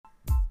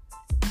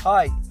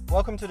Hi,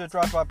 welcome to the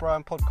Drive by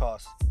Brian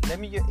podcast.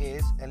 Lend me your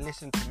ears and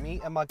listen to me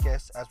and my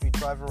guests as we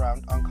drive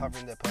around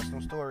uncovering their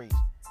personal stories.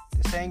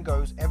 The saying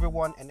goes,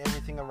 everyone and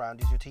everything around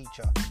is your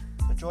teacher.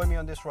 So join me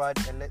on this ride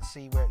and let's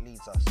see where it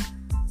leads us.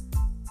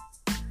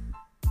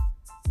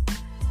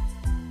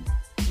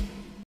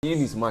 You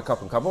need to mic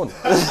up and come on.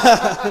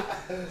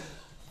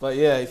 But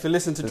yeah, if you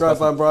listen to Drive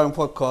by Brian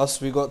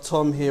podcast, we got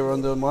Tom here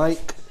on the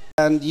mic.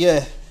 And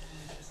yeah,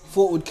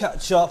 thought we'd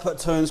catch up at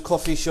Tone's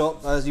Coffee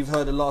Shop, as you've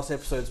heard the last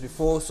episodes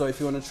before. So if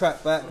you want to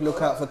track back,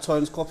 look out for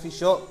Tone's Coffee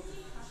Shop.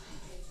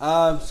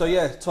 So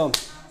yeah, Tom,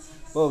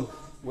 boom,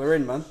 we're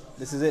in, man.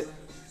 This is it.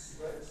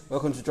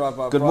 Welcome to Drive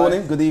by Brian. Good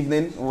morning, good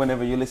evening,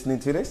 whenever you're listening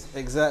to this.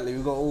 Exactly,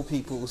 we've got all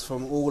peoples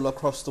from all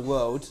across the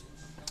world.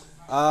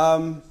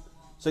 So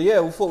yeah,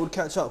 we thought we'd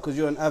catch up because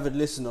you're an avid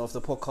listener of the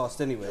podcast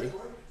anyway.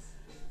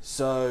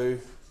 So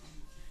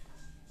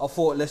I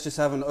thought let's just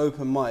have an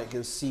open mic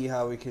and see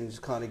how we can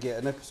just kind of get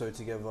an episode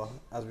together,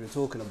 as we were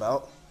talking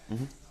about,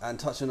 and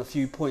touch on a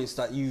few points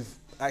that you've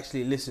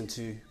actually listened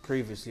to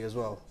previously as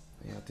well.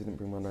 Yeah, I didn't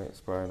bring my notes,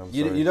 Brian. I'm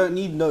You sorry. you don't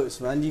need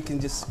notes, man. You can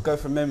just go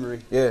from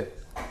memory. Yeah.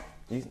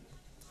 Yeah.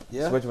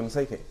 So where do you want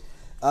to take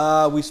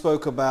it? We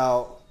spoke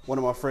about one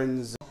of my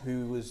friends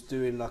who was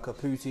doing like a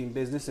poutine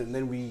business, and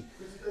then we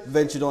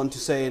ventured on to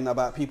saying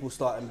about people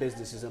starting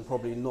businesses and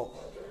probably not,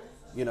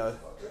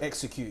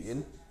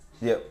 executing.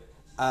 Yep.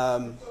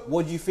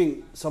 What do you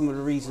think some of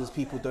the reasons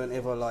people don't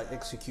ever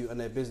execute on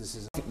their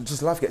businesses?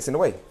 Just life gets in the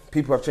way.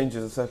 People have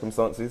changes of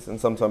circumstances, and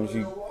sometimes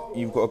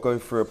you've got to go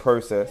through a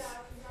process,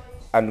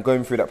 and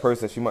going through that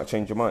process you might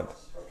change your mind.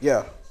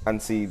 Yeah.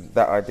 And see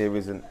that idea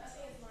isn't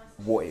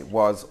what it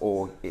was,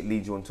 or it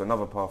leads you onto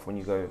another path when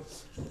you go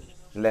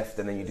left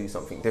and then you do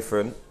something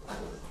different.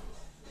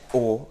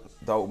 Or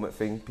the ultimate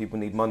thing, people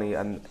need money,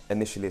 and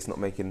initially it's not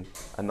making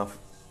enough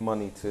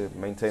money to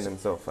maintain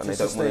themselves, and To they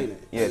don't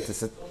want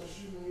sustain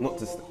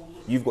it.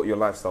 You've got your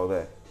lifestyle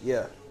there,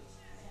 Yeah.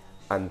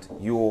 and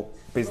your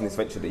business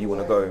venture that you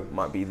want to go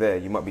might be there.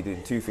 You might be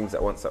doing two things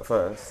at once at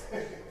first,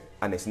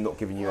 and it's not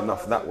giving you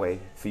enough that way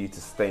for you to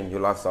sustain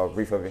your lifestyle,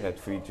 roof over your head,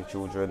 feed your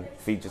children,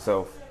 feed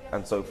yourself,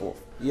 and so forth.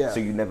 Yeah.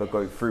 So you never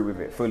go through with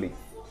it fully.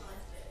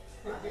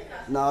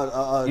 No,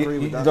 I agree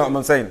with that. You know what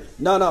I'm saying?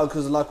 No,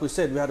 because like we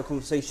said, we had a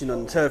conversation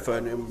on the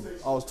telephone, and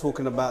I was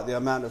talking about the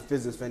amount of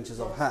business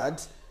ventures I've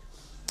had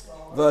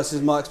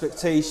versus my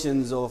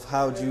expectations of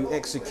how do you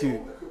execute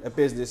a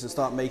business and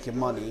start making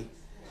money.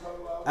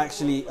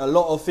 Actually, a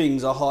lot of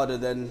things are harder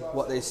than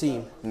what they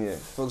seem. Yeah.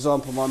 For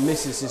example, my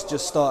missus has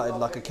just started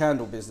like a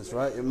candle business,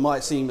 right? It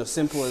might seem as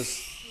simple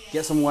as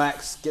get some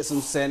wax, get some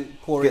scent,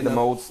 pour it in Get the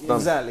moulds done.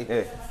 Exactly.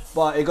 Yeah.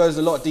 But it goes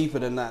a lot deeper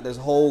than that. There's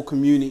whole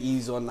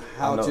communities on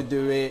how to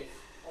do it,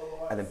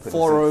 And then put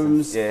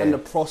forums yeah. and the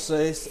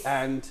process,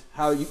 and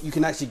how you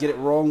can actually get it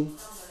wrong.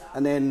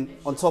 And then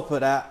on top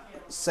of that,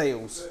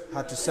 sales,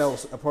 how to sell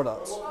a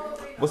product.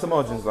 What's the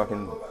margins like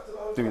in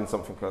doing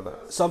something like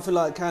that? Something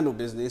like candle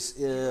business,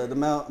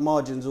 the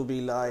margins will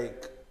be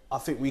like, I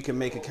think we can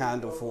make a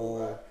candle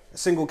for a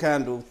single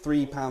candle,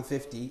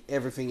 £3.50,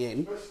 everything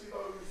in.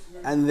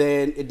 And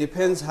then it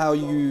depends how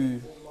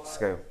you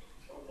Scale.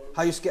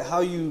 how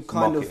you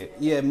kind Market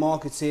of it.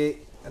 market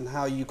it, and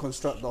how you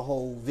construct the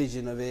whole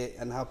vision of it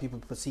and how people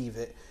perceive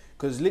it.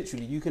 Because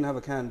literally, you can have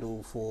a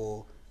candle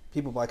for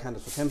people buy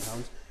candles for £10,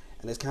 and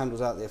there's candles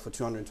out there for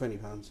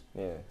 £220.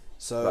 Yeah.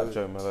 So like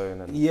Joe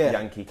Malone and yeah,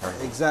 Yankee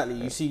candles. exactly.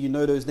 Yeah. You see, you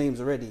know those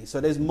names already. So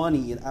there's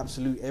money in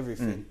absolute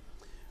everything.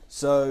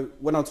 So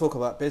when I talk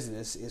about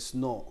business, it's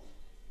not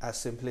as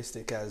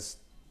simplistic as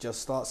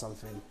just start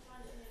something.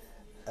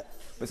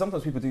 But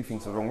sometimes people do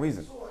things for the wrong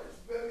reason.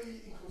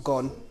 Go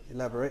on,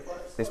 elaborate.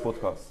 This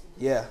podcast.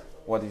 Yeah.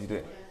 Why did you do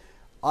it?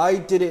 I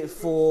did it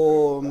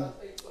for,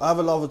 I have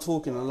a love of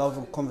talking, a love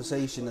of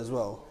conversation as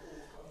well.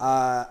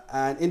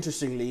 And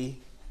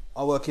interestingly,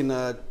 I work in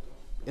an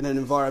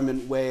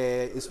environment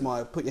where it's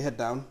put your head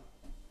down,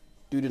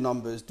 do the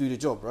numbers, do the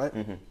job, right?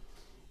 Mm-hmm.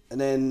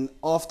 And then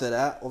after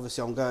that,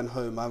 obviously I'm going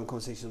home, I'm having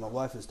conversations with my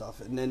wife and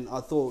stuff. And then I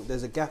thought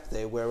there's a gap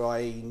there where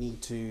I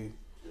need to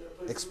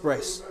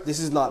express. This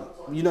is like,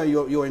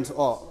 you're into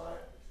art.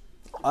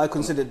 I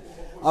considered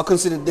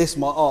this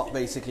my art,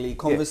 basically,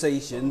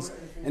 conversations,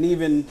 and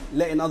even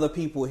letting other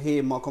people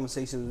hear my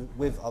conversations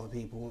with other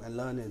people and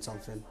learning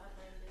something.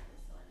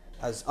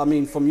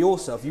 From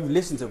yourself, you've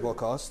listened to the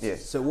podcast,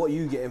 Yes. so what are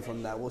you getting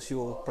from that? What's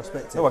your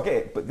perspective? No, I get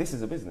it, but this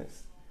is a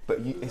business. But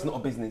it's not a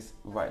business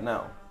right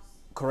now.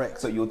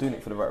 Correct. So you're doing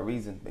it for the right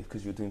reason,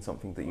 because you're doing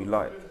something that you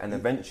like, and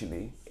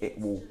eventually it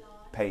will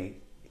pay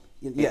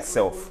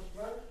itself.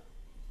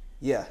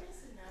 Yeah.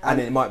 And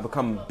it might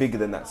become bigger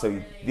than that.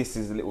 So this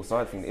is a little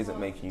side thing that isn't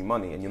making you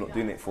money, and you're not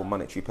doing it for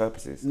monetary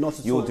purposes. Not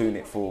at You're all. doing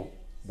it for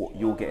what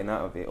you're getting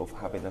out of it, of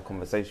having a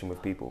conversation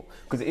with people.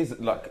 Because it is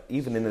like,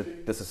 even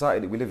in the society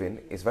that we live in,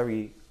 it's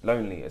very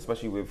lonely,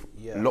 especially with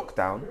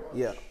lockdown.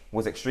 Yeah.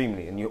 Was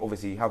extremely, and you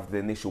obviously have the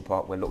initial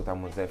part where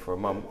lockdown was there for a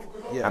month,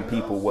 and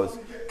people was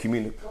keep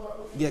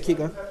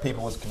going.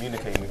 People was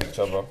communicating with each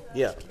other.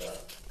 Yeah.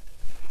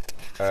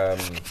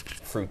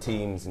 Through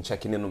Teams and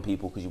checking in on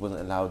people, because you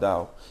wasn't allowed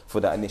out for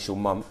that initial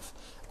month.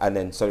 And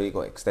then so it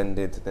got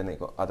extended. Then it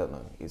got, I don't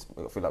know.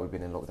 I feel like we've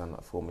been in lockdown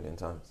like 4 million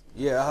times.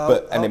 Yeah.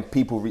 And then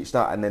people reached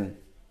out, and then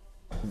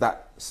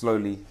that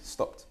slowly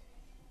stopped.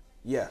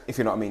 Yeah. If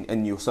you know what I mean.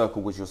 And your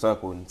circle was your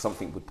circle, and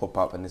something would pop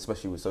up, and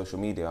especially with social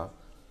media.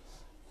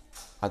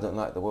 I don't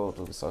like the world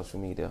with social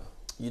media.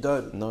 You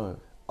don't? No.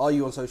 Are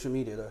you on social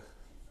media though?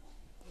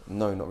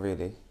 No, not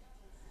really.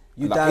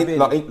 You like dab in?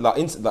 Like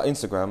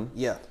Instagram.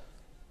 Yeah.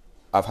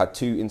 I've had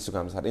 2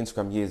 Instagrams. I had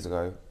Instagram years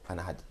ago, and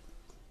I had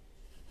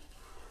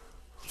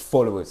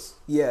followers.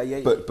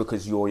 Yeah. But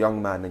because you're a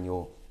young man and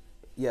you're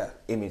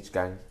image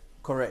gang.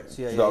 Correct.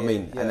 Yeah. Do you know what I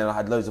mean? Yeah. And then I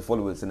had loads of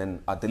followers, and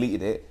then I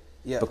deleted it.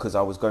 Yeah. Because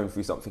I was going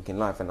through something in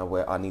life, and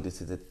where I needed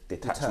to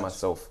detach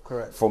myself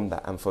from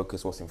that and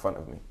focus what's in front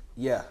of me.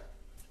 Yeah.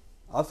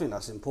 I think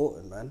that's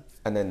important, man.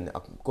 And then I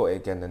got it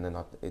again, and then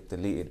it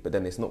deleted. But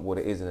then it's not what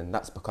it is, and then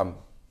that's become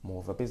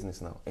more of a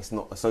business now. It's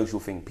not a social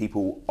thing.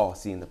 People are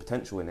seeing the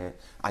potential in it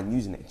and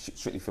using it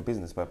strictly for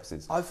business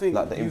purposes. I think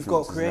like you've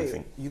got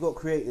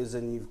creators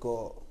and you've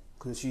got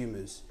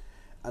consumers,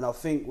 and I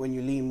think when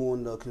you lean more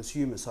on the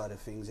consumer side of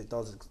things, it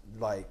does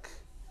like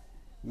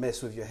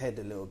mess with your head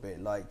a little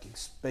bit. Like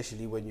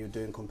especially when you're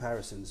doing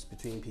comparisons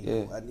between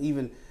people, and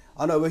even.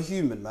 I know we're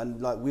human,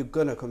 man. Like we're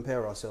gonna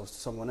compare ourselves to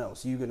someone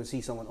else. You're gonna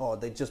see someone, oh,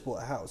 they just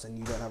bought a house and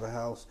you don't have a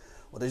house,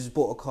 or they just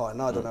bought a car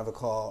and I don't have a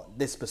car.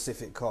 This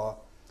specific car.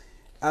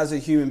 As a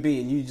human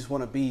being, you just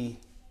want to be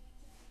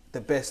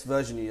the best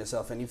version of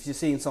yourself. And if you're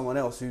seeing someone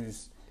else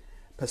who's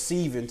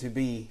perceiving to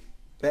be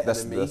better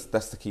than me,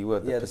 that's the key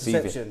word. Yeah, the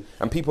perceiving. perception.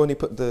 And people only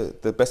put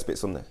the best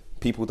bits on there.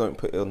 People don't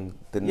put it on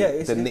the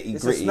nitty gritty.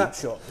 It's a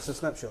snapshot. It's a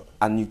snapshot.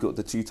 And you've got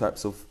the 2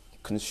 types of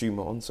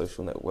consumer on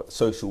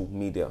social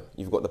media.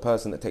 You've got the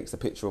person that takes the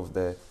picture of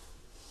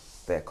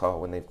their car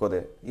when they've got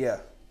it. Yeah.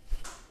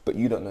 But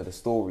you don't know the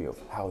story of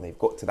how they've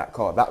got to that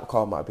car. That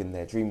car might have been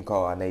their dream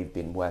car, and they've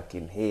been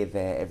working here,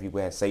 there,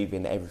 everywhere,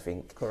 saving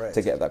everything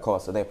to get that car.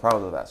 So they're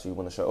proud of that. So you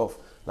want to show it off.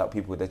 Like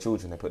people with their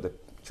children, they put the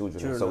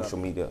children on social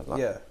media.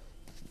 Like,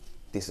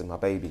 this is my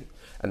baby.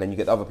 And then you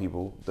get other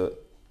people that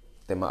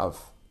they might have.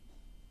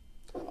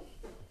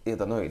 I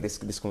don't know. This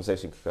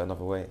conversation could go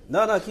another way.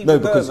 No, keep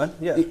it going, man.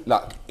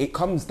 Yeah. It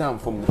comes down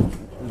from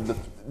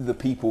the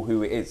people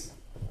who it is.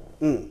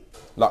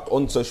 Like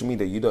on social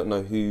media, you don't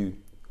know who.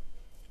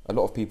 A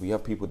lot of people, you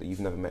have people that you've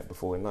never met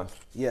before in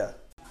life. Yeah.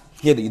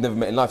 Yeah, that you've never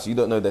met in life, so you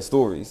don't know their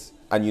stories,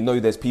 and you know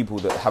there's people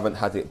that haven't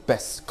had it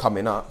best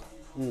coming up,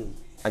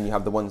 and you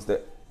have the ones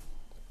that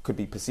could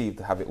be perceived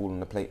to have it all on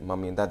the plate.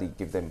 Mummy and daddy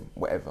give them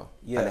whatever,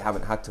 and they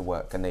haven't had to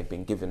work, and they've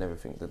been given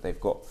everything that they've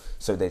got.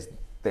 So there's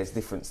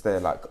difference there.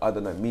 Like, I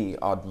don't know, me,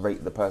 I'd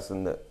rate the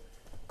person that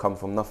come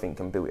from nothing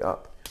and built it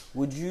up.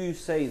 Would you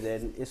say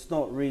then it's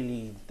not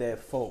really their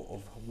fault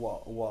of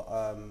what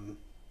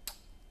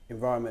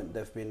environment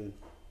they've been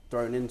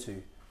thrown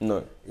into?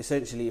 No.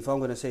 Essentially, if I'm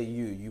going to say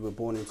you were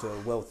born into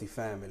a wealthy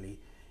family,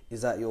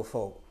 is that your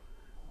fault?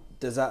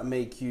 Does that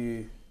make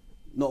you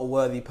not a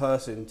worthy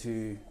person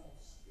to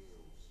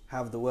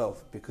have the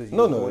wealth because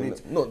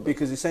you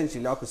because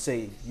essentially, I could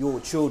say your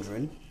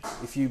children,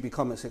 if you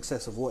become a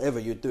success of whatever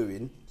you're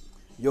doing,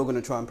 you're going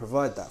to try and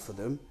provide that for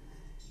them,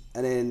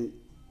 and then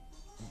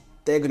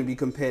they're going to be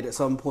compared at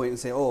some point and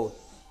say, oh,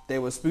 they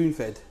were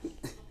spoon-fed.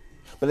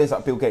 But there's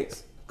like Bill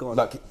Gates. Go on.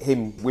 Like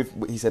him,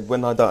 he said,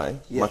 when I die,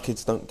 my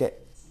kids don't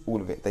get all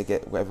of it. They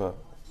get whatever.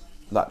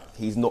 Like,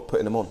 he's not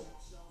putting them on.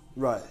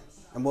 Right.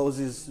 And what was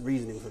his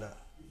reasoning for that?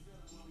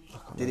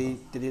 Did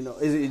he not? I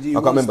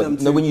can't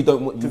remember. No, when you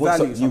don't want,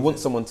 you want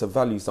someone to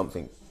value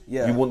something.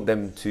 Yeah. You want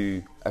them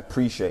to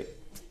appreciate.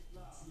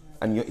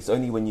 And it's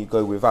only when you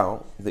go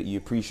without that you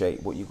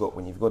appreciate what you got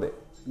when you've got it.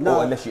 No.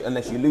 Or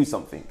unless you lose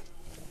something.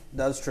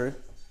 That's true.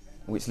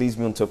 Which leads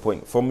me on to a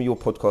point. From your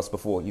podcast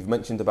before, you've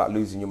mentioned about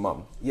losing your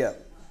mum. Yeah.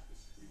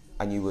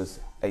 And you was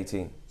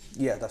 18.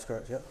 Yeah, that's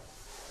correct, yeah.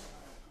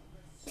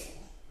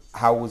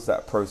 How was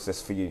that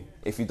process for you,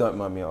 if you don't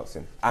mind me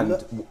asking? And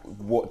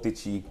what did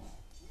she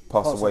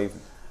pass away?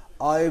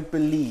 I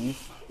believe,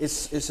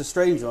 it's a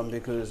strange one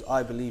because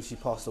I believe she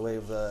passed away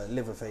with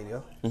liver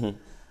failure.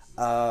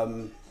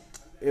 Mm-hmm.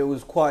 It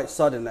was quite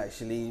sudden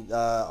actually.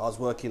 I was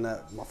working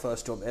at my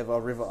first job ever,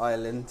 River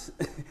Island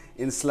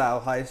in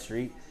Slough High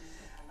Street.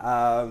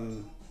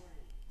 And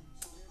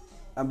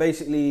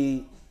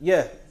basically,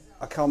 yeah,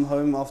 I come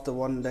home after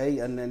one day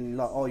and then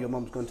like, oh, your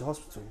mum's going to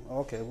hospital. Oh,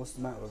 okay, what's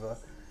the matter with her?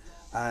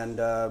 And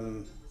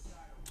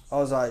I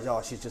was like,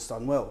 oh, she's just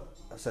unwell.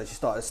 So she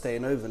started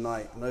staying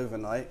overnight.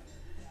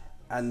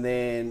 And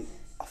then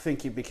I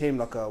think it became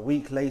like a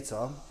week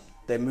later,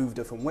 they moved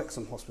her from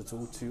Wexham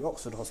Hospital to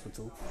Oxford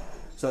Hospital.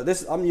 So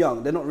I'm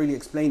young, they're not really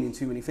explaining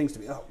too many things to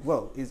me. Oh,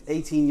 well, is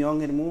 18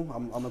 young anymore?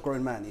 I'm a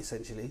grown man,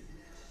 essentially.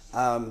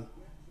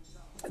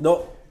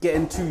 Not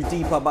getting too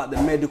deep about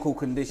the medical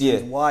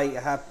conditions, why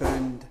it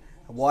happened,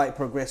 why it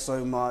progressed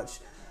so much.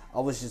 I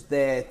was just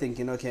there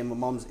thinking, okay, my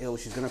mum's ill,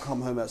 she's going to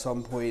come home at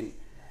some point.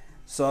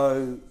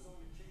 So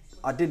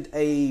I did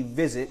a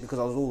visit because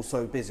I was all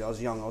so busy. I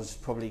was young, I was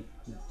probably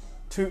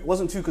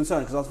wasn't too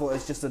concerned because I thought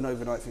it's just an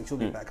overnight thing, she'll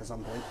be back at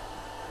some point.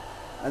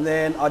 And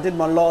then I did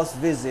my last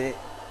visit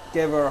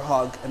gave her a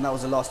hug, and that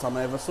was the last time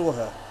I ever saw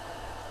her.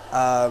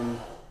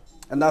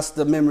 And that's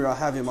the memory I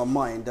have in my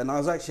mind. And I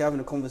was actually having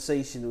a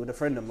conversation with a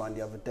friend of mine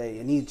the other day,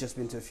 and he'd just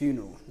been to a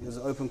funeral. It was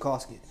an open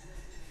casket.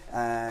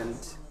 And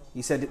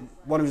he said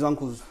one of his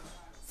uncles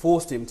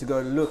forced him to go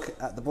look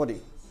at the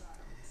body.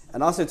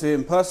 And I said to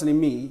him, personally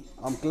me,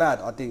 I'm glad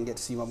I didn't get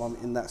to see my mum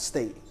in that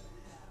state.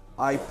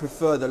 I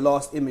prefer the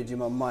last image in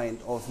my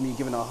mind of me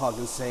giving her a hug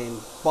and saying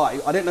bye.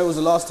 I didn't know it was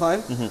the last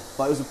time,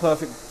 but it was a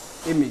perfect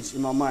image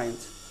in my mind.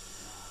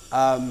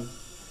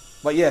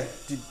 But yeah,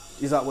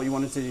 is that what you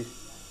wanted to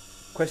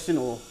question,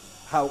 or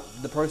how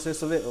the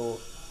process of it, or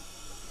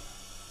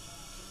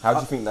how do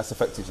you think that's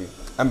affected you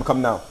and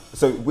become now?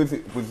 So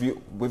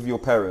with your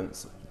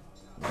parents,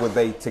 were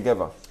they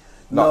together?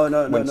 No.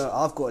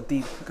 I've got a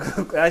deep.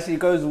 Actually, it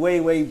goes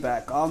way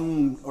back.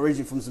 I'm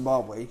originally from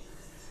Zimbabwe,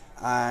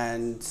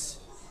 and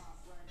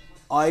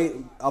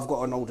I've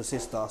got an older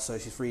sister, so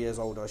she's 3 years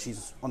older.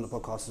 She's on the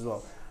podcast as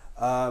well.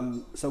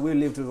 So we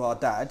lived with our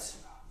dad.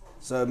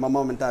 So my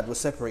mum and dad were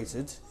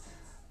separated.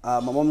 My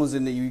mum was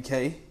in the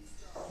UK.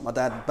 My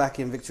dad back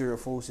in Victoria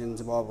Falls in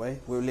Zimbabwe.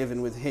 We were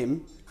living with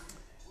him,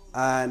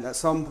 and at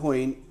some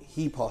point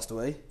he passed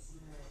away.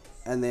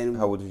 And then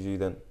how old were you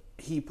then?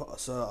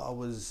 So I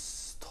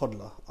was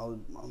toddler. I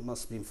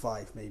must have been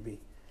 5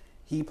 maybe.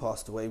 He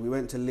passed away. We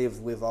went to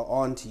live with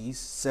our aunties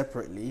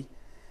separately.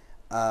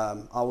 I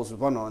was with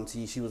one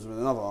auntie. She was with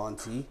another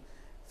auntie.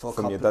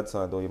 From your dad's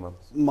side or your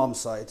mum's? Mum's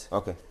side.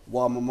 Okay.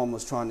 While my mum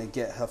was trying to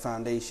get her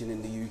foundation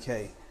in the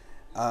UK.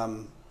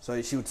 So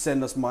she would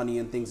send us money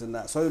and things and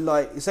that. So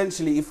like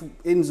essentially, if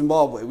in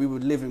Zimbabwe we were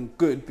living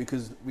good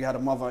because we had a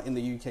mother in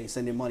the UK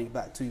sending money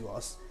back to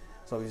us.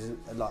 So it was,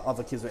 like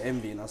other kids were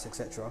envying us,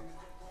 etc.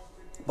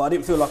 But I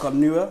didn't feel like I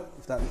knew her,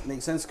 if that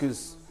makes sense,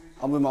 because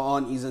I'm with my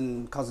aunties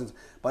and cousins.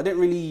 But it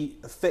didn't really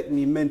affect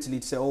me mentally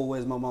to say, oh,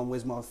 where's my mum?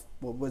 Where's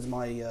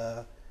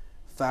my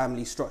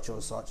family structure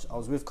or such. I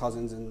was with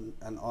cousins and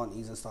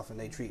aunties and stuff, and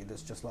they treated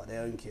us just like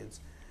their own kids.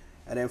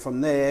 And then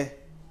from there,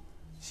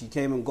 she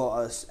came and got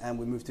us, and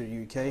we moved to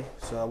the UK.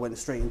 So I went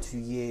straight into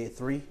year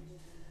 3.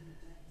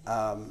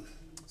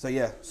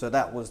 So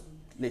that was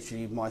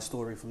literally my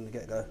story from the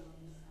get-go.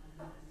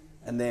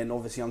 And then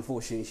obviously,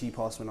 unfortunately, she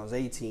passed when I was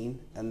 18.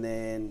 And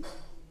then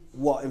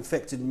what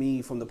infected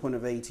me from the point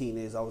of 18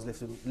 is I was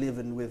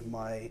living with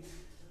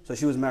so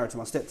she was married to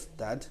my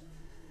stepdad.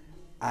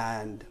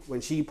 And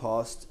when she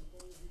passed,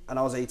 and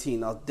I was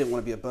 18, I didn't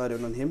want to be a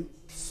burden on him.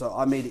 So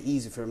I made it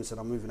easy for him and said,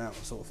 I'm moving out,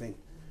 sort of thing.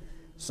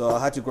 So I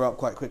had to grow up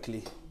quite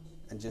quickly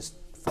and just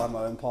find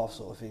my own path,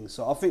 sort of thing.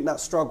 So I think that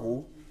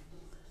struggle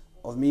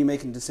of me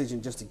making a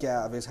decision just to get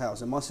out of his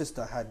house, and my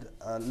sister had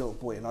a little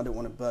boy and I didn't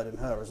want to burden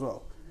her as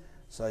well.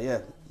 So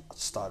yeah, I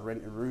started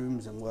renting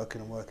rooms and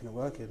working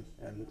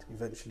and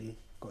eventually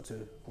got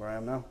to where I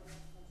am now.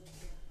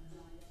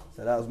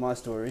 So that was my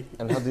story.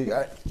 And how did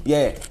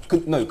you,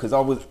 because I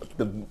was,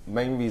 the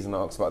main reason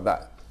I asked about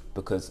that,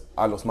 because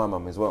I lost my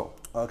mum as well.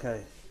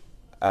 Okay.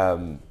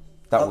 I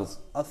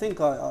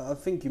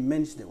think you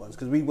mentioned it once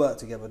because we worked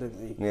together,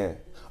 didn't we? Yeah,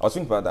 I was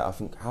thinking about that. I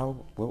think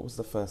what was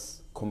the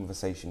first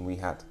conversation we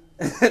had?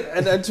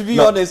 and to be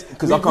honest,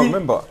 because I can't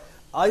remember.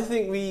 I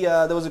think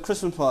there was a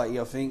Christmas party.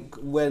 I think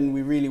when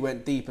we really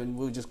went deep and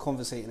we were just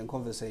conversating.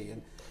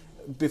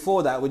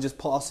 Before that, we're just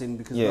passing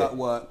because we're at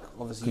work.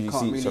 Obviously, you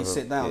can't really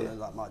sit down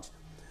that much.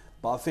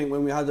 But I think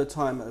when we had the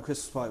time at the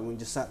Christmas party, we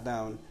just sat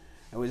down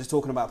and we were just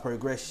talking about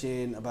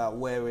progression, about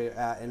where we're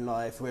at in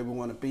life, where we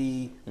want to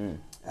be. And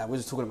we're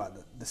just talking about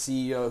the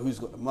CEO, who's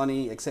got the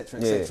money, etc.,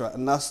 etc. Yeah.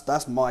 And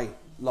that's my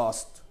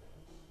last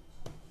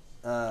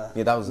that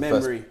was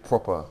memory. The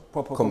first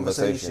proper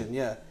conversation.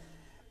 Yeah.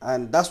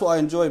 And that's what I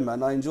enjoy,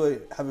 man. I enjoy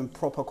having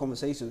proper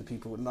conversations with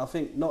people. And I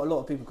think not a lot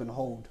of people can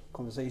hold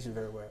conversation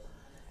very well.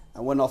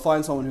 And when I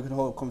find someone who can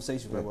hold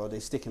conversation very well, they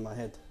stick in my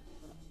head.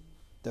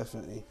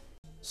 Definitely.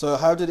 So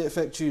how did it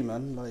affect you,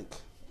 man?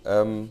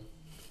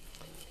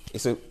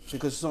 Because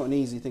it's not an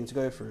easy thing to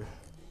go through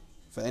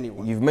for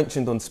anyone. You've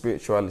mentioned on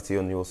spirituality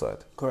on your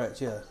side.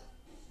 Correct, yeah.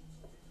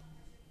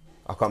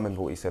 I can't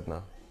remember what you said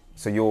now.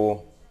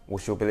 So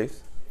what's your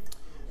beliefs?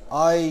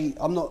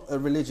 I'm not a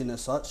religion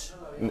as such.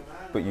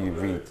 But you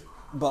read.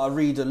 But I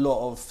read a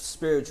lot of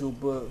spiritual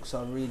books.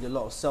 I read a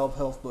lot of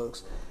self-help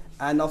books.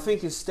 And I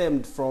think it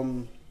stemmed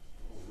from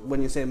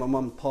when you say my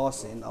mum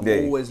passing,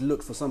 I've always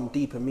looked for some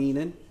deeper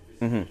meaning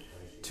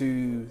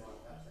to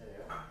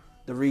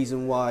the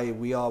reason why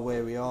we are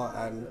where we are,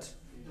 and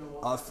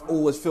I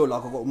always feel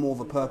like I've got more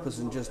of a purpose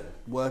than just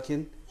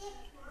working.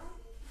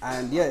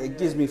 And yeah, it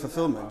gives me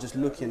fulfillment just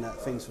looking at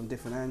things from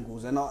different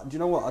angles. And do you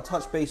know what? I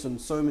touch base on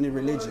so many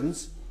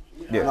religions,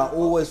 and I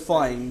always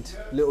find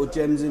little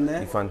gems in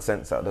there. You find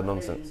sense out of the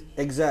nonsense.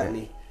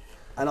 Exactly. Yeah.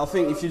 And I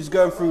think if you're just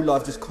going through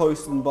life, just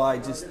coasting by,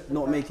 just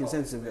not making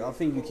sense of it, I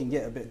think you can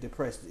get a bit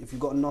depressed if you've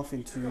got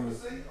nothing to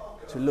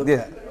look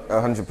at.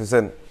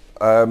 Yeah,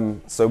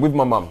 100%. So with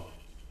my mum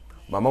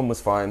was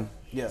fine.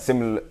 Yeah.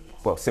 Similar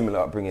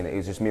upbringing. It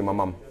was just me and my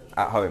mum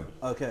at home.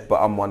 Okay.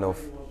 But I'm one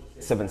of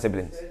 7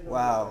 siblings.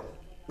 Wow.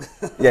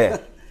 Yeah.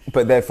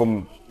 But there's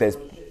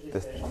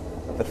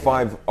the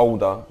 5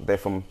 older, they're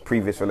from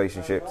previous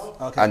relationships,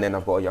 Okay. and then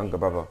I've got a younger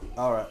brother.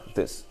 All right.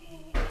 That's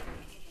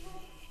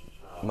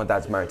my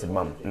dad's married to the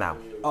mum now,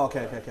 Oh,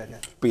 okay.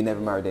 but he never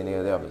married any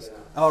of the others.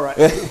 All right.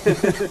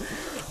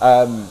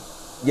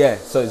 Yeah,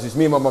 so it's just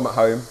me and my mum at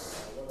home.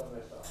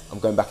 I'm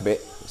going back a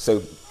bit.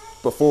 So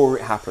before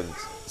it happened,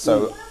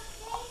 so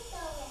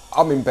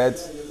I'm in bed.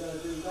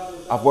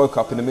 I've woke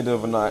up in the middle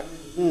of the night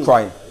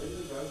crying.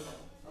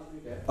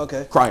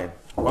 Okay. Crying.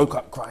 Woke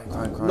up crying.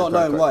 Not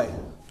knowing why.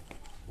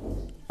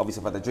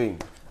 Obviously, I've had a dream.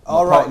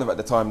 All My right. partner at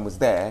the time was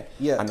there,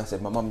 Yeah. and I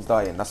said, my mum's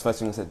dying. That's the first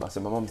thing I said. I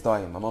said, my mum's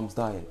dying.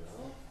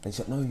 And she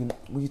said, no, you're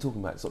not, what are you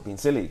talking about? Stop being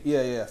silly.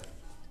 Yeah.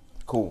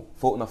 Cool.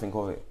 Thought nothing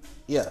of it.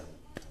 Yeah.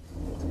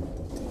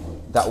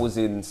 That was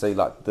in, say,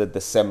 like the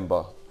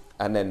December.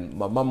 And then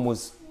my mum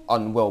was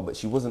unwell, but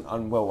she wasn't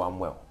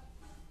unwell.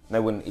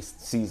 Now when it's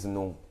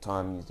seasonal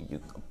time, you're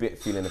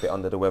feeling a bit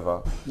under the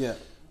weather. Yeah.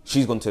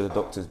 She's gone to the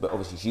doctors, but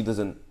obviously she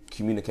doesn't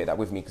communicate that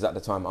with me because at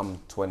the time I'm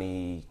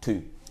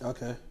 22.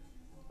 Okay.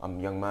 I'm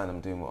a young man,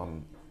 I'm doing what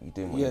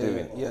you're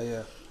doing.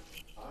 Yeah.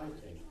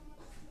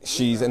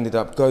 She's ended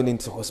up going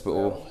into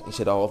hospital. He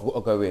said, oh, I've got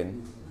to go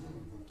in.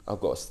 I've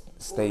got to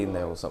stay in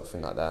there or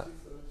something like that.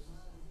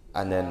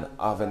 And then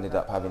I've ended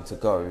up having to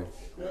go.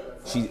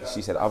 She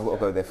said, I've got to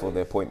go there for the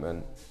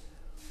appointment.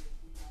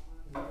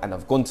 And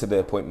I've gone to the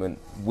appointment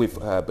with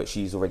her, but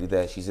she's already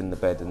there. She's in the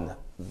bed and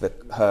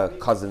her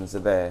cousins are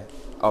there.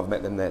 I've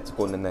met them there to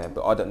go in there,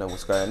 but I don't know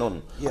what's going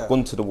on. Yeah. I've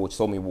gone to the ward, she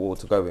told me what ward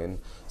to go in.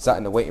 Sat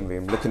in the waiting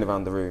room, looking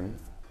around the room.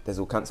 There's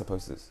all cancer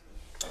posters.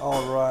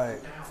 All right.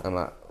 I'm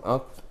like,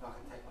 oh.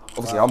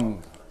 Obviously,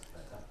 I'm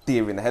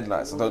deer in the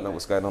headlights. I don't know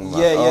what's going on. I'm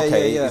Yeah, like,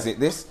 okay, yeah. is it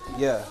this?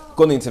 Yeah.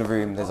 Gone into the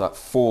room, there's like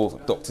 4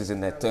 doctors in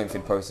there going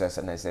through the process,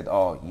 and they said,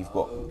 oh, you've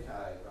got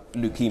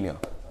leukemia.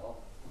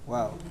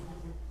 Wow.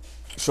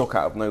 Shock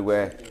out of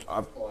nowhere.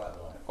 I've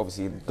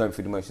obviously going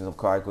through the motions of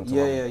crying, gone to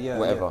mum,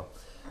 whatever. Yeah.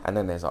 And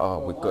then there's, oh,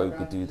 we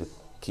do the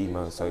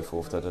chemo and so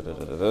forth.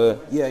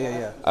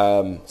 Yeah.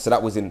 So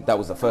that was the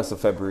 1st of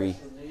February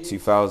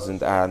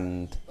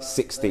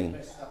 2016.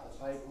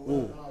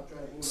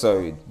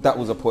 So that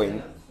was a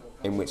point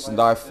in which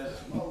life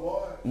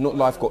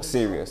got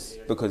serious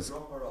because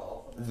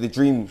the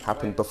dream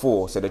happened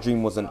before, so the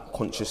dream wasn't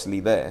consciously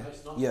there.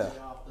 Yeah.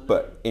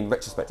 But in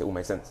retrospect, it all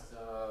makes sense.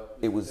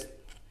 It was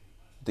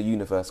the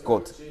universe,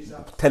 God,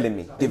 telling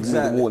me, giving me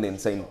the warning,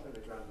 saying,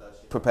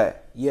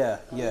 prepare. Yeah.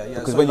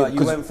 Because So when like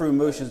you went through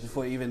emotions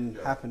before it even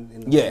happened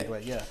in the Yeah.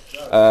 way. Yeah.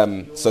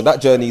 So that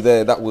journey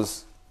there, that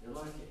was.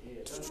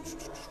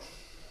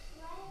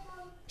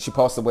 She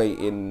passed away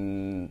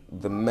in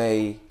the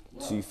May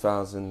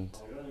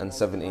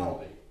 2017.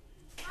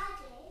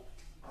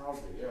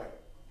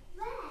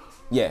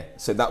 Yeah,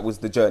 so that was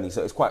the journey.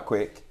 So it's quite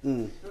quick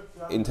in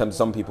terms of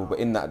some people, but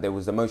in that there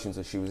was emotions.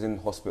 So she was in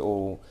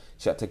hospital.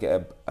 She had to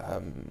get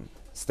a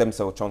stem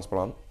cell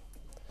transplant.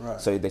 Right.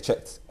 So they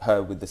checked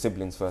her with the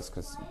siblings first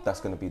because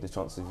that's going to be the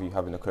chance of you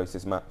having the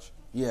closest match.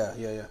 Yeah.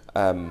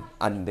 And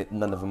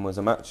none of them was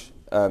a match.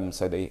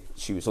 So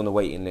she was on the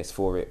waiting list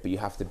for it, but you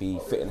have to be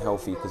fit and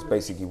healthy because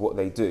basically what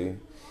they do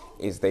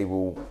is they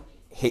will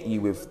hit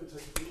you with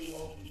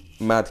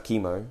mad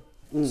chemo,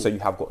 so you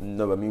have got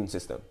no immune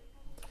system.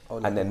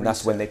 And then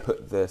that's when they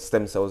put the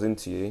stem cells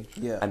into you,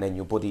 and then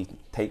your body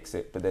takes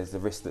it, but there's the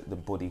risk that the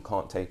body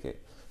can't take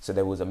it. So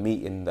there was a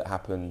meeting that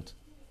happened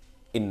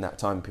in that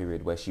time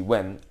period where she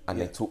went and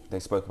they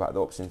spoke about the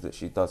options that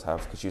she does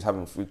have because she was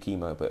having through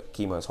chemo, but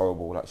chemo is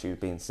horrible, like she was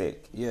being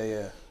sick.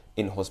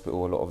 In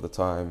hospital a lot of the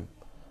time.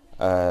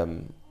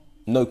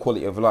 No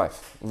quality of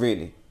life,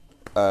 really.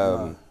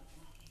 So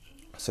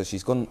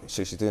she's gone,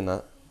 so she's doing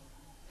that.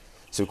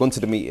 So we've gone to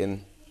the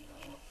meeting.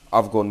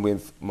 I've gone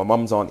with my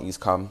mum's auntie's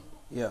come.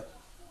 Yeah.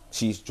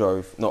 I've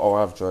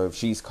drove.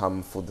 She's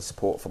come for the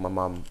support for my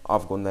mum.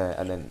 I've gone there,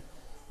 and then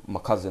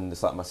my cousin,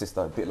 that's like my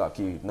sister, a bit like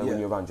you. When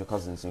you're around your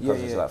cousins, and your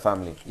cousins are like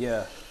family.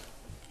 Yeah.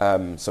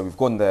 So we've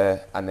gone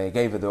there, and they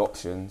gave her the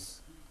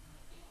options,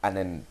 and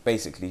then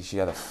basically she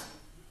had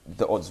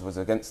the odds was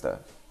against her.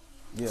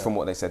 Yeah. From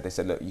what they said,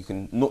 look, you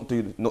can not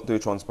do a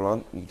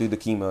transplant. You do the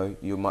chemo,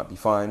 you might be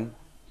fine,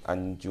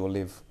 and you'll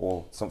live,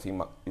 or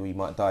you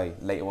might die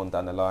later on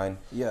down the line.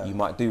 Yeah. You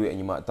might do it and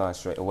you might die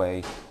straight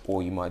away,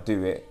 or you might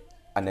do it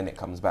and then it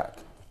comes back.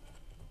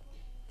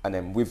 And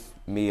then with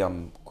me,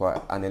 I'm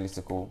quite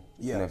analytical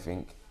and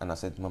everything, and I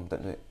said, Mum,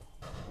 don't do it.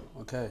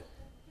 Okay.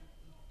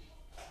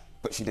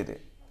 But she did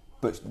it.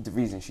 But the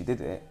reason she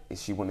did it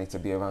is she wanted to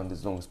be around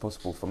as long as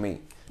possible for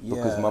me.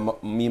 Because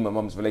me and my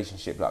mum's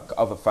relationship, like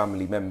other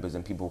family members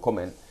and people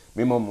comment,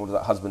 me and mum was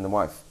like husband and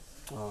wife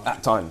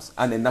at times.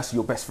 And then that's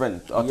your best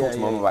friend. I talk to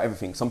my mum about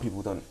everything. Some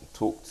people don't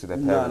talk to their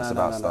parents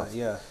about stuff.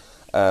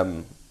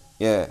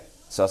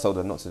 So I told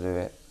her not to do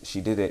it.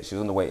 She did it. She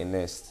was on the waiting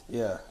list.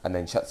 Yeah. And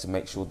then she had to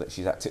make sure that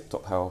she's at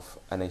tip-top health.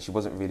 And then she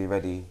wasn't really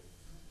ready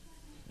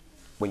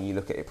when you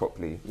look at it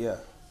properly. Yeah.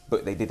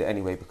 But they did it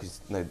anyway because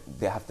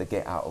they have to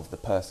get out of the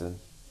person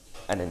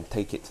and then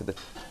take it to the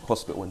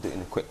hospital and do it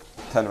in a quick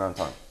turnaround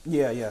time.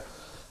 Yeah.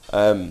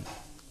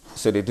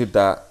 So they did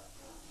that.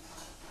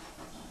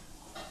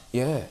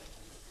 Yeah.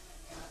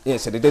 Yeah,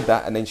 so they did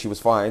that, and then she was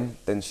fine.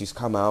 Then she's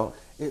come out.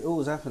 It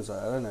always happens like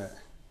that, doesn't it?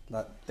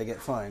 Like, they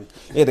get fined.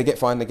 Yeah, they get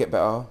fine, they get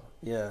better.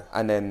 Yeah.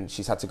 And then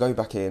she's had to go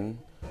back in,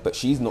 but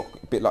she's not,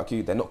 a bit like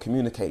you, they're not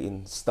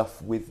communicating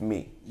stuff with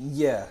me.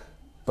 Yeah.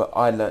 But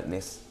I learnt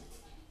this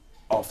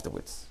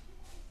afterwards.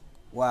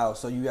 Wow,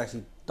 so you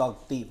actually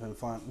dug deep and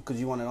found, because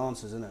you wanted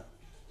answers, innit?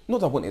 Not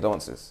that I wanted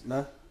answers.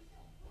 No?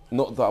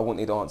 Not that I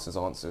wanted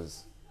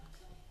answers.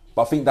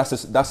 But I think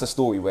that's a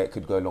story where it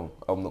could go long.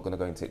 I'm not going to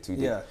go into it too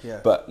deep. Yeah, yeah.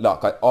 But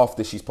like,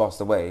 after she's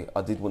passed away,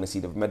 I did want to see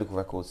the medical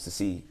records to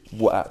see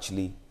what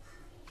actually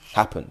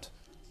happened.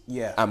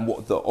 Yeah. And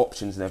what the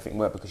options and everything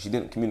were, because she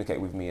didn't communicate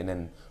with me. And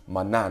then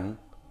my nan,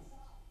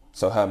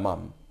 so her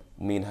mum,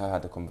 me and her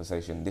had a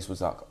conversation. This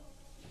was like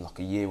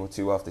a year or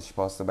two after she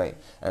passed away.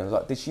 And I was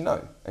like, did she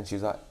know? And she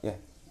was like, yeah.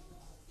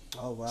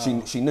 Oh, wow.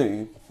 She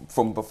knew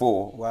from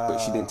before, but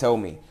she didn't tell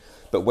me.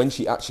 But when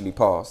she actually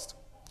passed,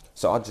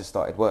 so I just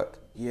started work.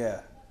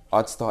 Yeah.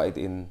 I'd started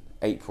in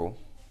April.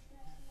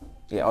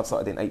 Yeah, I'd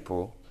started in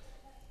April,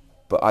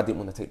 but I didn't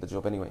want to take the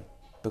job anyway,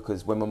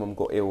 because when my mum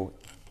got ill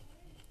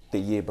the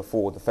year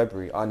before, the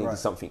February, I needed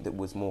something that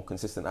was more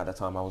consistent. At the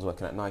time, I was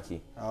working at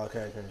Nike. Oh,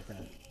 okay.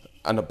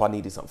 And I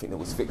needed something that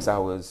was fixed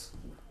hours.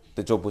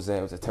 The job was there,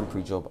 it was a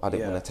temporary job. I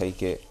didn't want to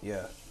take it.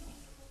 Yeah.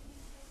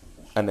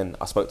 And then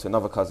I spoke to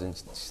another cousin.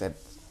 She said,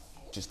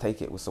 just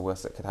take it. What's the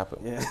worst that could happen?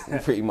 Yeah.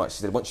 Pretty much.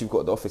 She said, once you've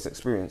got the office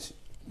experience,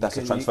 that's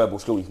a transferable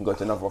skill. You can go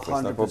to another office,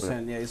 100%, no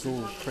problem. yeah, it's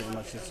all pretty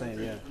much the same,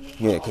 yeah.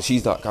 Yeah, because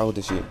she's like, how old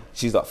is she?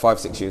 She's like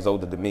 5-6 years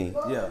older than me.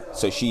 Yeah.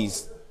 So she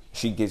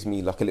gives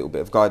me like a little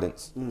bit of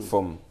guidance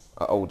from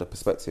an older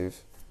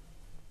perspective.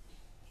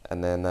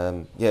 And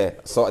then, yeah,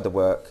 I started the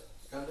work.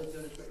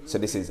 So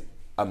this is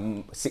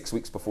 6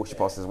 weeks before she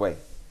passes away.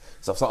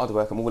 So I've started the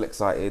work, I'm all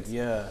excited.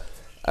 Yeah.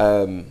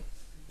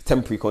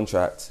 Temporary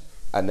contract.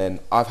 And then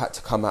I've had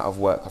to come out of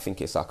work, I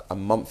think it's like a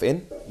month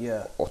in.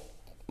 Yeah. Or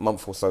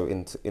month or so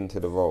into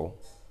the role,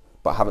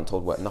 but I haven't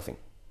told work nothing.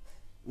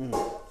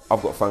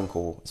 I've got a phone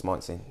call, it's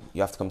Mike saying,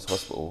 you have to come to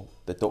hospital,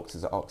 the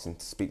doctors are asking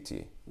to speak to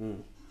you.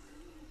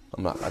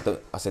 I'm like,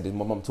 I said, is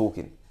my mum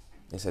talking?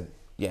 They said,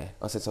 yeah.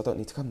 I said, so I don't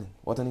need to come then?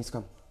 Why do I need to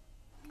come?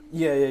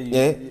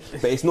 Yeah.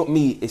 But it's not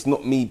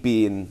me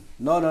being...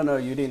 No,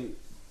 you didn't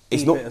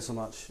deep it so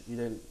much. You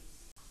didn't...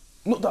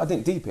 Not that I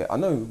didn't deep it, I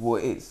know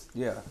what it is.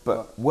 Yeah.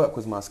 But work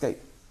was my escape.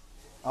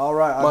 All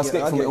right, My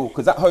escape from it all,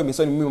 because at home it's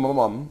only me and my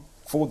mum.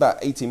 For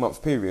that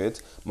 18-month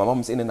period, my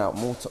mum's in and out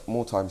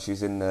more times. She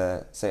was in,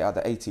 say, out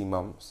of the 18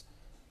 months,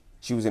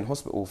 she was in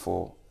hospital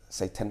for,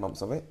 say, 10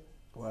 months of it.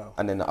 Wow.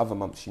 And then the other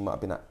month, she might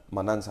have been at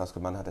my nan's house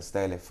because man had a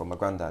stair lift from my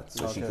granddad,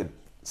 so she could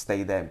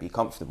stay there and be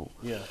comfortable.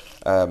 Yeah.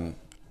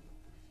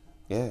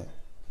 Yeah.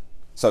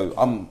 So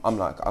I'm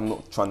like, I'm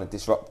not trying to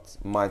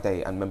disrupt my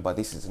day. And remember,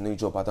 this is a new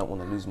job. I don't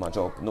want to lose my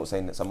job. I'm not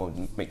saying that someone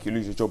would make you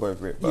lose your job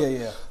over it. But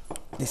yeah.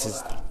 This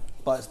is...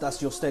 But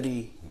that's your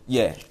steady...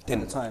 Yeah,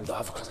 then the time. The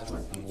other cousin's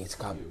like, you need to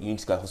come. You need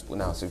to go to hospital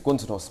now. So we've gone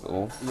to the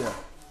hospital. Yeah.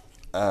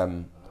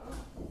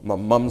 My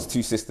mum's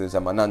 2 sisters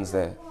and my nan's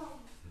there.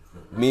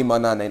 Me and my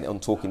nan ain't on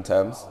talking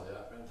terms.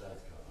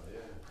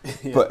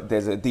 Yeah. But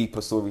there's a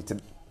deeper story to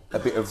a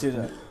bit of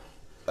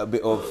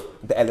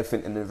the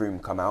elephant in the room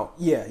come out.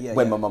 Yeah.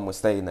 When my mum was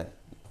staying there.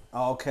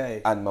 Oh,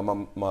 okay. And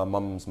my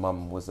mum's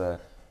mum was a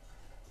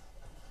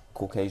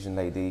Caucasian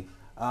lady.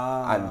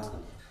 And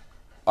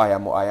I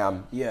am what I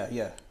am.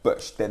 Yeah.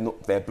 But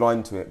they're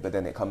blind to it, but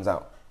then it comes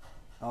out.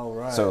 Oh,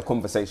 right. So a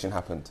conversation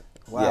happened.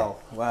 Wow.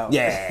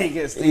 Yeah. It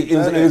gets deep, it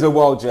was a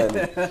wild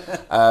journey.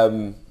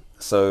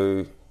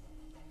 So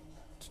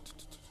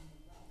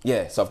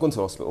I've gone to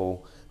the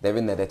hospital. They're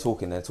in there, they're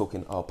talking,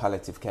 oh,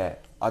 palliative care.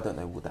 I don't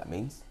know what that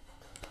means.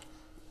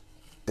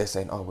 They're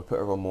saying, oh, we put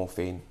her on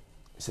morphine.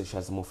 So she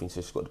has the morphine,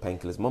 so she's got the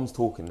painkillers. Mum's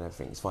talking and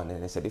everything, it's fine.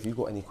 And they said, if you've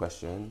got any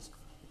questions,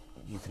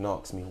 you can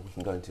ask me, or we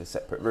can go into a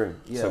separate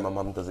room. Yeah. So my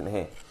mum doesn't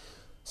hear.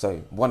 So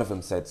one of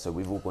them said, so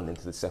we've all gone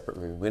into the separate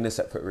room. We're in a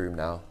separate room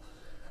now.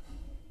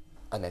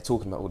 And they're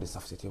talking about all this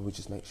stuff. They said, yeah, we'll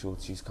just make sure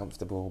she's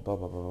comfortable, blah,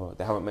 blah, blah, blah.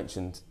 They haven't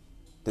mentioned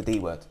the D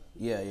word.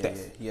 Yeah.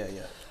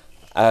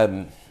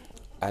 And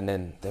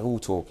then they're all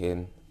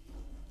talking.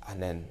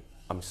 And then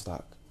I'm just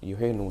like, you're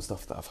hearing all the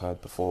stuff that I've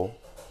heard before.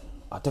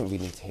 I don't really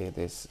need to hear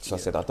this. So I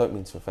said, I don't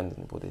mean to offend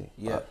anybody.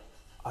 Yeah. But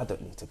I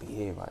don't need to be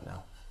here right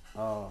now.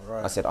 Oh,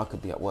 right. I said, I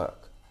could be at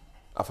work.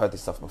 I've heard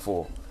this stuff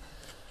before.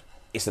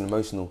 It's an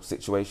emotional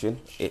situation.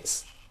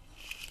 It's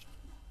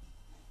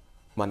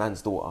my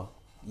nan's daughter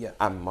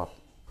and my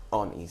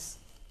auntie's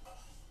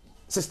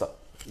sister.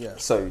 Yeah.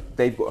 So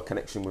they've got a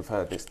connection with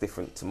her that's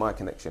different to my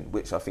connection,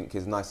 which I think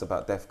is nice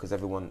about death, because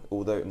everyone,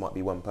 although it might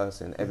be one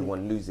person,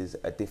 everyone loses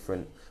a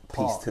different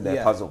piece to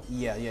their puzzle.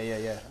 Yeah.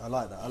 I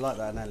like that. I like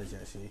that analogy,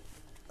 actually.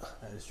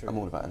 That is true. I'm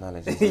all about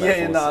analogies.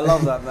 I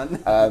love that,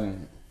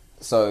 man.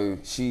 So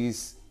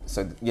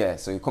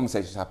the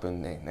conversations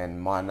happened, and then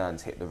my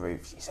nan's hit the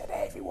roof. She said,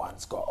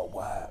 everyone's got to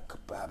work,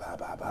 blah, blah,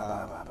 blah,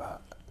 blah, blah, blah.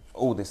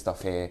 All this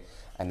stuff here.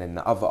 And then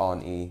the other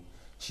auntie,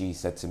 she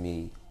said to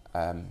me,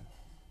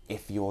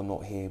 if you're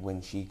not here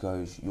when she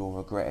goes, you'll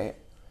regret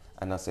it.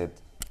 And I said,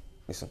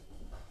 listen,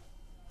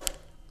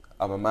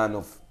 I'm a man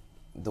of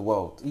the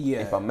world. Yeah.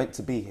 If I'm meant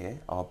to be here,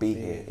 I'll be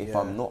here. If yeah.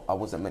 I'm not, I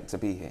wasn't meant to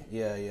be here.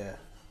 Yeah.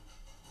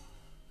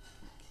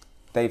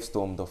 They've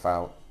stormed off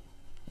out.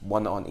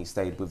 One auntie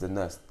stayed with the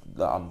nurse.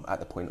 I'm at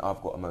the point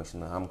I've got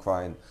emotional. I'm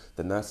crying.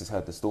 The nurse has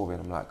heard the story,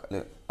 and I'm like,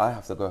 look, I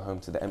have to go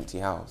home to the empty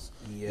house.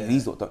 Yeah.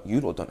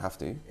 You lot don't have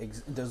to.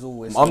 There's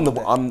always. I'm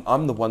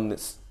the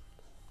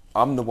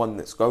one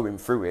that's going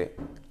through it,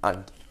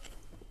 and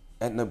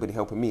ain't nobody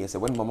helping me. I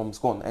said, when my mum's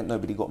gone, ain't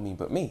nobody got me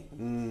but me.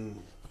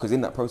 Because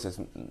in that process,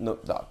 no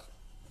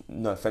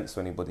offense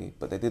to anybody,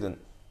 but they didn't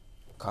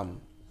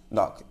come.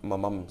 Like my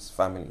mum's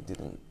family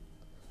didn't.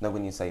 No,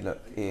 when you say, look,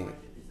 here,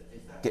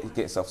 get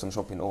yourself some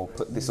shopping, or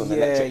put this on the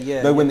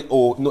lecture.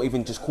 Or not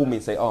even just call me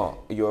and say, are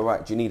you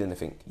alright? Do you need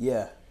anything?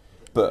 Yeah.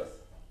 But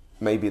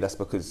maybe that's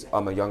because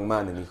I'm a young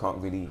man and you can't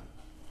really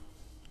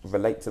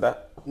relate to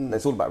that.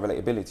 It's all about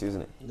relatability,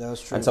 isn't it?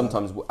 That's true. And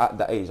sometimes at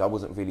that age, I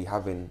wasn't really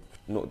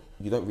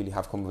you don't really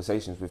have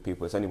conversations with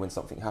people. It's only when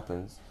something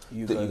happens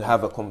that you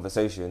have a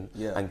conversation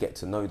and get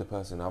to know the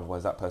person.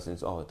 Otherwise, that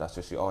person's, that's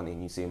just your auntie,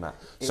 and you see him at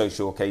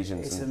social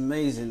occasions. It's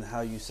amazing how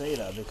you say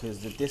that,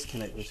 because the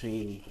disconnect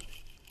between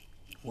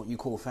what you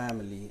call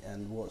family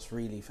and what's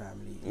really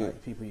family,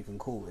 like people you can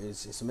call,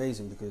 it's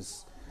amazing,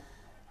 because,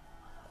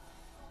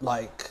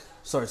 like,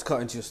 sorry to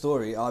cut into your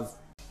story,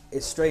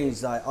 it's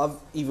strange that I've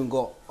even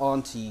got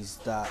aunties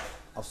that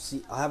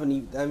they haven't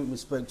even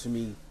spoke to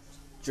me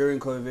during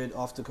COVID,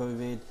 after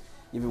COVID,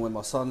 even when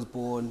my son's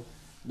born.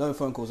 No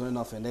phone calls, no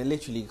nothing. They're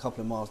literally a couple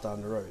of miles down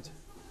the road.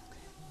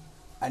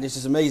 And it's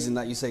just amazing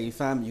that you say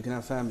family, you can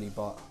have family,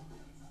 but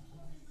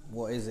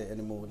what is it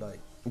anymore?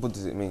 Like, what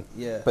does it mean?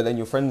 Yeah. But then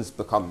your friends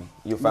become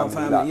your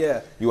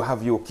family. You'll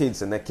have your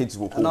kids, and their kids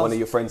will call one of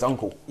your friends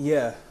uncle.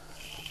 Yeah.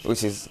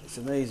 Which is... It's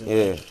amazing.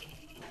 Yeah.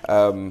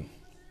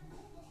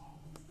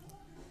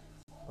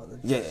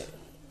 Yeah.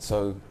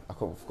 So I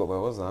forgot where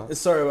I was now.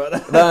 Sorry about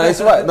that. No,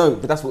 it's right. No,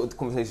 but that's what the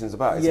conversation is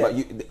about. It's about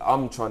you.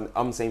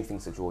 I'm saying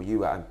things to draw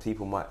you at, and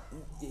people might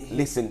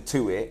listen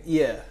to it.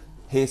 Yeah.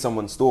 Hear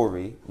someone's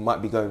story,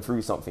 might be going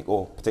through something,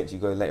 or potentially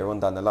go later on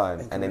down the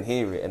line, and then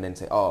hear it, and then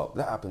say, "Oh,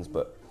 that happens."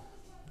 But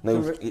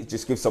no, it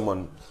just gives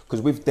someone,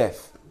 because with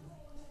death,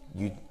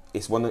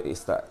 it's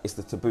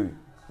the taboo.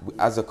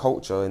 As a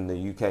culture in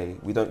the UK,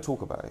 we don't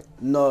talk about it.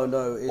 No,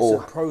 it's a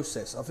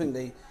process. I think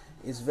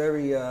it's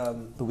very.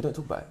 But we don't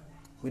talk about it.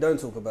 We don't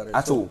talk about it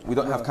at all. We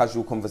don't have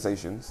casual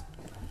conversations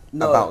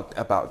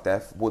about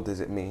death. What does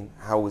it mean?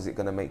 How is it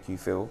going to make you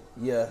feel?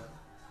 Yeah,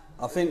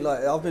 I think,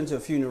 like, I've been to a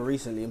funeral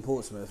recently in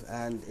Portsmouth,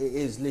 and it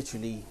is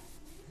literally.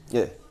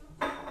 Yeah.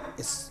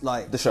 It's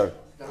like the show.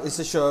 It's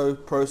a show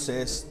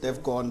process.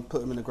 They've gone,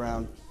 put them in the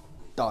ground,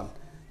 done.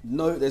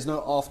 No, there's no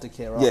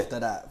aftercare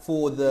after that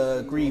for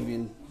the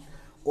grieving,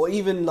 or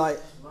even like.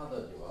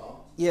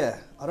 Yeah,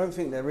 I don't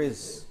think there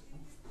is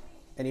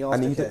any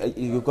aftercare. And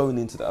you're going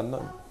into the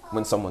unknown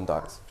when someone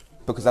dies,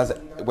 because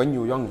when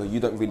you're younger, you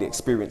don't really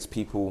experience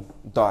people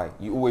die.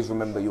 You always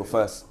remember your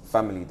first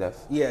family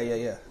death.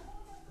 Yeah.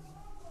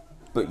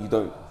 But you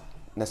don't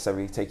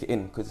necessarily take it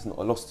in, because it's not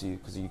a loss to you,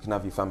 because you can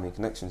have your family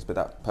connections, but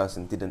that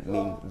person didn't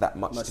mean that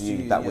much to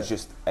you. That was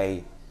just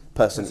a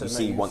person that you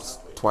see once,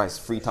 twice,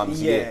 3 times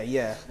a year.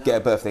 Yeah. Get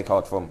a birthday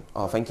card from.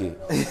 Oh, thank you.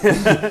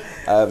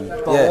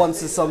 But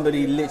once it's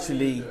somebody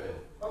literally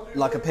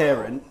like a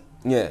parent.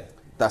 Yeah.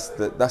 That's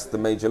the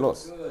major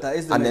loss. That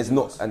is the major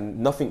loss. And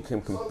nothing can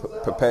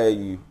prepare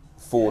you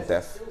for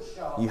death.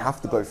 You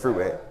have to go through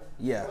it.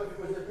 Yeah.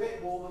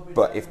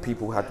 But if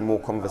people had more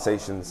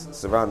conversations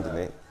surrounding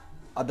it,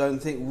 I don't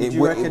think. Would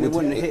you reckon it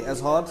wouldn't hit as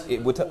hard?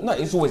 It would. No,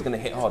 it's always going to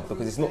hit hard,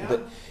 because it's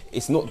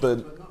not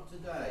the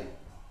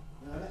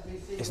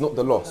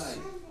loss.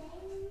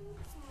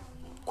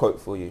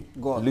 Quote for you: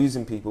 Go on.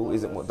 Losing people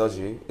isn't what does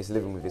you; it's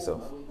living with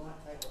yourself.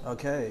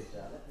 Okay.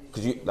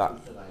 Because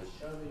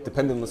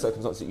depending on the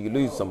circumstances, you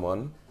lose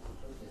someone,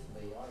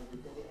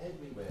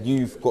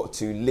 you've got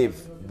to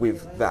live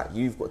with that.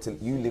 You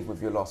live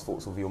with your last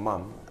thoughts of your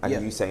mum, and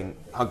you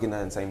hugging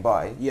her and saying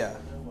bye. Yeah.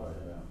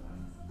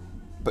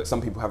 But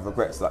some people have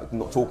regrets, like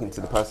not talking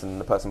to the person,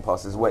 and the person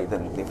passes away.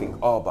 Then they think,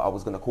 but I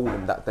was going to call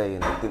him that day,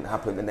 and it didn't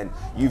happen. And then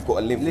you've got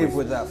to live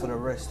with that for the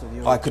rest of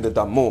your life. I could have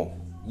done more.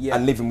 Yeah.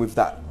 And living with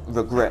that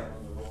regret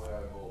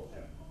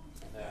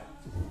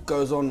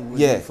goes on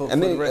with you for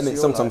the rest of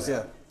your sometimes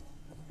life. Yeah.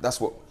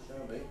 That's what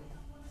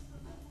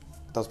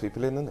does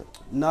people in, isn't it?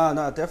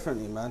 No,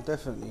 definitely, man,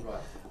 definitely.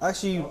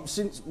 Actually,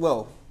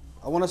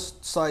 I want to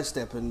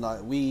sidestep, and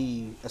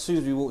as soon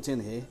as we walked in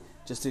here,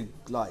 just to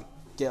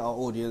get our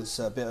audience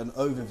a bit of an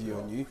overview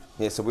on you.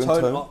 Yeah, so we're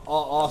Tone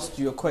asked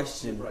you a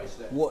question.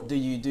 What do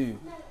you do?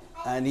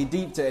 And he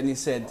deeped it and he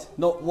said,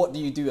 not what do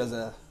you do as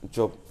a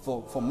job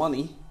for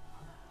money.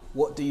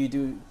 What do you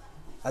do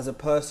as a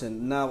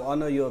person? Now, I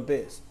know you're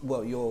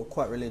you're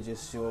quite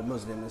religious. You're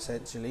Muslim,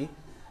 essentially.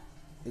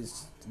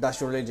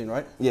 That's your religion,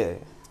 right? Yeah.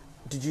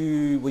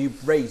 Were you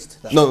raised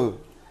that? No.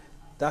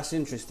 That's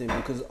interesting,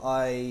 because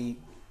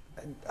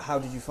how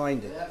did you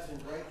find it?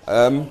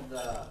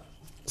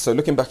 So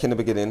looking back in the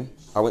beginning,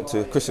 I went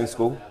to a Christian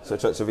school, so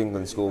Church of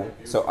England school,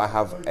 so I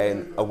have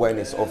an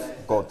awareness of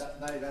God.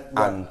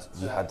 and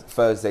you had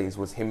Thursdays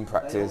was hymn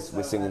practice,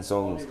 we're singing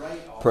songs,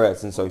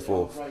 prayers and so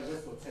forth.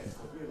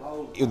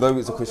 Although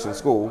it's a Christian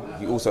school,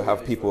 you also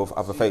have people of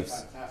other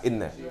faiths in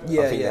there.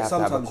 Yeah, I think yeah.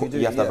 Sometimes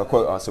you have to have a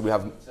quota. So we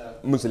have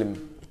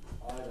Muslim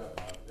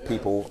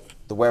people.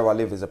 Where I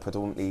live is a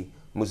predominantly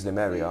Muslim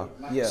area,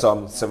 so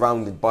I'm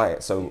surrounded by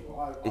it. So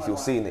if you're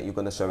seeing it, you're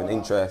going to show an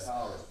interest.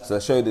 So I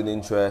showed an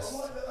interest.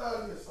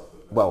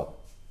 Well,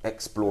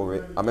 explore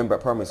it. I remember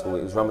at primary school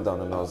it was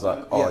Ramadan, and I was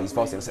like, "Oh, he's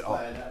fasting." I said, "Oh,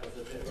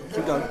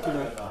 Keep going, keep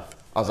going.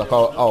 I was like,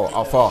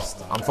 I'll fast.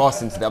 I'm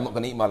fasting today. I'm not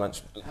going to eat my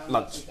lunch."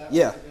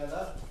 Yeah.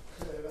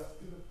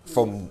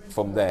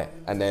 From there,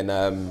 and then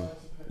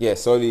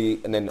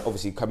slowly, and then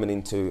obviously coming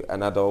into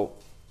an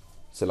adult,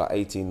 so like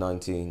 18,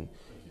 19,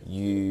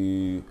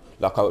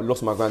 I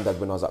lost my granddad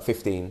when I was like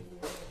 15,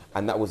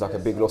 and that was like a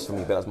big loss for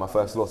me. But that was my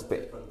first loss.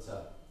 But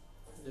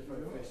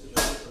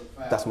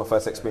that's my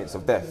first experience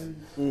of death.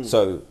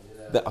 So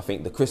I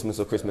think the Christmas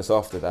or Christmas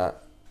after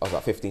that, I was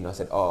like 15. I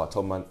said, I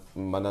told my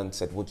nan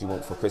said, "What do you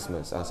want for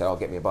Christmas?" And I said, "I'll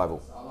get me a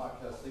Bible."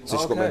 So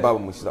she got me a Bible,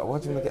 and she's like, "Why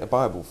do you want to get a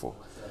Bible for?"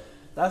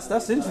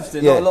 That's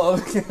interesting. Yeah. Not a lot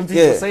of people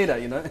say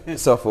that, you know.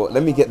 So I thought,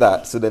 let me get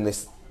that. So then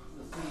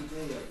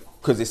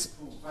because it's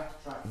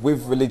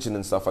with religion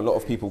and stuff, a lot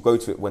of people go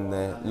to it when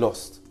they're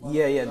lost.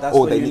 Yeah, that's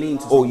what you lean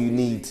to.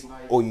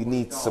 Or you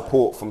need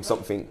support from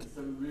something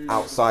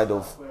outside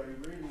of.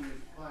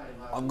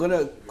 I'm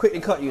gonna quickly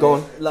cut you. Go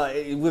on.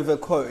 Like with a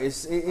quote,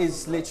 it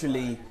is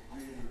literally.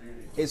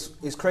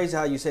 It's crazy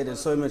how you say there's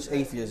so much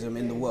atheism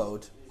in the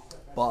world,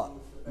 but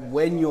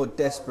when you're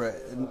desperate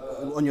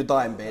on your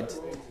dying bed,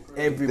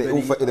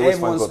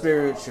 everyone's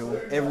spiritual,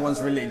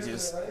 everyone's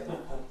religious,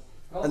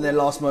 and their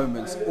last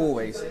moments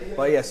always.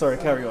 But yeah, sorry,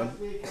 carry on.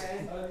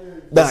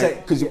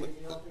 Because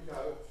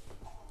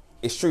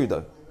it's true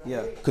though.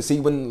 Yeah. Because see,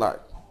 when like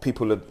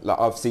people are like,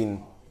 I've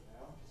seen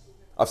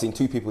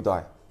two people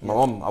die. My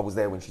mum, I was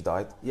there when she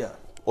died. Yeah.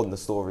 On the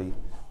story,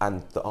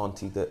 and the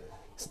auntie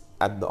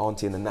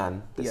and the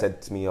nan that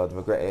said to me, "I'd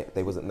regret it."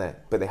 They wasn't there,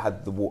 but they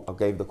had I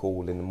gave the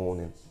call in the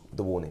morning,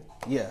 the warning.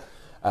 Yeah.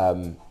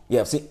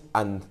 I've seen,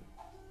 and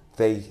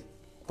they,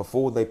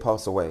 before they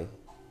pass away,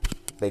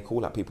 they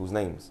call out people's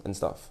names and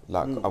stuff.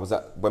 Like I was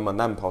when my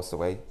nan passed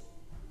away,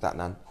 that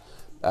nan,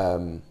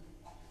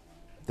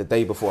 the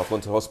day before I've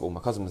gone to the hospital,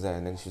 my cousin was there,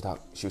 and then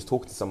she was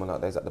talking to someone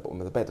out there at the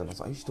bottom of the bed, and I was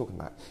like, "Who's she talking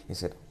about?" He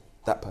said,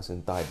 "That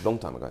person died a long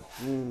time ago."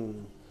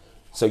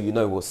 So you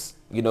know what's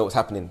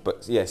happening.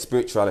 But yeah,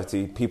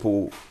 spirituality,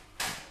 people,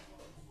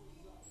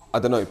 I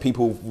don't know,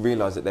 people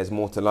realise that there's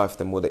more to life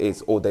than what it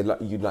is, or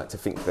you'd like to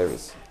think there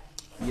is.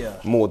 Yeah.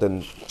 More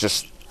than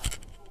just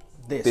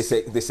this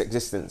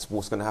existence.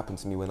 What's going to happen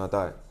to me when I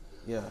die?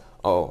 Yeah.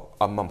 Oh,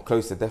 I'm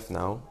close to death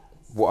now.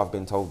 What I've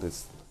been told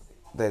is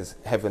there's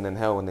heaven and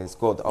hell and there's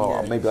God.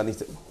 Maybe I need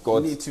to.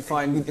 God, you need to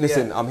find.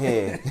 Listen, I'm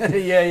here.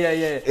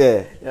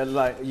 Yeah.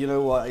 Like, you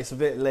know what? It's a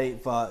bit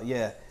late, but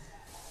yeah.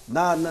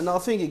 No, I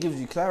think it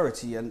gives you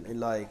clarity, and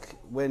like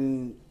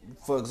when,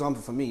 for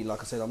example, for me,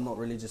 like I said, I'm not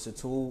religious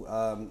at all.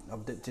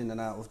 I've dipped in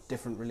and out of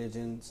different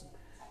religions.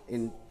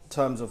 In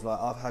terms of like,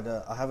 I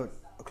have a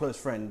close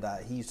friend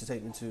that he used to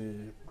take me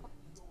to,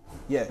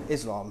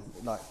 Islam,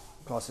 like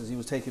classes. He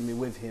was taking me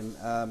with him.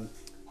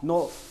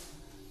 Not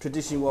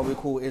traditionally what we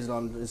call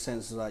Islam, in the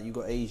sense of like you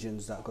got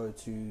Asians that go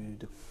to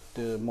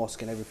the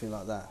mosque and everything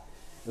like that.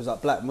 It was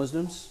like black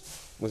Muslims.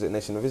 Was it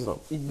Nation of Islam?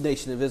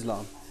 Nation of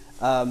Islam.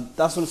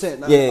 That's what I'm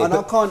saying. Yeah, and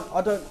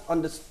I don't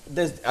understand.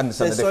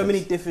 There's so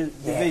many different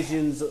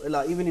divisions.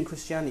 Like even in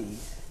Christianity,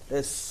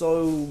 there's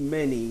so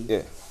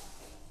many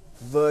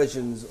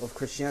versions of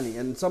Christianity,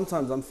 and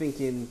sometimes I'm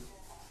thinking,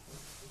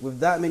 with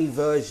that many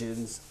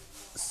versions,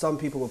 some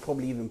people will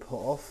probably even put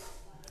off.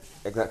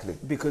 Exactly.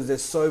 Because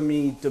there's so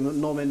many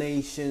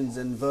denominations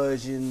and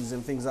versions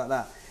and things like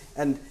that,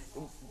 and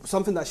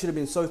something that should have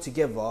been so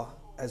together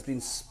has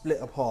been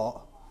split apart.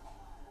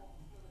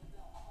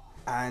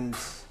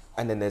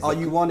 And then there's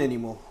you one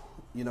anymore?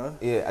 You know?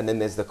 Yeah, and then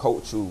there's the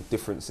cultural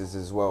differences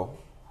as well.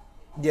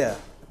 Yeah.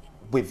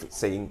 With,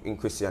 say, in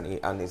Christianity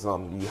and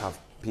Islam, you have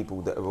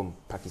people that are of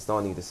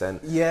Pakistani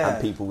descent,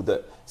 and people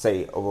that,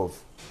 say, are of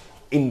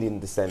Indian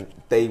descent.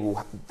 They will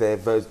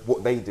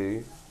what they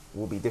do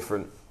will be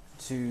different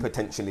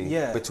potentially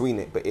between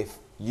it. But if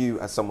you,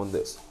 as someone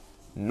that's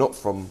not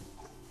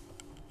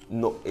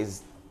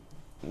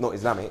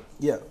Islamic,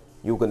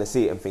 you're going to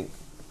see it and think,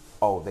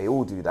 oh, they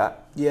all do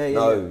that.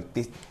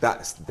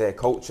 That's their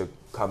culture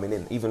coming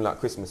in. Even like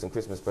Christmas and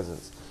Christmas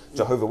presents.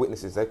 Jehovah's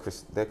Witnesses, they're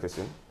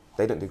Christian.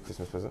 They don't do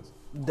Christmas presents.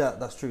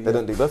 That's true. They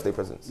don't do birthday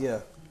presents.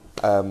 Yeah.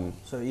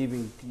 So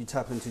even you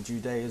tap into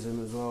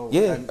Judaism as well.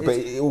 Yeah, but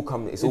it all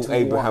comes. It's all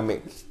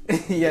Abrahamic.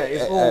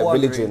 It's all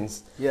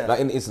religions. Yeah.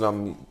 Like in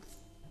Islam,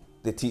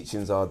 the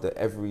teachings are that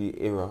every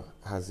era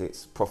has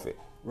its prophet.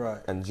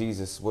 Right. And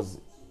Jesus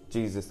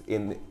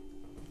in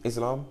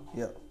Islam.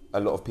 Yeah. A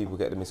lot of people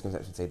get the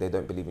misconception, say they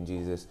don't believe in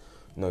Jesus.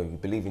 No, you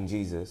believe in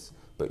Jesus,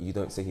 but you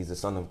don't say he's the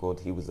son of God,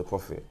 he was the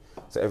prophet.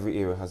 So every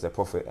era has their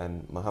prophet,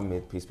 and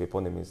Muhammad, peace be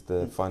upon him, is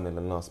the final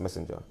and last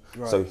messenger.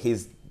 Right. So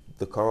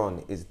the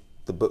Quran is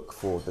the book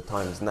for the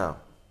times now.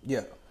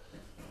 Yeah.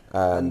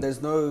 And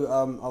there's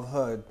no, I've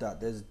heard that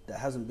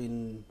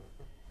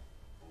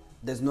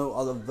there's no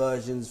other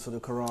versions for the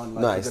Quran.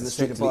 Like No, they're gonna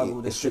say the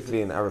Bible, it's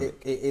strictly in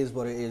Arabic. It is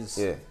what it is.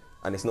 Yeah,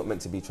 and it's not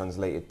meant to be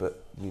translated,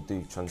 but you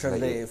do translate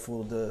Translate it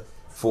for the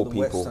people.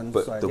 Western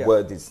But side, the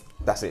word is,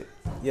 that's it.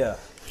 Yeah.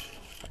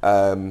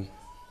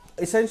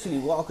 Essentially,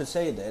 what I could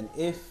say then,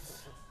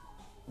 if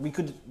we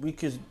could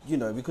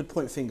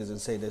point fingers and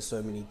say there's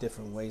so many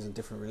different ways and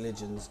different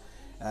religions,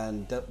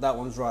 and that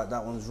one's right,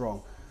 that one's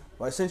wrong.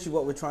 But essentially,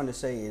 what we're trying to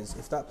say is,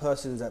 if that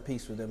person is at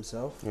peace with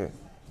themselves,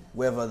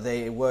 whether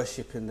they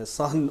worship in the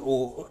sun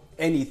or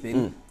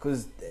anything,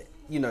 because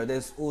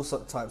there's all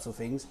sorts types of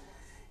things.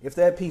 If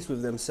they're at peace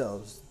with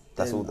themselves,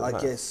 then I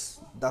guess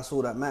that's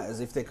all that matters.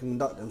 If they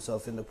conduct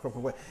themselves in the proper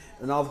way,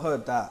 and I've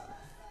heard that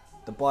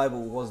the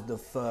Bible was the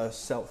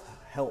first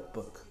self-help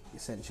book,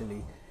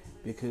 essentially,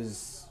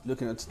 because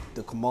looking at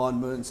the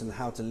commandments and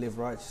how to live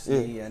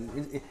righteously,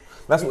 and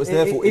that's what it's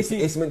there for.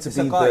 It's meant to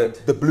be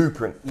the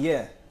blueprint.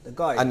 Yeah, the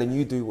guide. And then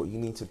you do what you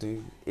need to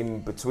do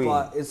in between.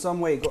 But in some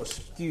way, it got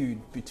skewed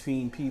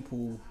between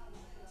people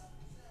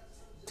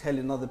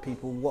telling other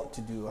people what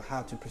to do or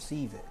how to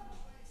perceive it.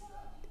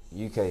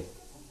 UK.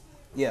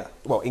 Yeah.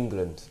 Well,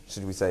 England,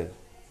 should we say?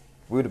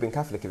 We would have been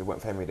Catholic if it weren't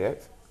for Henry VIII.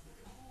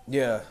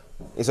 Yeah.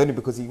 It's only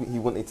because he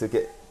wanted to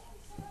get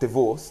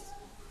divorced.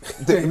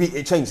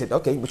 It changed. Said,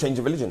 okay, we're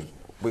changing religion.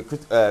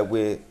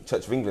 We're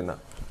Church of England now.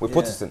 We're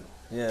Protestant.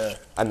 Yeah.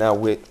 And now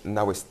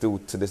we're still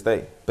to this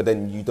day. But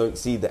then you don't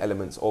see the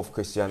elements of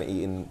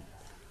Christianity in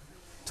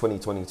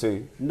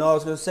 2022. No, I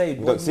was going to say,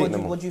 what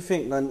do you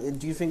think, man?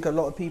 Do you think a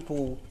lot of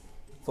people,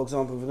 for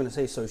example, we're going to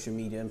say social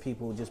media and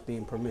people just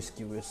being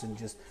promiscuous and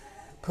just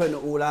putting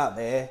it all out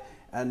there,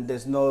 and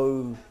there's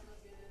no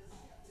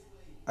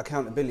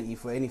accountability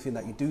for anything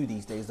that you do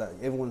these days, that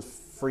everyone's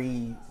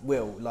free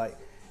will, like,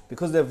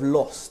 because they've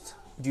lost,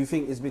 do you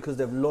think it's because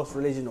they've lost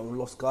religion or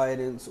lost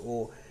guidance,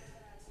 or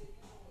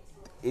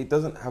it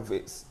doesn't have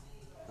its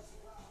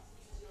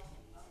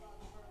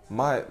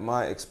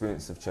my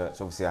experience of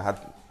church? Obviously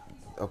I've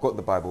got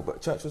the Bible, but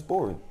church was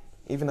boring.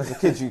 Even as a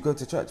kid, you go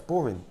to church,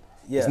 boring.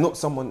 It's not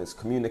someone that's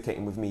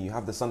communicating with me. You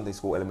have the Sunday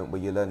school element where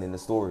you're learning the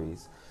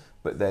stories,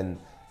 but then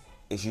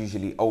it's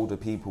usually older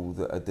people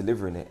that are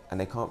delivering it, and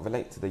they can't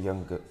relate to the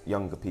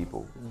younger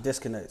people.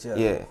 Disconnect,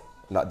 Yeah,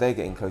 like they're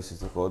getting closer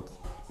to God.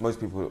 Most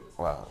people,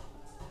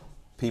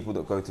 people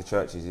that go to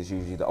churches is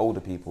usually the older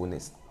people,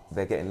 and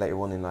they're getting later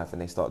on in life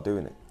and they start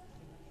doing it.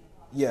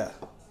 Yeah.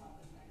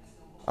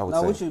 I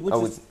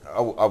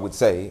would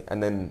say,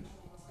 and then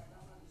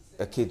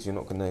a kid, you're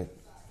not gonna.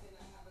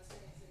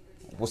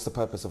 What's the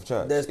purpose of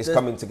church? It's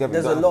coming together.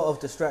 There's a lot of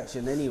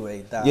distraction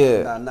anyway. That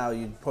now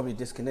you're probably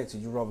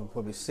disconnected. You'd rather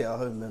probably sit at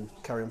home and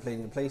carry on playing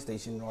your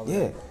PlayStation.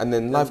 And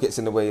then life gets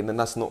in the way, and then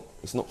it's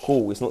not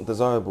cool. It's not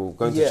desirable.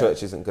 Going to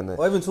church isn't gonna.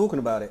 Or even talking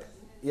about it.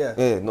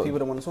 People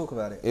don't want to talk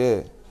about it.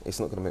 Yeah, it's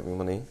not gonna make me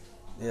money.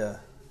 Yeah.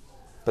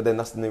 But then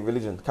that's the new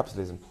religion,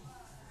 capitalism.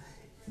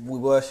 We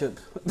worship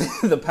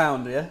the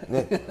pound, yeah.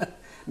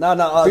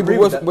 No. People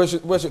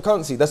worship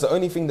currency. That's the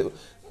only thing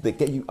that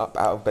get you up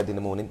out of bed in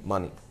the morning.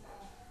 Money.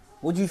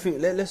 What do you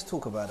think? Let's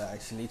talk about that,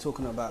 actually.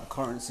 Talking about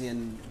currency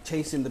and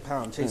chasing the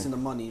pound, chasing the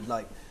money.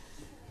 Like,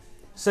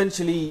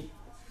 essentially,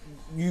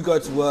 you go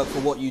to work for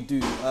what you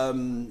do.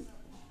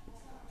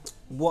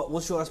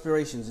 What's your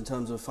aspirations in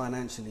terms of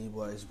financially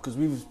wise? Because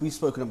we've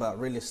spoken about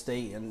real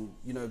estate, and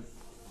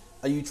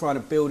are you trying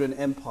to build an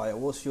empire?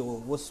 What's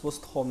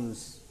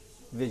Tom's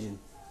vision?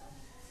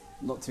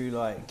 Not to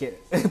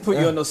put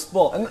you on the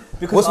spot.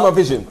 What's my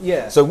vision?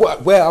 Yeah. So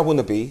where I want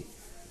to be,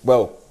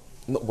 well,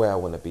 not where I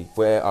want to be,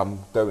 where I'm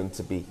going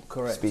to be.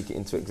 Correct. Speak it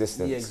into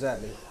existence. Yeah,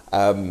 exactly.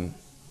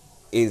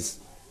 Is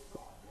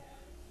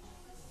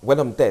when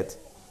I'm dead.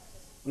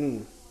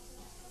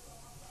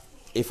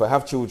 If I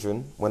have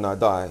children when I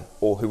die,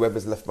 or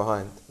whoever's left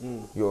behind,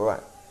 you're all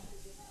right.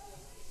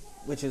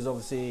 Which is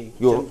obviously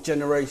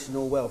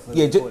generational wealth.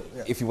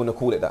 If you want to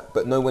call it that,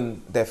 but no,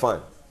 when they're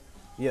fine.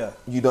 Yeah.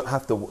 You don't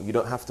have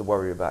to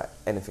worry about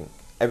anything.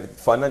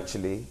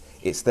 Financially,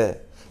 it's there.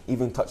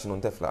 Even touching on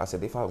death, like I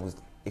said, if I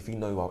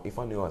knew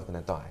I was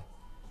gonna die,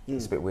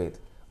 it's a bit weird.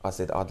 I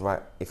said I'd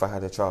write, if I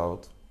had a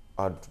child,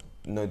 I'd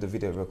know the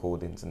video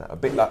recordings and that. A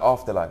bit like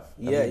Afterlife.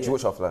 Do you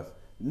watch Afterlife?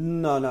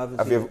 No, I haven't.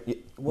 Have you ever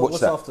watched what's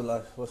that?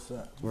 Afterlife? What's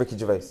that? Ricky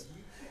Gervais.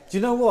 Do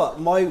you know what?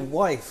 My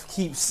wife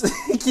keeps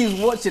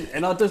watching it,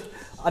 and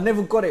I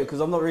never got it because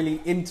I'm not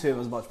really into him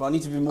as much. But I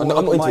need to be more. I'm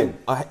not into him.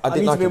 I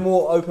need to be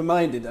more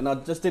open-minded, and I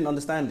just didn't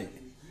understand it.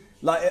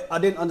 Like, I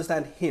didn't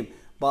understand him,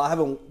 but I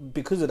haven't,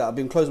 because of that, I've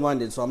been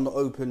closed-minded, so I'm not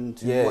open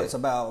to what it's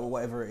about or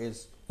whatever it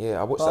is. Yeah,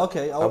 I watched that.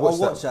 Okay, I'll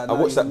watch that. I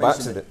watched that by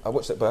accident. I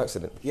watched that by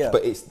accident. Yeah.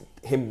 But it's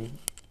him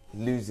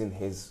losing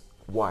his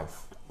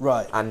wife.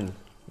 Right. And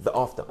the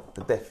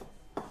death.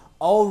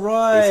 Oh,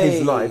 right. It's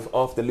his life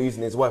after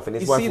losing his wife, and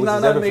his wife was now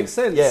his that everything. makes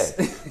sense.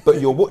 Yeah. But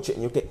you'll watch it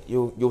and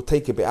you'll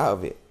take a bit out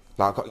of it.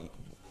 Like,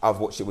 I've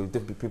watched it with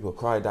different people who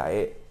cried at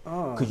it.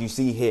 Because you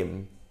see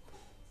him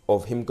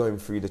going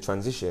through the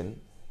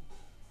transition.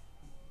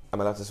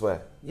 Am I allowed to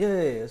swear? Yeah,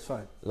 it's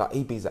fine. Like,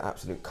 EB's an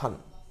absolute cunt.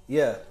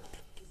 Yeah.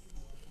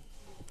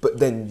 but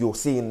then you're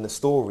seeing the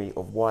story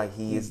of why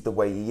he is the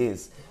way he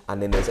is,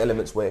 and then there's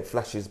elements where it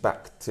flashes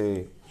back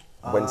to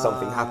when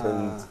something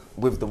happened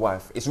with the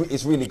wife.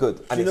 It's really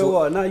good. And you know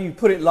what? Now you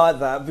put it like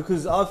that,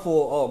 because I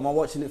thought, oh, am I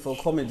watching it for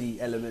a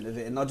comedy element of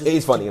it? And I just it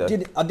is funny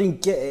though. I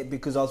didn't get it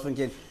because I was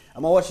thinking,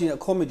 am I watching a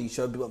comedy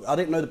show? But I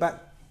didn't know the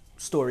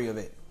backstory of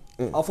it.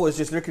 I thought it was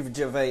just Ricky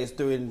Gervais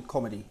doing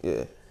comedy.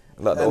 Yeah,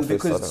 like the Office.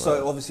 Because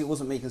so obviously it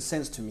wasn't making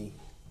sense to me,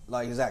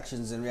 like his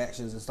actions and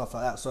reactions and stuff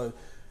like that. So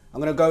I'm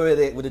gonna go with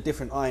it with a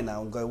different eye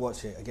now and go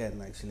watch it again,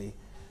 actually.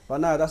 But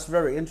no, that's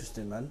very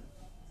interesting, man.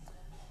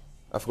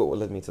 I forgot what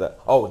led me to that.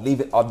 Oh, I'd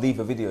leave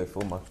a video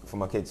for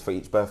my kids for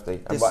each birthday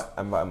and write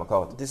them a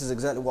card. This is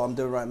exactly what I'm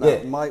doing right now.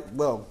 Yeah. My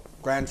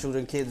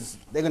grandchildren, kids,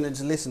 they're gonna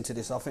just listen to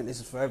this. I think this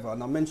is forever.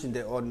 And I mentioned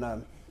it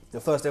on the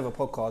first ever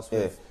podcast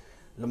with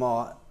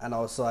Lamar, and I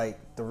was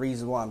like, the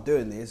reason why I'm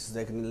doing this is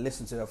they can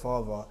listen to their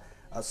father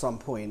at some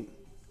point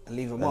and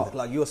leave a mark.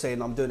 Like you're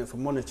saying, I'm doing it for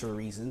monetary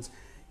reasons.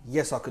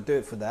 Yes, I could do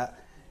it for that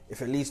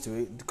if it leads to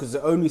it, because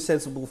the only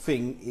sensible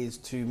thing is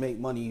to make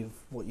money of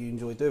what you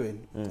enjoy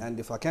doing. And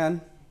if I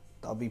can,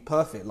 that'll be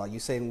perfect. Like you're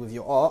saying with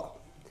your art,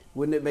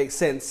 wouldn't it make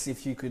sense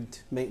if you could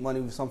make money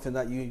with something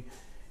that you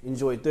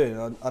enjoy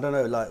doing? I don't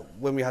know, like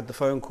when we had the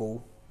phone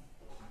call,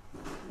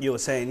 you were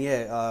saying,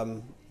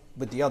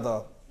 with the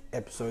other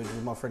episode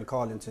with my friend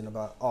Carlington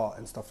about art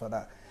and stuff like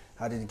that.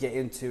 How did you get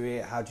into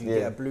it? How do you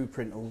get a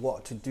blueprint of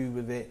what to do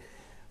with it?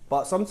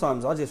 But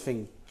sometimes I just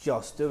think,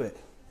 just do it.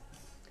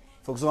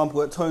 For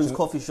example, at Tone's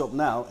coffee shop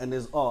now, and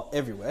there's art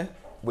everywhere.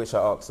 Which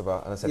I asked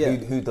about, and I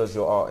said, who does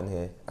your art in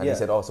here? And he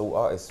said, oh, so all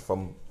artists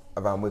from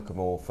around Wickham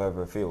or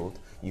further afield,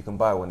 you can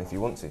buy one if you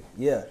want to.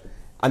 Yeah.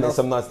 And there's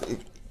some nice,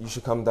 you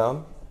should come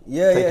down,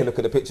 take a look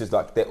at the pictures,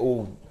 like they're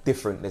all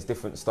different, there's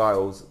different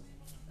styles.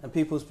 And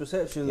people's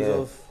perceptions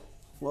of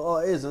what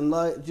art is, and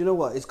like, do you know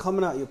what? It's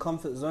coming out of your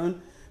comfort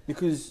zone,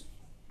 because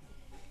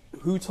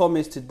who Tom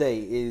is today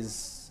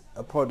is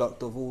a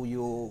product of all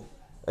your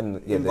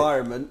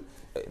environment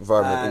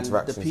and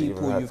interactions, the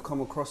people you've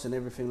come across and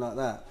everything like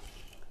that.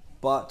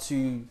 But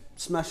to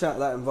smash out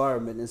that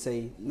environment and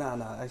say, nah,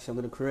 actually I'm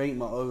going to create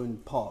my own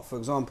part. For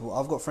example,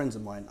 I've got friends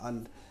of mine,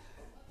 and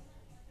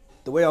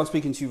the way I'm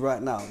speaking to you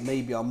right now,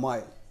 maybe I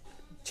might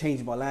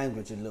change my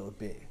language a little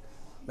bit.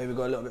 Maybe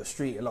go a little bit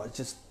street, like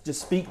just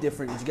speak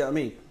different, do you get what I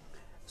mean?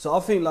 So I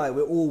think like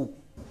we're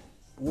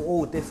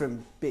all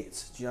different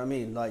bits, do you know what I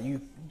mean? Like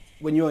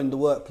when you're in the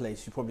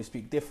workplace, you probably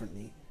speak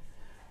differently.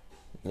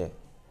 Yeah.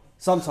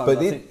 Sometimes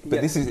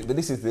this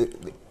is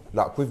the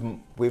like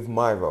with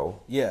my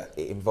role, it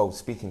involves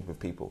speaking with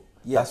people.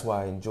 That's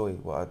why I enjoy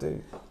what I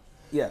do.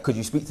 Yeah. Because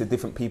you speak to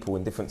different people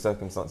in different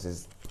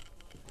circumstances,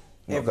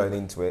 not going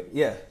into it.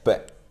 Yeah.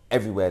 But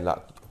everywhere, like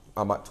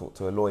I might talk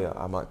to a lawyer,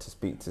 I might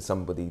speak to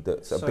somebody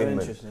that's a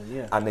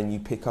binman, and then you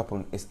pick up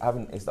on it's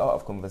the art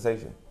of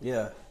conversation.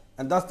 Yeah.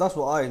 And that's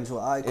what I enjoy.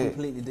 I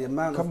completely the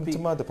amount of people. Come to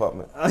my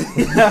department.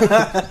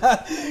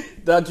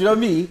 Do you know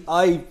me?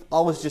 I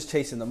was just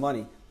chasing the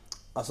money.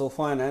 I saw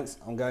finance.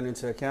 I'm going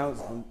into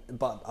accounts,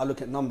 but I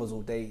look at numbers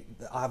all day.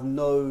 I have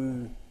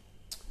no.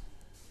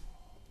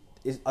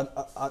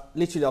 I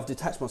literally I've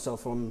detached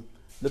myself from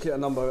looking at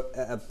a number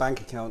at a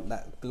bank account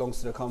that belongs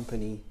to the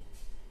company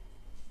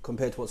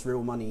compared to what's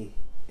real money.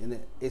 And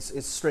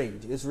it's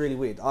strange. It's really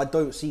weird. I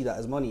don't see that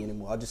as money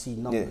anymore. I just see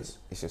numbers.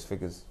 Yeah, it's just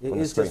figures. It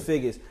is just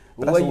figures.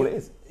 But that's all it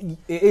is.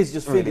 It is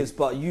just figures,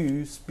 but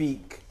you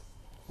speak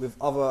with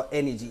other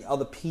energy,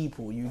 other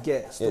people. You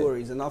get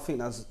stories, and I think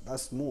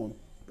that's more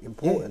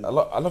important. Yeah,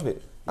 I love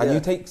it. And you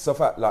take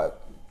stuff out, like,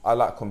 I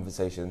like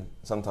conversation.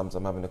 Sometimes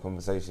I'm having a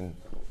conversation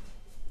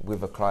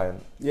with a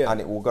client, and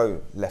it will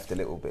go left a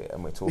little bit,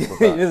 and we'll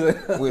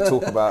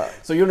talk about.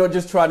 So you're not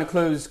just trying to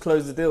close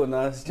the deal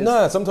now. It's just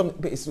no, sometimes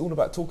but it's all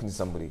about talking to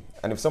somebody.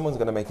 And if someone's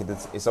going to make a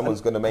decision,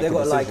 they've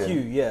got like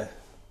you,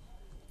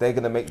 they're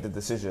going to make the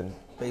decision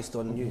based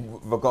on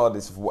you,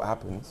 regardless of what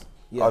happens.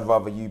 Yeah. I'd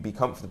rather you be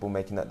comfortable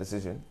making that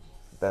decision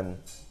than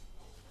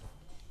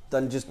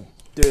just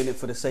doing it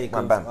for the sake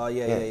of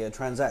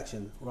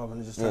transaction rather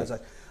than just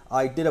transaction.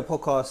 I did a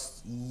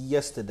podcast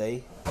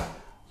yesterday.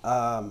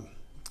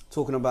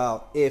 Talking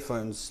about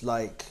earphones,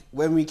 like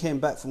when we came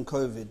back from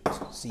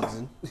COVID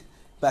season,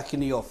 back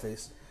in the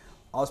office,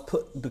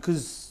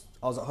 because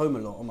I was at home a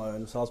lot on my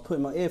own, so I was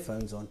putting my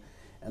earphones on,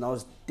 and I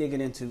was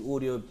digging into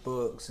audio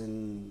books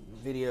and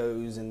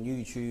videos and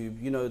YouTube,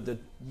 you know, the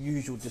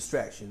usual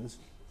distractions.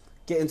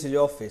 Getting to the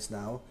office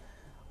now,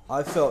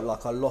 I felt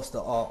like I lost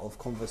the art of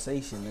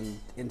conversation and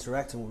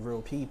interacting with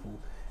real people.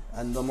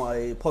 And on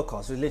my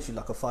podcast, it was literally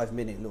like a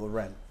 5-minute little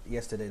rant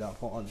yesterday that I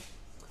put on.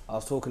 I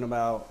was talking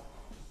about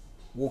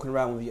walking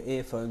around with your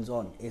earphones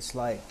on. It's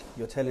like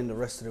you're telling the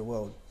rest of the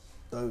world,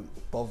 don't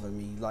bother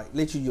me. Like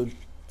literally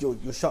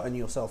you're shutting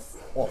yourself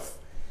off.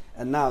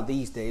 And now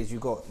these days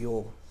you've got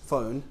your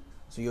phone,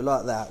 so you're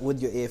like that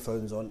with your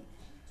earphones on.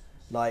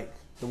 Like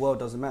the world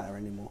doesn't matter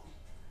anymore.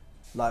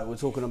 Like we're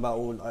talking about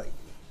all like,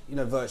 you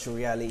know, virtual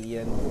reality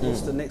and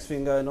what's the next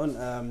thing going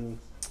on?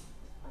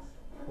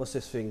 What's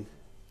this thing?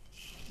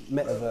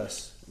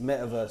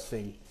 Metaverse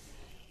thing,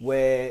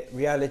 where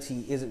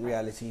reality isn't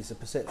reality, it's a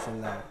perception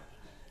now.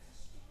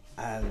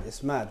 and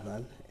it's mad,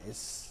 man.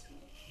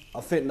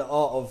 I think the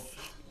art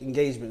of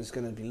engagement is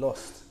going to be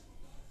lost.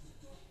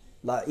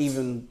 Like,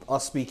 even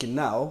us speaking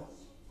now,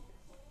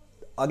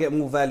 I get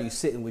more value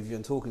sitting with you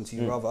and talking to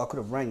you. Rather, I could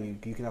have rang you.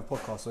 You can have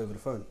podcasts over the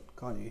phone,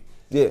 can't you?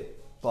 Yeah.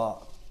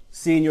 But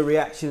seeing your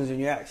reactions and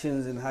your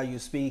actions and how you're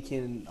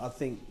speaking, I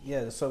think,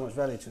 yeah, there's so much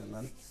value to it,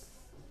 man.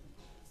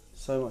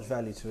 So much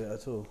value to it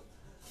at all.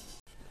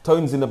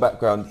 Tone's in the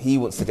background. He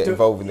wants to get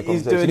involved in the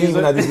he's conversation. doing He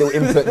even had his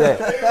little input there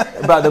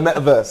about the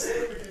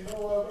metaverse.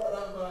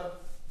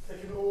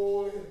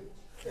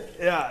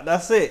 Yeah,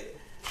 that's it.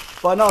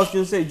 But now I was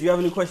going to say, do you have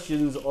any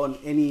questions on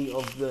any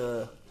of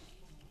the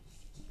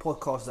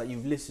podcasts that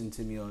you've listened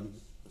to me on?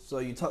 So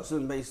you touched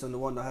on based on the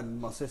one I had with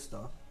my sister.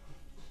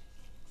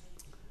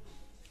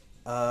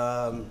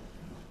 I'm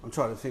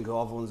trying to think of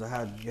other ones I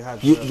had. You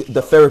had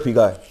The therapy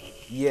guy.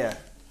 yeah,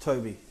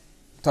 Toby.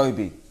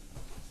 Toby.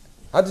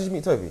 How did you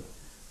meet Toby?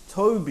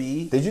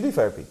 Toby. Did you do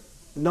therapy?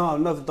 No,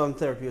 I've never done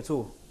therapy at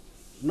all.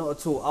 Not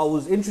at all. I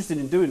was interested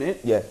in doing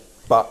it, Yeah.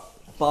 But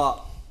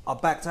but I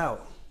backed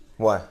out.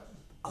 why?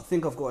 I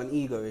think I've got an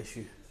ego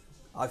issue.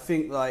 I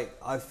feel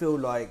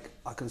like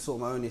I can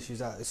sort my own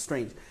issues out. It's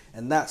strange,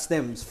 and that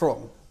stems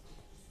from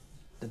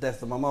the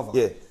death of my mother.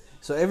 Yeah.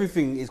 So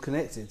everything is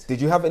connected.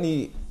 Did you have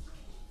any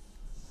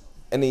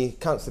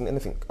counselling,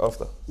 anything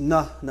after?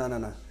 No.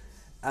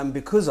 And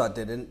because I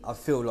didn't, I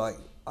feel like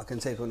I can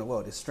take on the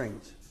world. It's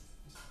strange.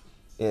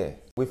 Yeah.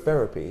 With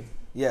therapy,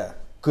 Yeah.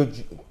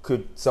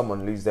 could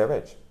someone lose their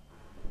edge?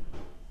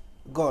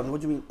 Go on.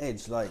 What do you mean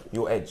edge? Like,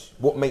 Your edge.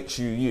 What makes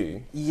you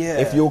you? yeah.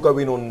 If you're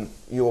going on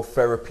your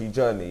therapy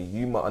journey,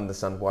 you might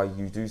understand why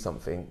you do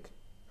something.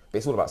 But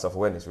it's all about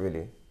self-awareness,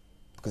 really.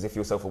 Because if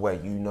you're self-aware,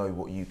 you know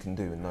what you can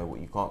do and know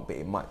what you can't. But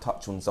it might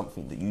touch on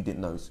something that you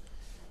didn't know.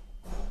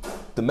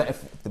 The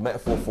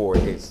metaphor for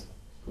it is,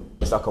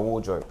 it's like a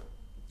wardrobe.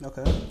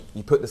 Okay.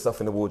 You put the stuff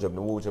in the wardrobe, and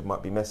the wardrobe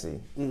might be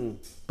messy.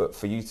 But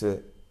for you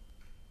to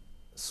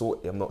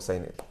sort, I'm not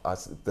saying it.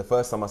 The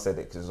first time I said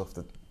it, because it was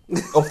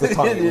off the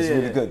tongue, it was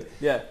really good.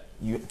 Yeah.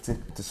 You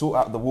to sort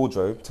out the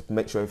wardrobe, to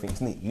make sure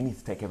everything's neat, you need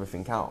to take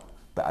everything out.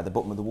 But at the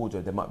bottom of the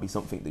wardrobe, there might be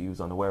something that you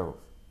was unaware of.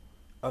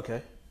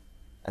 Okay.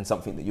 And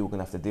something that you're going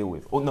to have to deal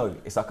with. Or no,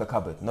 it's like a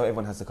cupboard. Not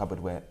everyone has a cupboard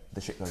where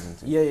the shit goes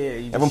into. Yeah.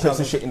 You just Everyone puts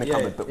the shove shit it- in the yeah,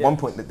 cupboard, but yeah. one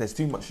point that there's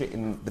too much shit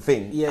in the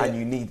thing, Yeah, and yeah.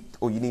 you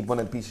need one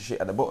of the pieces of shit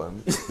at the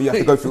bottom, but you have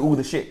to go through all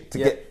the shit to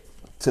Yeah. get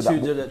to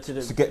that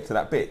To get to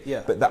that bit.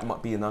 Yeah. But that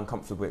might be an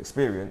uncomfortable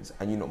experience,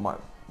 and you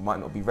might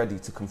not be ready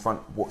to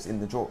confront what's in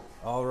the drawer.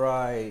 All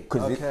right.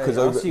 Because Okay.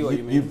 I see what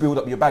you mean. you build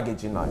up your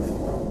baggage in life.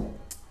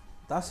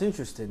 That's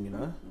interesting, you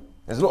know.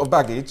 There's a lot of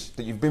baggage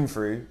that you've been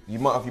through. You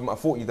might have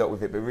thought you dealt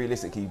with it, but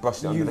realistically, you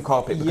brushed it under the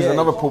carpet because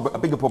yeah. a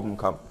bigger problem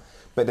come.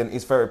 But then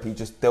is therapy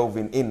just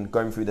delving in,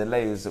 going through the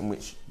layers in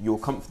which you're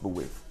comfortable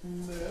with?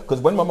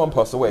 Because when my mum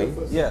passed away,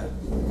 Yeah.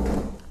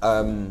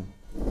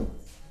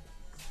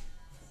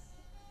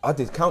 I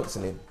did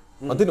counselling.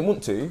 I didn't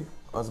want to.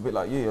 I was a bit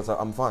like you. I was like,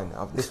 I'm fine.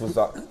 This was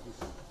like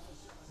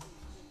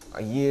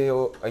a year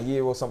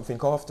or something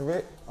after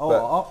it.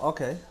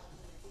 Okay.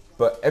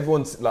 But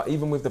everyone's like,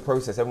 even with the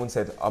process, everyone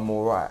said I'm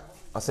all right.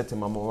 I said to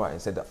him, I'm all right,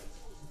 and said that.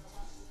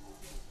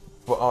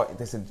 But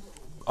they said,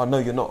 I know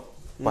you're not,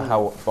 but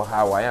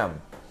how I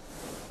am.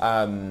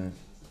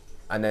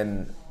 And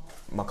then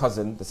my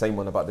cousin, the same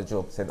one about the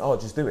job, said, oh,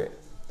 just do it.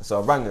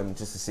 So I rang them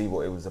just to see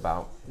what it was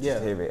about, just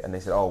to hear it. And they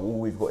said, oh, all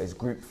we've got is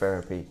group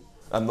therapy.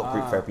 Not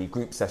group therapy,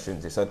 group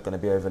sessions. It's going to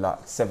be over like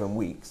 7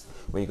 weeks,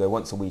 where you go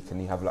once a week and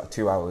you have like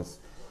 2 hours,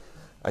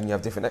 and you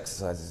have different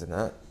exercises and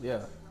that.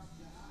 Yeah.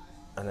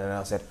 And then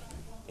I said,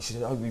 she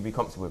said, oh, will you be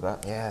comfortable with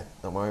that? Yeah,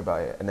 don't worry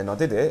about it. And then I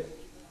did it.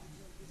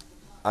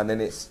 And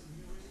then it's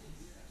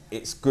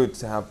good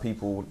to have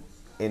people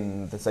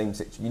in the same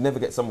situation. You never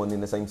get someone in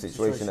the same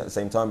situation at the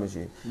same time as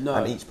you. No.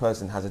 And each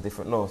person has a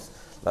different loss.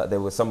 Like there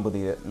was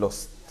somebody that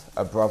lost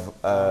a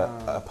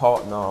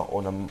partner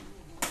on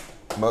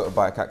a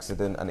motorbike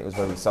accident, and it was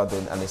very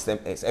sudden, and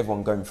it's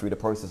everyone going through the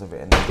process of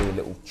it, and they do a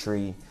little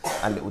tree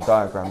and little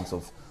diagrams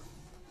of,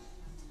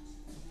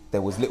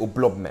 there was little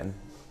blob men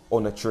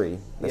on a tree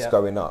that's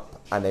going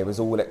up, and they was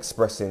all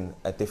expressing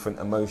a different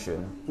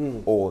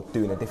emotion or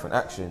doing a different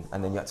action,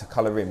 and then you had to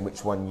colour in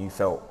which one you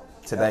felt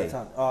today.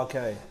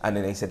 Okay. And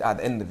then they said at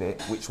the end of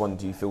it, which one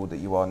do you feel that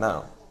you are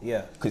now?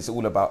 Yeah. Because it's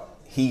all about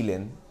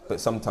healing, but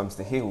sometimes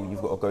to heal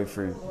you've got to go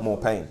through more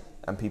pain,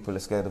 and people are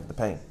scared of the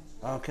pain.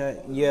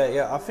 Okay.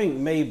 Yeah. I think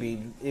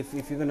maybe if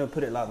you're gonna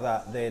put it like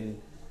that, then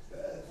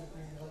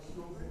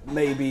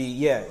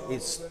maybe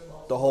it's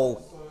the whole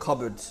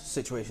cupboard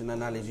situation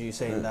analogy. You're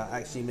saying that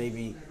actually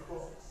maybe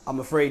I'm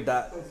afraid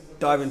that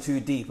diving too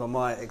deep I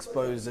might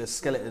expose a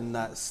skeleton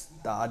that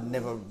I'd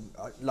never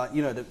like.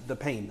 You know, the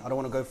pain. I don't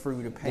want to go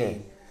through the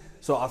pain. Yeah.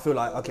 So I feel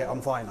like, okay,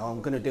 I'm fine.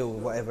 I'm gonna deal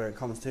with whatever it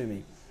comes to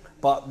me.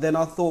 But then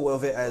I thought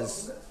of it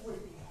as,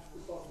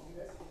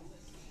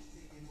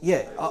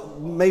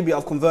 maybe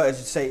I've converted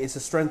to say it's a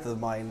strength of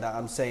mine, that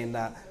I'm saying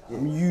that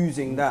I'm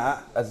using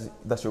that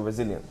That's your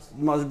resilience.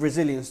 my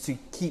resilience to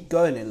keep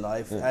going in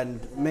life,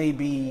 and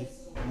maybe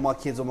my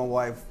kids or my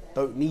wife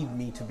don't need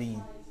me to be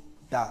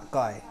that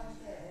guy.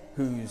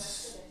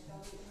 who's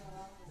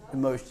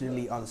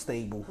emotionally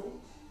unstable,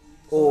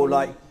 or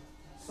like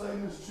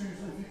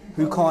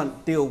who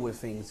can't deal with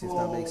things, if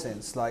that makes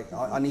sense. Like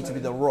I need to be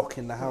the rock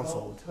in the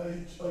household. Do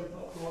you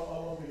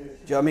know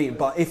what I mean?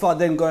 But if I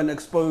then go and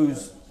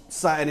expose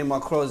Saturn in my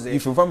closet,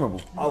 You feel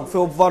vulnerable. I'll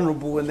feel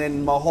vulnerable, and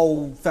then my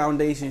whole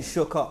foundation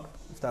shook up,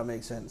 if that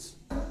makes sense.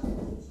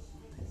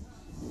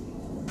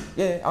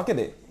 Yeah, I get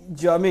it.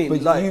 Do you know what I mean?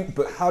 But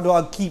Like, how do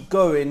I keep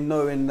going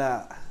knowing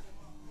that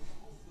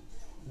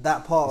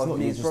part It's of not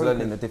me you, is just broken?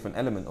 learning a different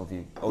element of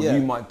you. Or Yeah.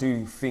 you might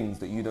do things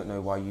that you don't know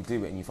why you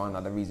do it, and you find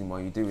out the reason why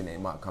you're doing it.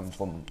 It might come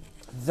from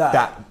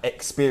that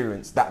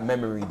experience, that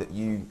memory that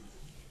you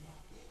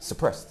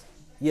suppressed.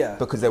 Yeah.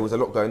 Because there was a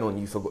lot going on.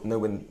 You forgot. Know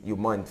when your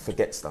mind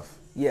forgets stuff.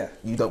 Yeah.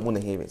 You don't want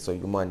to hear it, so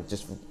your mind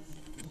just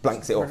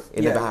blanks it off.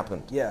 It Yeah. never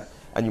happened. Yeah.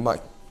 And you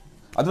might,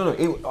 I don't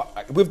know.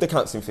 With the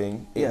counselling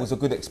thing, it Yeah. was a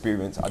good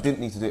experience. I didn't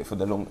need to do it for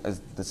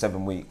the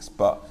 7 weeks,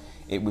 but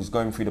it was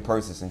going through the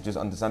process and just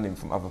understanding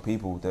from other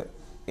people that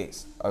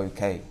it's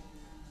okay.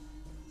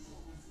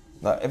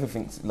 Like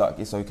everything's like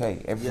it's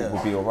okay. Everything Yeah.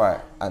 will be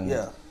alright, and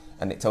Yeah.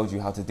 and it tells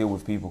you how to deal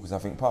with people. Because I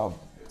think part of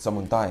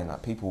someone dying,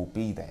 like people will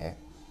be there.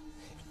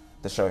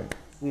 The show.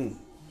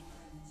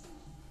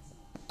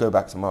 Go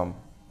back to Mum.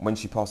 When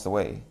she passed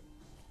away,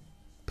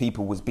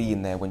 people was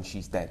being there when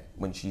she's dead,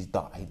 when she's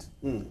died,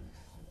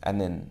 and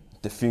then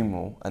the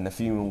funeral, and the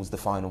funeral was the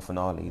final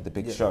finale, the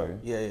big show.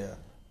 Yeah.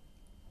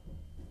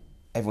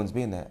 Everyone's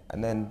being there,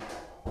 and then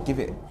give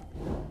it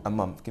a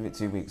month, give it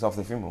 2 weeks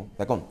after the funeral,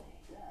 they're gone.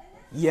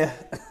 Yeah.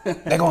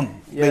 They're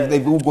gone. Yeah.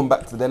 They've all gone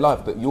back to their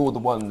life, but you're the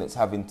one that's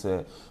having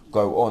to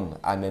go on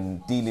and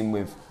then dealing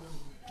with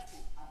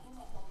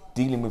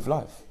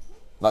life.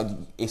 Like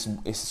it's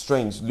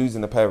strange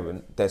losing a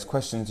parent. There's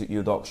questions that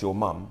you'd ask your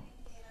mum,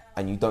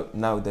 and you don't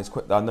now.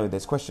 I know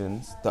there's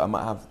questions that I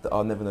might have that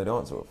I'll never know the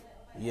answer of.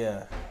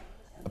 Yeah.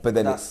 But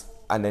then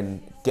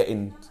then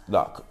getting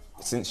like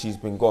since she's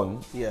been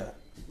gone, Yeah.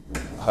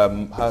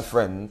 her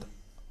friend,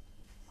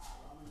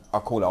 I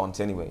call her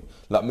auntie anyway.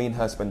 Like me and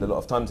her spend a lot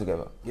of time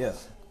together. Yeah.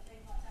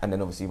 And then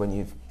obviously when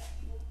you've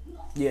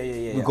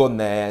Yeah. gone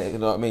there, you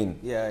know what I mean?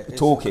 Yeah, it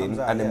talking, comes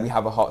out, and then yeah. we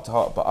have a heart to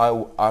heart. But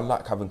I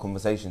like having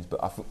conversations.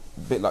 But I feel a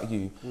bit like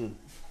you,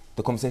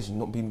 the conversation.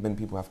 Not many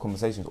people have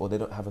conversations, or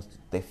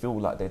they feel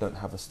like they don't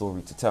have a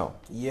story to tell.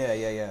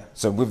 Yeah.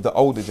 So with the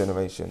older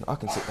generation, I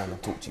can sit down and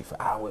talk to you for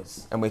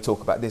hours, and we talk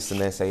about this, and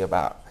they say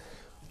about,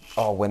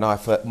 oh, when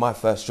my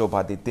first job,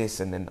 I did this,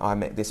 and then I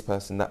met this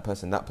person, that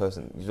person, that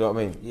person. You know what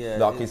I mean? Yeah.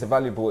 Like it's a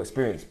valuable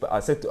experience. But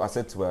I said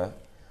to her,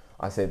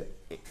 I said,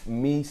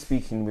 me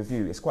speaking with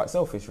you, it's quite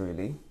selfish,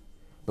 really,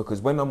 because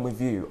when I'm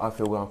with you, I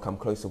feel like I'm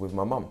closer with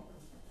my mum,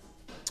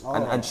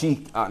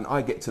 and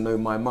I get to know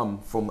my mum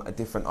from a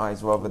different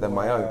eyes rather than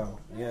my own.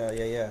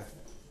 Yeah.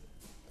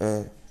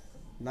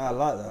 No, I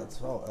like that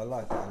as well. I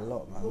like that a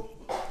lot, man.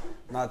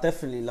 No,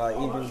 definitely, like,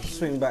 even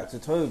swing back to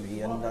Toby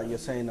and you're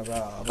saying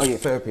about...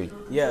 Therapy.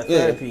 Yeah,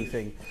 therapy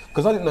thing.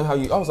 Because I didn't know how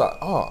I was like,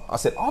 I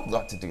said, I'd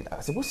like to do that. I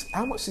said,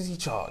 how much does he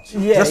charge?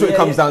 Yeah, that's what it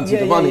comes down to,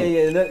 the money.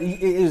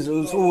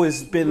 It's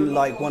always been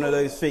like one of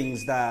those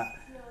things that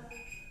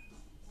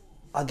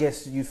I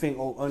guess you think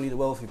only the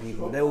wealthy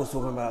people, they're always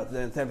talking about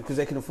their therapy because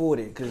they can afford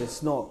it, because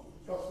it's not...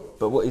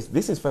 But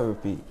this is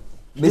therapy.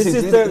 This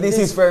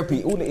is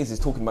therapy. All it is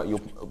talking about your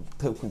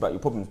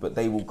problems, but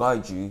they will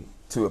guide you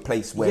to a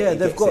place where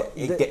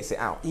it gets it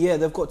out. Yeah,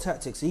 they've got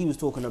tactics. He was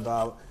talking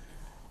about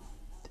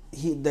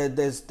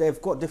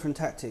they've got different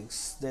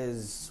tactics.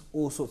 There's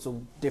all sorts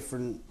of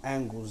different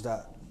angles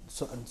that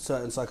certain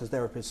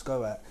psychotherapists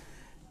go at.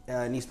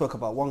 And he spoke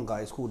about one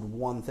guy. It's called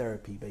one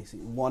therapy,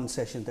 basically one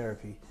session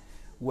therapy,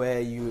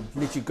 where you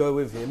literally go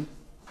with him,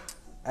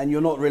 and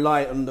you're not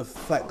reliant on the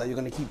fact that you're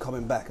going to keep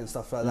coming back and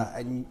stuff like that.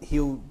 And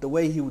the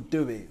way he would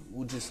do it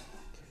will just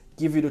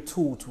give you the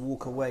tool to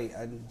walk away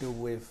and deal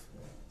with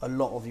a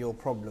lot of your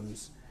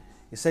problems.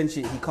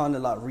 Essentially, he kind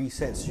of like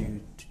resets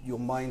your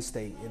mind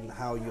state in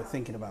how you're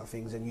thinking about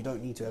things, and you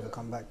don't need to ever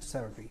come back to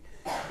therapy.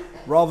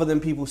 Rather than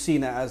people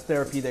seeing it as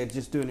therapy, they're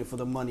just doing it for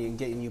the money and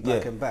getting you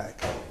back and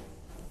back.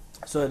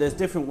 So there's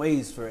different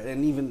ways for it,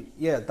 and even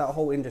that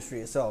whole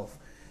industry itself.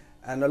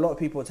 And a lot of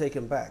people are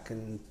taken back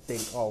and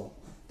think, oh,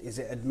 is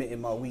it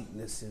admitting my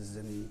weaknesses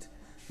and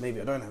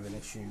maybe I don't have an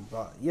issue?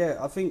 But yeah,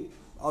 I think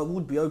I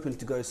would be open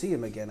to go see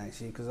him again,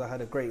 actually, because I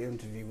had a great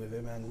interview with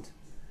him, and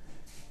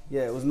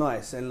yeah, it was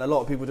nice. And a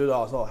lot of people did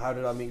ask, oh, how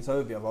did I meet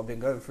Toby? I've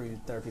been going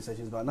through therapy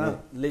sessions, but no,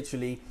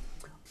 literally,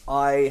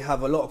 I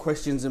have a lot of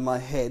questions in my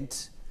head,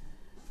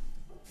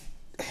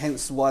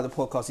 hence why the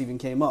podcast even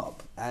came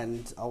up.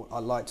 And I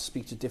like to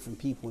speak to different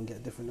people and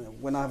get different...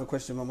 When I have a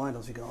question in my mind, I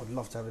was thinking, I'd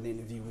love to have an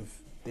interview with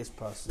this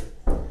person,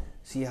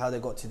 see how they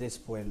got to this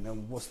point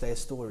and what's their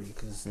story,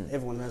 because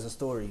everyone has a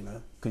story, you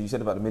know. Because you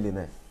said about the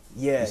millionaire.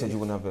 Yeah. You said you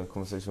want to have a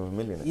conversation with a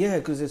millionaire. Yeah,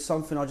 because it's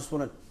something I just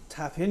want to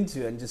tap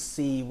into and just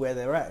see where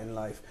they're at in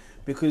life.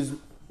 Because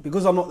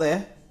I'm not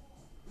there,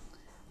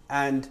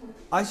 and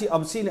actually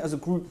I'm seeing it as a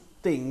group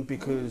thing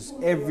because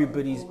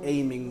everybody's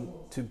aiming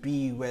to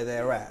be where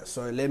they're at.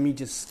 So let me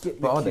just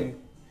skip the queue.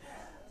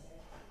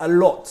 a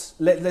lot.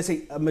 Let's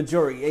say a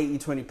majority,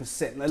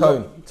 80-20%.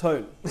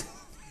 Tone.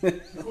 You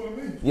calling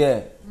me?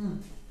 Yeah.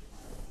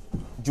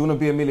 Do you want to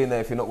be a millionaire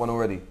if you're not one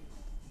already?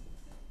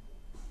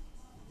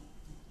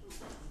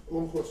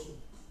 One question.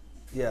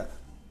 Yeah.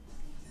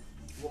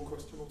 One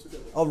question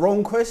altogether. Oh,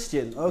 wrong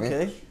question.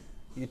 Okay.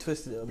 You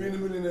twisted it a Being bit.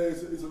 a millionaire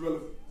is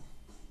irrelevant.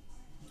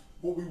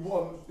 What we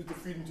want is the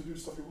freedom to do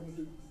stuff we want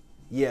to do.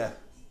 Yeah.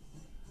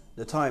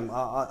 The time.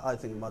 I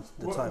think much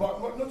the Well, time.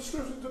 Not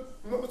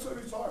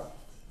necessarily time.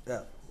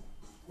 Yeah.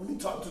 We need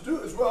time to do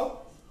it as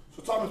well.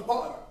 So time is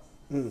part of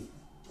that.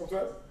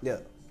 Okay? Yeah.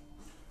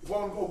 If I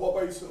want to go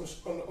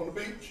Barbados on the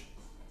beach,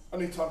 I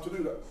need time to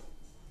do that.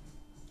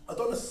 I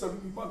don't necessarily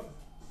need money.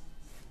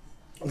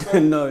 Okay?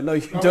 no,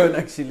 you don't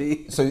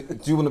actually. So, do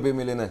you want to be a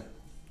millionaire?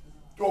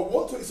 Do I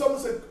want to? If someone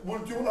said, well,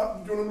 do you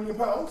want £1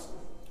 million?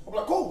 I'm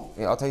like, cool.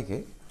 Yeah, I'll take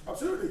it.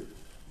 Absolutely. You know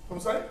what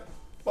I'm saying?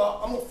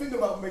 But I'm not thinking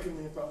about making £1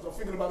 million. I'm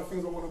thinking about the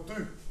things I want to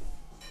do.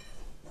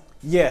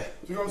 Yeah. Do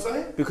you know what I'm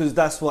saying? Because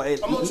that's what it.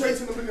 I'm not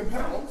chasing £1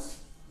 million.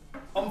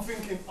 I'm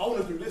thinking, I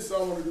want to do this, I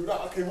want to do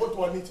that. Okay, what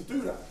do I need to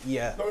do that?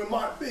 Yeah. So it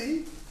might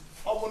be,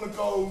 I want to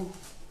go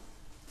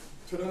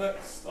to the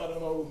next, I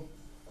don't know,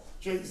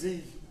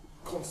 Jay-Z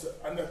concert,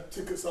 and the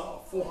tickets are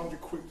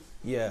 400 quid.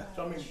 Yeah.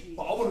 Do you know what I mean?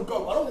 But I want to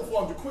go, I don't want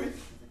 400 quid.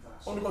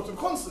 I want to go to the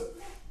concert.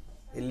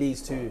 It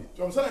leads to. Do you know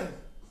what I'm saying?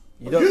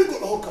 You But don't- you got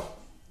the hooker.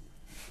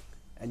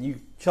 And you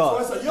So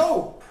I charge. said,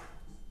 yo,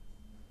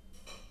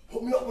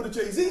 hook me up with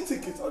the Jay-Z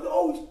tickets. I go,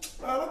 oh,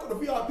 man, I got the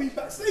VIP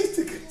backstage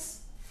tickets.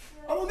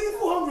 I don't need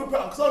 £400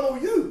 because I know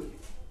you.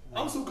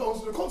 I'm still going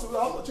to the concert.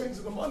 I'm not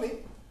chasing the money.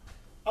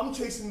 I'm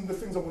chasing the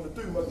things I want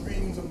to do, my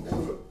dreams and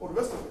all the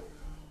rest of it.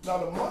 Now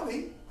the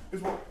money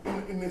is what,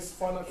 in this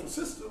financial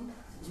system,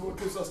 is what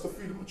gives us the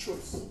freedom of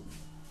choice.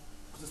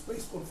 Because it's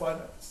based on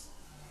finance.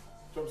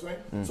 Do you know what I'm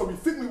saying? So we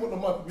think we want the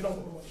money, we don't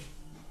want the money.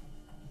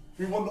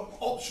 We want the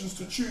options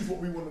to choose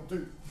what we want to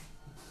do. Do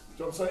you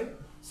know what I'm saying?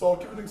 So I'll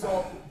give you an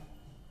example.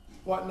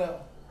 Right now,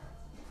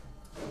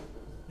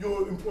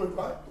 you're employed,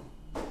 right?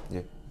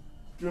 Yeah.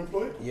 You're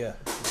employed? Yeah.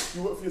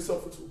 You work for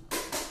yourself at all?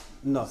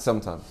 No.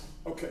 Sometimes.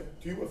 Okay.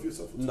 Do you work for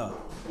yourself at all? No.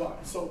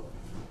 Right. So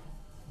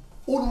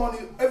all the money,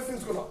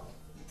 everything's gone up.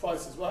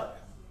 Prices, right?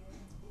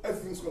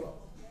 Everything's gone up.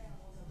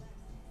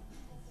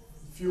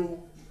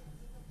 Fuel,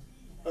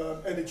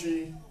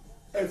 energy,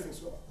 everything's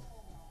gone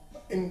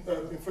up.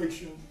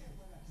 Inflation.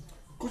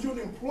 Because you're an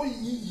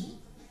employee,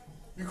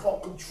 you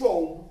can't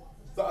control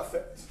that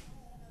effect.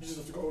 You just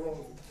have to go along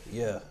with it.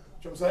 Yeah. Do you know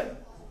what I'm saying?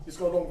 Just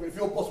go along with it. If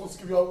your boss wants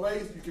to give you a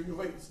raise, you give you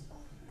a raise.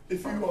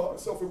 If you are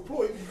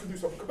self-employed, you can do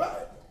something about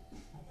it.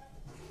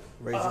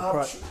 Raise your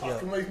price. I Yeah.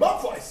 can raise my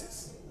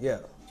prices. Yeah.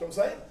 Do you know what I'm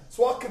saying?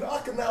 So I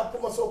can now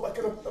put myself back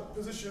in a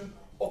position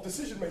of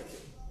decision making. You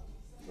know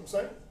what I'm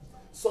saying?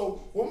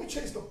 So when we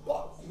chase the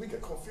buck, we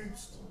get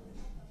confused.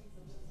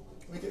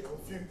 We get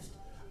confused.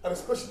 And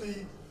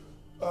especially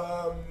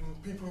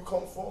people who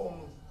come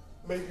from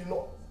maybe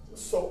not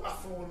so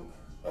affluent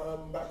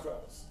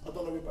backgrounds. I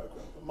don't know your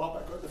background, but my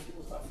background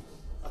definitely wasn't affluent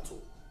at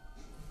all.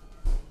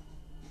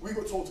 We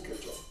got told to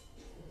catch up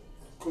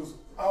because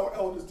our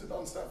elders didn't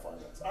understand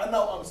finance. I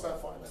now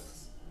understand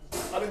finance.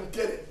 I didn't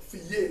get it for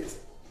years.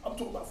 I'm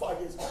talking about 5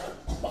 years ago.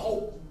 My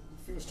whole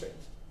thing has changed.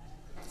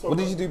 So What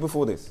did you do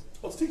before this?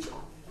 I was a teacher.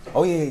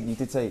 Oh yeah, you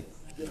did say.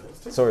 Yeah, I was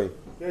a teacher. Sorry.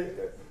 Yeah.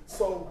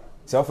 So,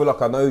 See, I feel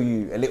like I know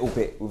you a little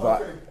bit with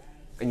like, okay.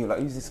 and you're like,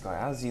 who's this guy?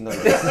 How does he know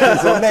this?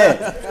 He's on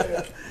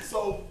there.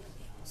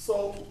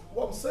 So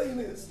what I'm saying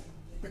is,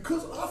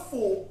 because I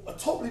thought a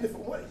totally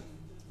different way,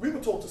 we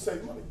were told to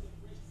save money.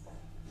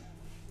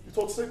 You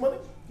told to save money?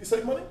 You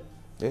save money?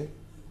 Yeah.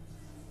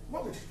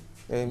 Rubbish.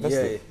 Yeah, invest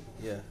Yeah. it.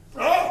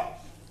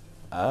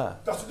 Yeah.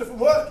 That's a different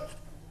word.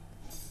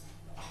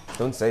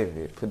 Don't save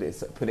it. Put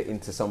it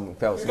into something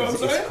else. You know what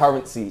I'm It's saying?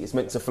 currency. It's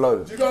meant to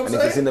flow. Do you know what I'm and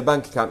if it's saying? in the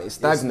bank account, it's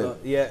stagnant.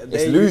 not- yeah, It's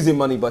they- losing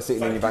money by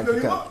sitting in your Thank bank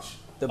you very account. much.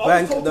 The I was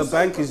bank. told The to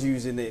bank save is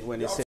using it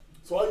when it's.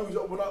 So I use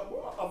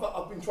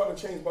I've been trying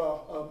to change my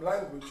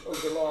language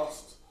over the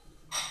last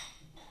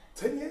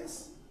 10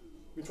 years.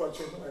 Been trying to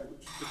change my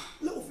language, just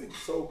little things.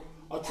 So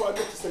I try not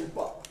to say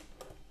but.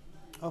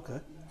 Okay.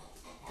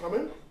 You know what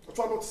I mean? I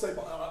try not to say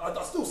but.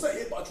 I still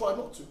say it, but I try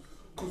not to.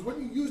 Because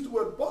when you use the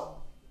word but,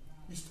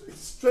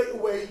 straight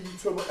away you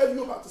turn whatever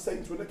you're about to say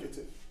into a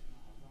negative.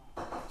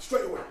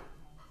 Straight away.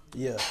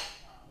 Yeah.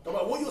 No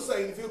matter what you're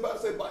saying, if you're about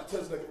to say but, it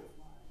turns negative.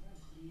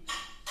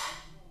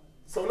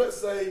 So let's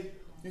say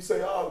you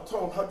say, oh,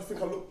 Tone, how do you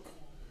think I look?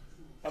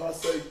 And I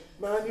say,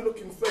 man, you're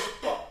looking fresh,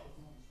 but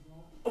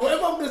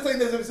whatever I'm going to say,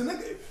 there's a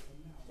negative.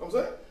 You know what I'm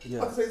saying?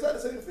 Yeah. I can say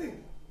exactly the same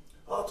thing.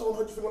 Oh, Tone,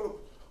 how do you think I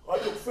look? Oh,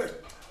 you look fresh.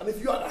 And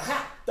if you had a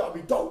hat, that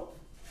would be dope.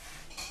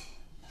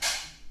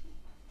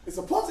 It's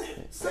a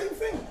positive, same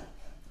thing.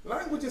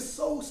 Language is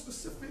so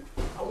specific,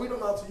 and we don't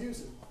know how to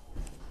use it.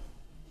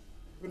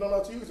 We don't know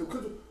how to use it.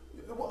 Because,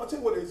 I tell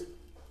you what it is,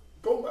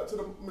 going back to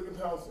the £1 million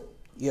thing,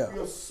 Yeah. we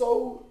are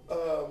so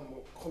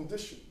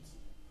conditioned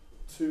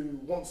to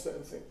want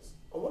certain things.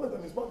 And one of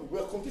them is money. We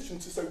are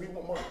conditioned to say we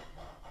want money.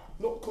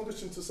 Not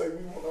conditioned to say we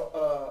want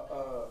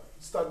a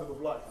standard of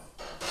life.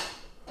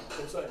 You know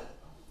what I'm saying?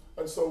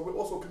 And so we're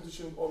also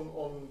conditioned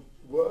on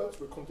words,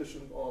 we're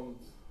conditioned on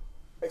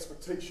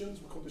expectations,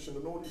 we're conditioned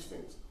on all these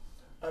things.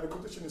 And the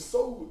condition is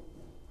so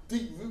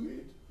deep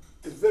rooted,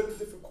 it's very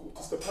difficult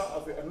to step out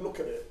of it and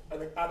look at it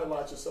and then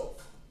analyse yourself.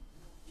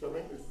 Do you know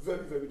what I mean? It's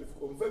very, very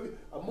difficult.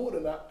 And more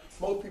than that,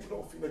 most people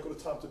don't think they've got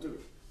the time to do it. Do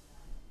you know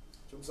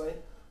what I'm saying?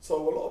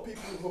 So a lot of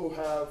people who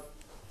have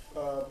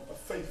a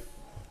faith,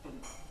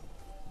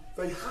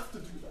 they have to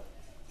do that.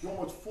 You're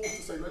almost forced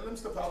to say, let them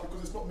step out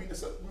because it's not me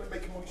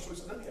making all these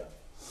choices anyhow.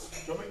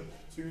 Do you know what I mean?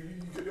 So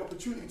you get the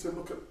opportunity to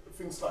look at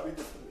things slightly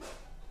differently.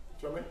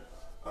 Do you know what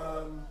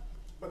I mean?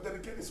 But then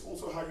again, it's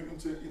also how you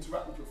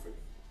interact with your faith.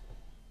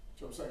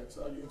 Do you know what I'm saying? It's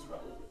how you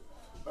interact with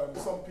it.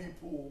 Some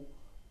people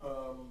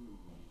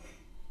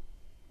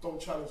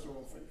don't challenge their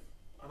own faith.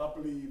 And I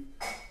believe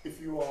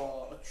if you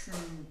are a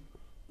true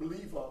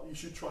believer, you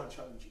should try and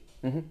challenge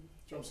it. Mm-hmm. Do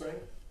you know what I'm saying?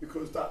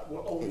 Because that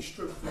will only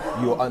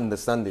strengthen your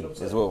understanding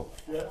as well.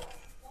 Yeah.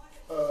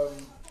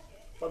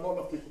 But not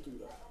enough people do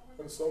that.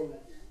 And so,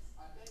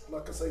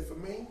 like I say, for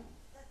me,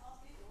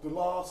 I've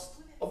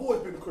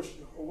always been a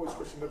Christian, I've always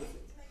questioned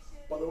everything.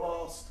 But the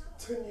last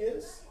 10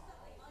 years,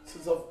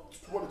 since I've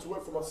wanted to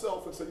work for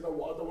myself and say, you know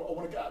what, I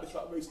want to get out of this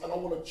rat race and I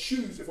want to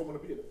choose if I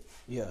want to be in it.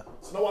 Yeah.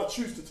 So now I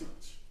choose to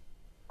teach.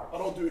 I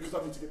don't do it because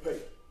I need to get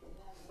paid.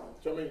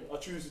 Do you know what I mean? I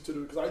choose to do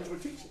it because I enjoy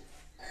teaching.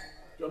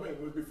 Do you know what I mean?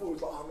 Whereas before it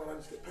was like, oh man, I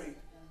need to get paid.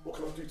 What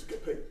can I do to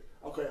get paid?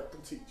 Okay, I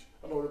can teach.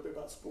 I know a bit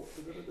about sport.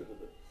 Do you know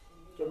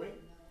what I mean?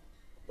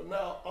 But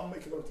now I'm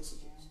making those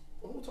decisions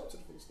on all types of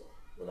different stuff.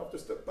 When I've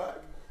just stepped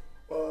back,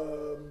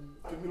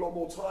 give me a lot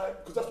more time,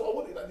 because that's what I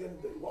wanted at the end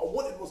of the day. What I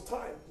wanted was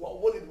time. What I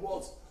wanted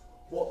was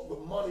what the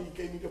money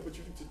gave me the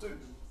opportunity to do. Do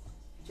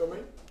you know what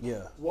I mean?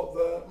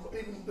 Yeah.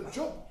 Even the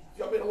job.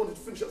 Do you know what I mean? I wanted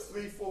to finish at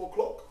 3, 4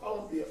 o'clock. I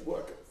want to be at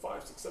work at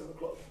 5, 6, 7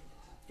 o'clock.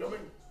 Do you know what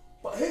I mean?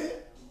 But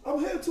here, I'm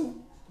here till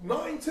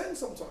 9, 10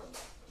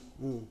 sometimes.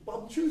 But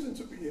I'm choosing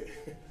to be here.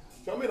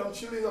 Do you know what I mean? I'm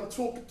chilling, I'm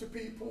talking to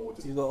people.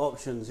 You've got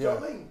options, yeah. Do you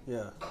know what I mean?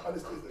 Yeah. And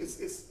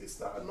it's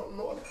that, and not,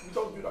 we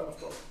don't do that enough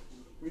time.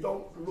 We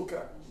don't look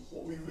at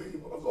what we really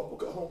want. I've got a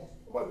book at home.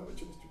 I might have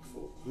mentioned this to you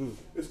before.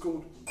 It's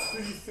called Do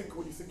You Think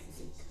What You Think You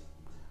Think?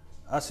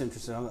 That's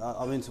interesting.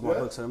 I'm into my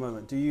books at the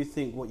moment. Do you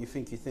think what you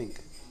think you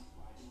think?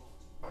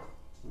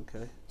 Okay. Do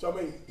you know what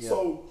I mean? Yeah.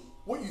 So,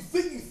 what you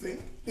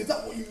think, is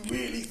that what you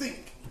really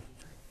think?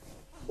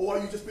 Or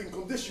are you just being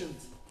conditioned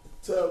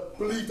to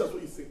believe that's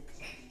what you think?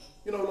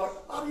 You know, like,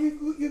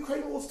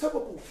 Ukraine war's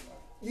terrible.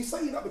 You're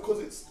saying that because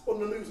it's on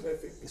the news and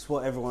everything. It's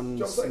what everyone's Do you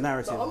know what I'm saying?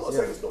 narrative No, I'm not is.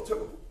 saying it's not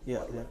terrible. Yeah,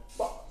 by the way. yeah.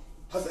 But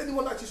has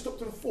anyone actually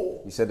stopped and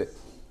thought? You said it.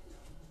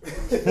 No,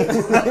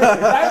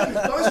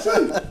 it's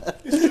true.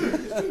 It's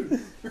true.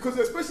 Because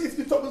especially if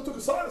you took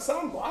a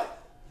sound bite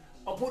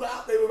and put it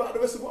out there without the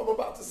rest of what I'm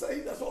about to say,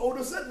 that's what I would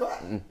have said,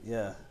 right?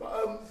 Yeah.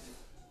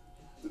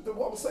 But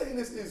what I'm saying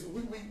is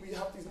we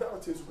have these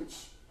narratives which,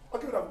 I'll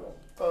give it another one.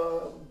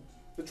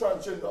 The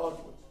transgender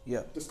argument,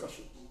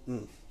 discussion.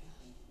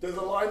 There's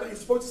a line that you're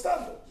supposed to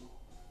stand on.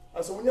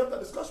 And so when you have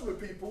that discussion with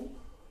people,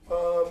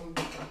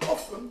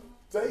 often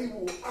they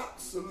will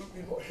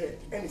absolutely not hear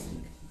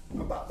anything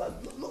about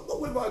that. Not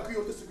whether I agree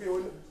or disagree,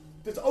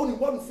 there's only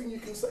one thing you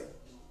can say. Do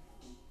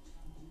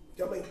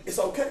you know what I mean? It's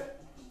okay.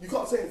 You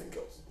can't say anything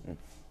else. Do you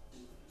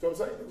know what I'm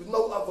saying? There's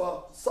no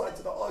other side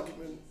to the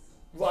argument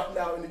right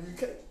now in the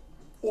UK,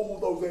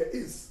 although there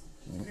is.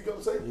 You get what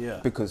I'm saying? Yeah.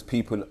 Because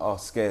people are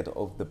scared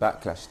of the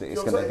backlash that it's You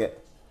know what going I'm to saying?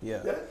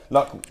 get. Yeah.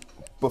 Like,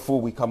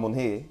 before we come on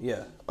here,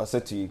 I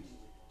said to you,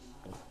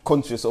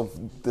 conscious of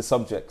the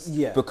subjects.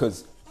 Yeah.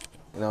 Because,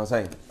 you know what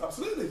I'm saying?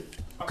 Absolutely.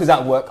 Because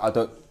at work, I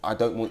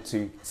don't want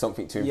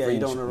something to Yeah, you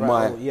infringe don't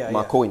wanna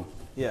my coin.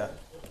 Yeah.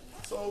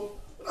 So,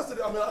 that's it.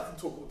 I mean, I can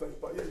talk all day,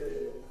 but yeah.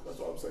 That's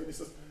what I'm saying. It's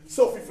just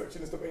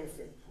self-reflection is the main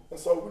thing. And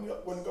so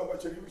when you go back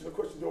to the original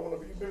question, do I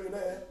want to be a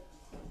millionaire?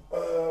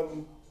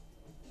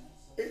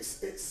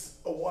 It's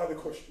a wider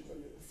question.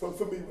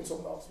 For me, when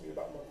someone asks me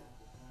about money,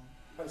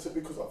 and it's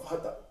because I've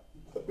had that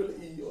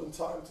ability and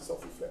time to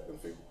self-reflect and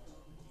think,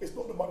 it's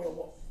not the money I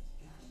want.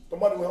 The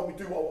money will help me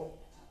do what I want.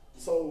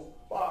 So,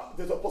 but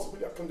there's a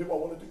possibility I can do what I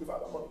want to do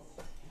without that money.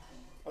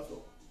 That's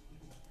all.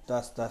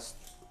 That's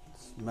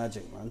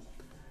magic, man.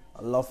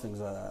 I love things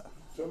like that.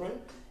 Do you know what I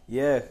mean?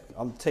 Yeah,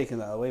 I'm taking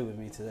that away with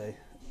me today.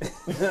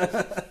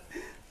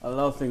 I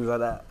love things like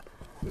that.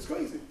 It's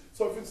crazy.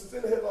 So, for instance,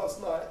 in here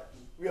last night,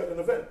 we had an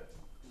event.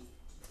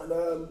 And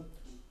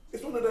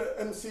it's one of the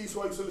MCs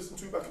who I used to listen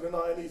to back in the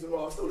 90s and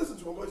I still listen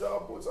to him. I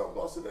bought some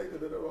last today,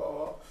 then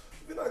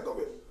I got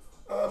it.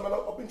 And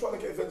I've been trying to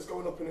get events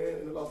going up in here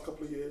in the last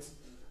couple of years.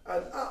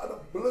 And out of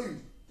the blue,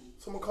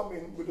 someone come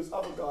in with this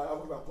other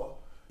rapper.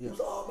 He was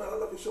like, oh man, I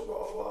love your show, blah,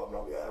 blah, blah. I'm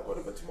like, yeah, I've got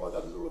an event tomorrow, I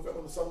had a little event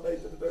on a Sunday,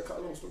 cut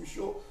a long story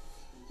short.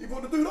 He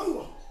brought the dude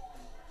over.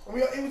 And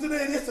he was in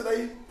there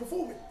yesterday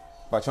performing.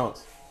 By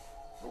chance?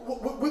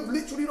 With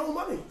literally no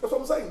money. That's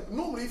what I'm saying.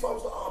 Normally, if I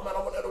was like, oh man, I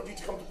want LOG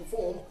to come to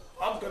perform,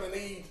 I'm going to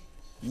need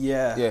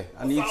 £1,000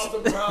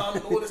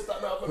 and all this, that,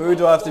 and that. Who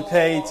do I have to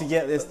pay to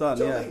get this done?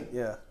 Do you know what I mean?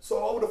 Yeah.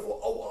 So I would have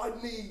thought, oh,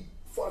 I need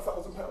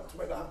 £5,000 to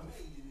make that happen.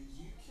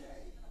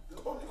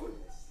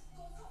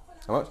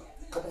 How much?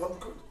 couple hundred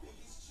quid. Do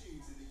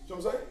you know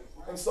what I'm saying?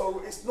 And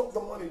so it's not the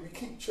money. We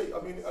keep chasing.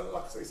 I mean, and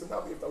like I say, it's a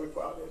narrative that we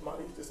put out there.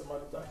 Money is this and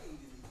money is that.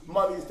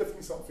 Money is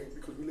definitely something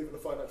because we live in a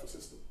financial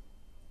system.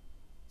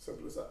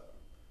 Simple as that.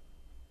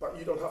 But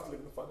you don't have to live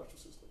in a financial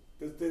system.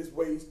 There's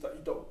ways that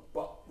you don't,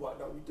 but right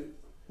now we do.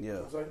 Yeah. You know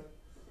what I'm saying?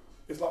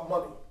 It's like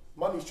money.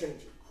 Money's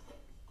changing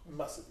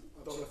massively.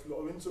 I don't know if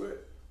you're into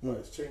it, but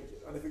it's changing.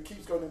 And if it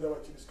keeps going in the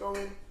direction it's going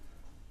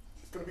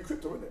to be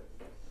crypto, isn't it?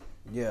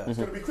 Yeah. It's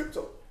going to be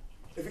crypto.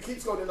 If it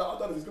keeps going in that, I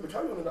don't know if it's going to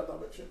carry on in that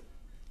direction.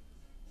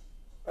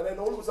 And then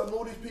all of a sudden,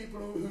 all these people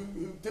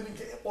who didn't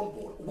get on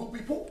board will be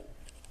poor.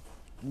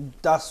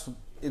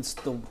 It's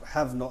the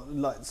have not,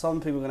 like some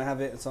people are going to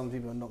have it and some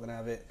people are not going to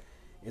have it.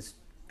 It's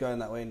going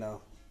that way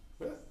now.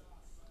 Yeah.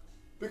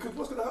 Because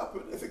what's going to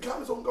happen, if it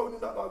carries on going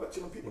in that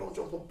direction and people don't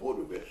jump on board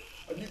with it,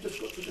 and you've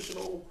just got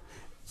traditional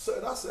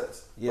certain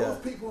assets, those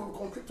people who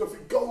go on crypto, if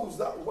it goes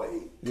that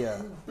way,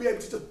 you'll be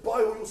able to just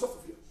buy all your stuff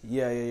with you.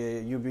 Yeah.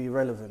 You'll be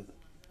relevant.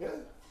 Yeah.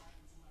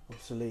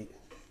 Obsolete.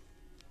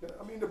 Yeah.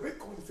 I mean, the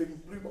Bitcoin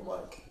thing blew my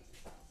mind.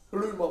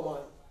 Blew my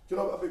mind. Do you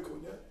know about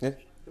Bitcoin, yeah? Yeah.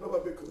 You know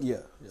about Bitcoin? Yeah.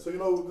 So you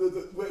know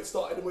where it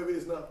started and where it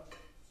is now.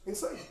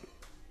 Insane.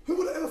 Who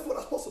would have ever thought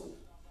that's possible?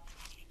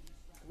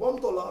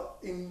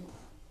 $1 in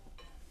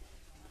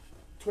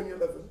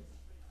 2011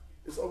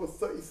 is over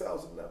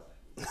 30,000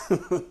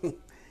 now.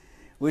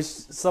 Which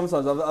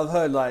sometimes I've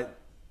heard like,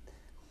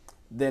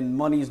 then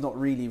money is not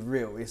really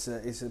real. It's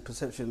a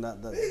perception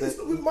that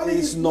money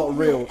it's is not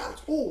real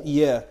at all.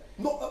 Yeah.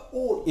 Not at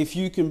all. If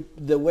you can,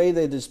 the way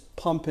they're just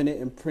pumping it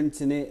and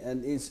printing it,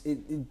 and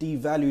it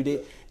devalued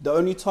it. The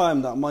only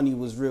time that money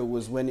was real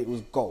was when it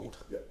was gold,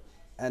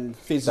 and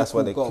physical. That's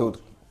why they gold.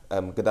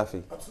 killed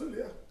Gaddafi. Absolutely,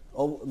 yeah.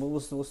 Oh,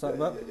 what's that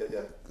about?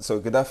 Yeah. So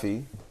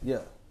Gaddafi, Yeah,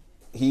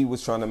 he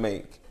was trying to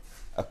make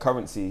a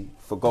currency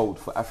for gold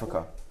for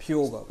Africa.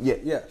 pure gold.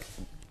 Yeah.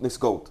 This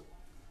gold.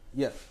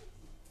 Yeah.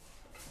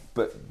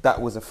 But that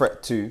was a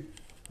threat to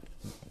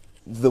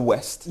the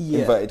West,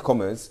 inverted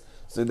commas.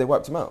 So they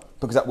wiped him out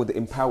because that would have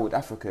empowered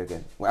Africa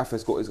again. Where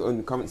Africa's got its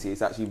own currency,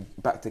 it's actually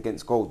backed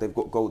against gold. They've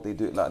got gold, they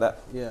do it like that.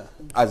 Yeah.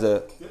 As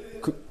a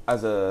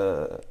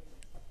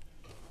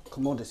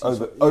Commodities.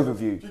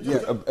 overview,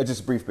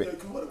 just a brief bit. Yeah,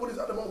 what is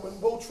at the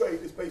moment? World trade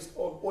is based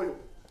on oil.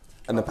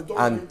 And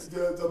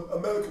the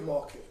American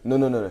market.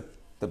 No.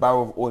 The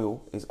barrel of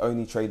oil is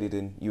only traded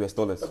in US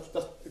dollars.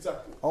 That's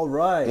exactly. All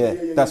right.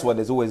 Yeah, that's why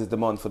there's always a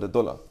demand for the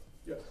dollar.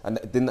 Yeah.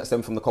 And didn't that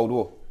stem from the Cold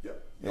War?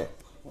 Yeah.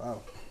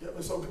 Wow. Yeah,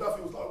 and so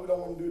Gaddafi was like, we don't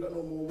want to do that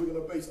no more. We're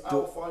going to base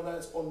our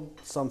finance on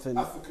something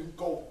African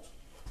gold.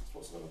 That's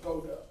what's going to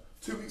go there.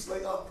 2 weeks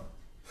later,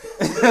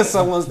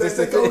 someone's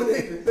they're going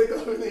in. They're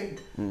going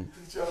in.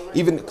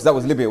 Even because that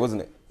was Libya,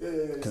 wasn't it? Yeah.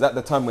 Because at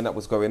the time when that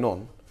was going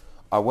on,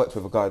 I worked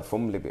with a guy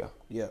from Libya.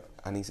 Yeah.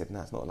 And he said,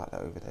 nah, it's not like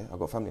that over there. I've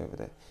got family over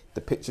there.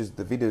 The pictures,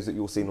 the videos that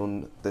you're seeing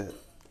on the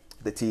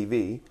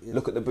TV,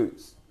 look at the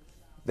boots.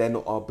 They're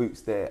not our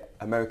boots, they're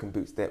American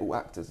boots. They're all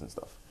actors and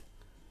stuff.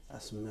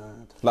 That's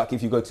mad. Like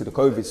if you go to the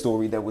COVID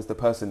story, there was the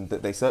person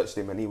that they searched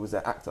him and he was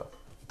an actor.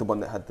 The one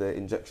that had the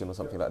injection or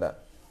something like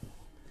that.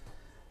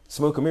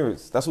 Smoke and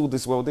mirrors. That's all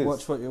this world is.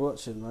 Watch what you're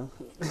watching, man.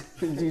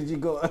 you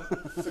got...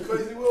 It's a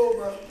crazy world,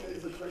 man.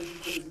 It's a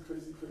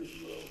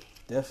crazy world.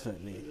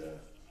 Definitely. Yeah.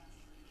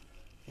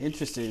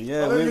 Interesting,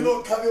 yeah. I know you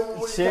don't carry on with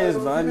what you cheers,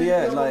 carry on. man. You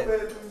Yeah, carry like, on there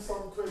doing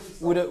some crazy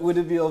stuff. would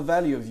it be of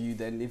value of you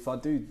then if I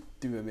do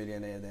a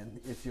millionaire? Then,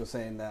 if you're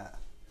saying that,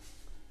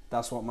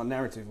 that's what my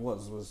narrative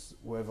was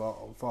whether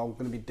if I'm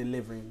going to be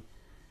delivering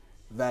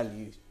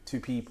value to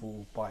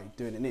people by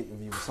doing an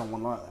interview with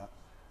someone like that.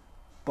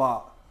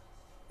 But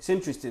it's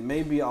interesting.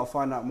 Maybe I'll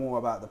find out more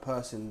about the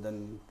person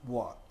than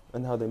what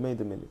and how they made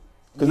the million.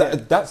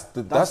 Because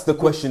that's the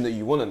question that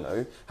you want to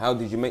know. How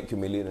did you make your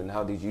million, and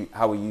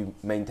how are you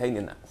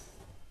maintaining that?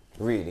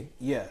 Really?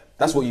 Yeah.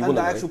 That's what you want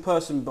to know. And the actual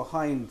person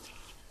behind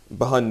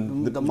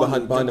the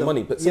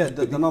money. But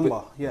the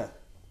number. Yeah.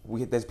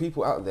 There's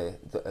people out there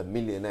that are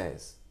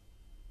millionaires,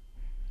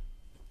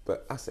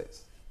 but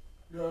assets.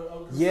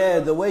 Yeah,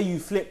 the way you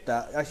flip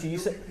that. Actually, you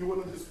said you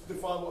want to just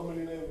define what a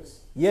millionaire is.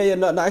 Yeah.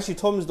 No. Actually,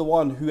 Tom's the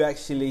one who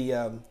actually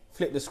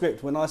flipped the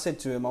script when I said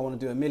to him I want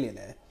to do a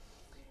millionaire,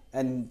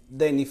 and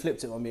then he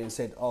flipped it on me and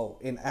said, "Oh,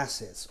 in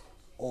assets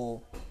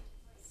or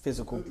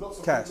physical cash." Lots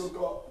of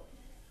people got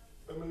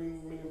 £1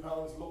 million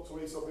locked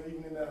away somewhere,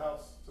 even in their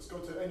house. Just go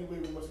to anywhere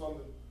in West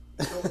London.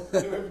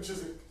 Anywhere in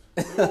Chiswick.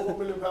 They all got £1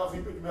 million for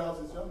your bedroom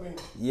houses. You know what I mean?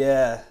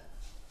 Yeah.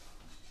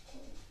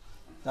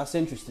 That's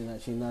interesting,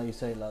 actually. Now you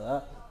say it like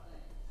that.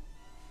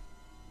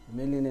 $1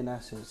 million in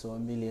assets or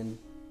 $1 million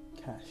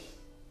cash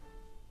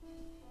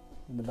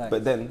in the bank.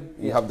 But then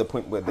you have the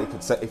point where they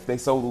could say, if they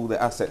sold all the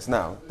assets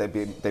now, they've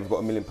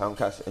got £1 million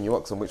cash, and you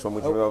ask them which one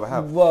would you rather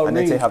have, and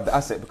they say have the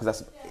asset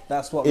because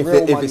that's what if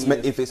real money is.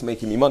 If it's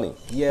making me money.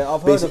 Yeah,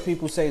 I've heard of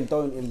people saying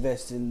don't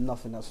invest in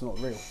nothing that's not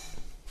real.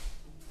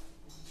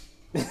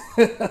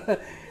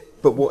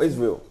 But what is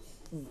real?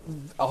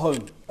 A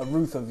home, a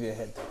roof over your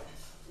head,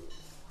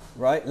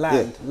 right?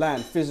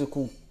 Land,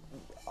 physical.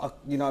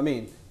 You know what I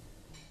mean?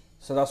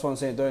 So that's why I'm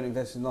saying don't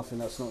invest in nothing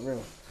that's not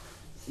real.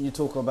 You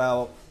talk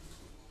about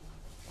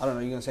I don't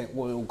know, you're going to say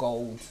oil,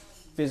 gold,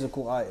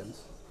 physical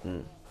items.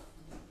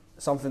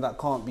 Something that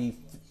can't be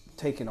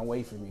taken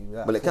away from you.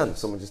 Well, it can.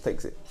 Someone just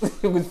takes it.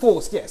 With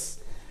force, yes.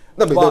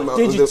 No, but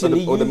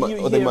digitally,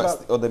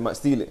 or they might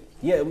steal it.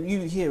 Yeah,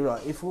 you hear,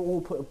 right, if we're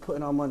all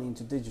putting our money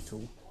into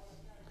digital,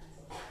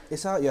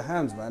 it's out your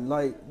hands, man.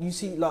 Like, you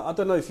see, like, I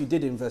don't know if you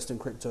did invest in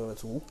crypto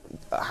at all.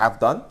 I have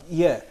done.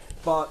 Yeah,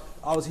 but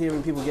I was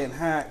hearing people getting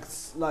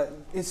hacked. Like,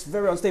 it's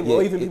very unstable. Yeah,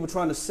 or even people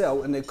trying to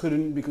sell and they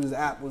couldn't because the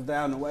app was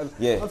down or whatever.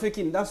 Yeah. I'm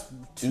thinking that's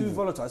too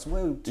volatile. It's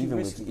way too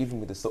risky. Even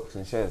with the stocks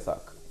and shares, like,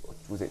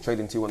 was it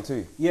Trading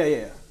 212?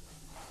 Yeah.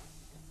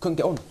 Couldn't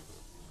get on.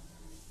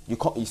 You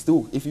can't. You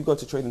still, if you go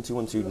to Trading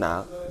 212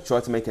 now, try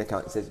to make an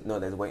account. It says no,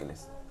 there's a waiting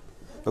list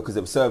because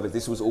there were servers.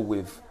 This was all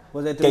with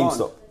Was there demand?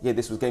 GameStop. Yeah,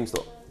 this was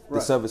GameStop. The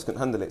Right. servers couldn't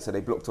handle it, so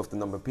they blocked off the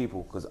number of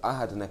people. Because I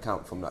had an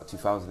account from like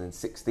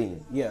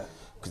 2016. Yeah.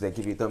 Because they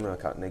give you a demo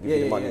account and they give Yeah,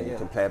 you the yeah, money yeah, and you yeah.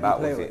 can play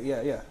about with it.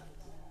 Yeah.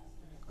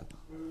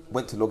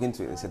 Went to log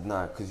into it. They said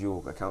no, because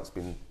your account's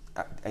been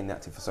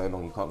inactive for so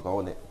long, you can't go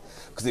on it.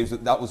 Because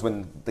that was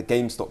when the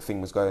GameStop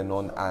thing was going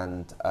on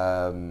and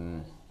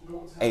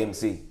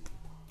AMC.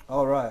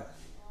 All right.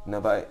 You know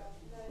about it?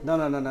 No.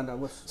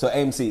 What's, So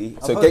AMC,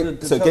 I've heard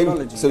the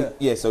terminology,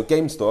 so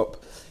GameStop,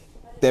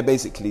 they're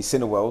basically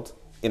Cineworld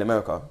in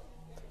America.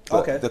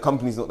 But Okay. the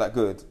company's not that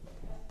good,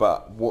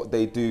 but what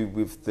they do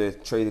with the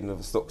trading of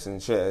the stocks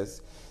and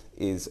shares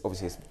is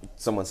obviously it's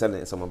someone selling it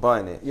and someone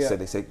buying it. Yeah. So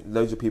they say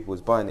loads of people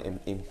was buying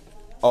it in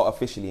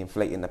artificially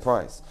inflating the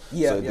price.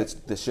 Yeah, So yeah.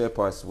 the share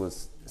price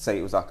was, say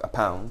it was like £1,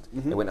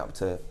 Mm-hmm. it went up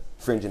to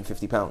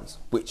 £350,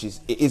 which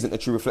isn't a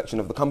true reflection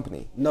of the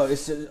company. no,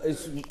 it's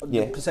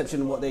Yeah. the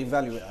perception of what they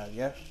value it at,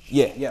 yeah?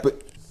 Yeah, Yeah.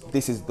 but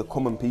this is the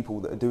common people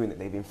that are doing it.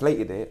 They've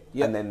inflated it,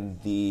 Yeah. and then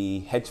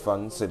the hedge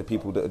funds, so the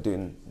people that are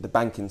doing the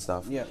banking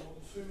stuff, Yeah.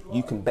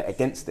 you can bet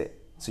against it.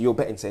 So you're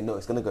betting, saying, no,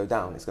 it's going to go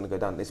down. It's going to go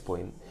down at this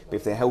point. But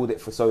if they held it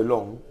for so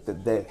long,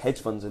 that their hedge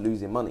funds are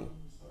losing money.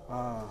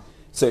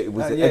 So it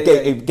was yeah,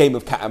 a game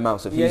of cat and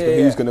mouse of Yeah,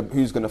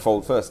 who's gonna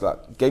fold first.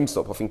 Like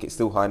GameStop, I think it's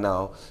still high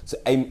now. So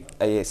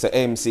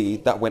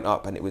AMC that went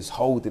up and it was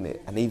holding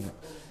it, and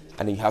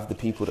you have the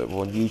people that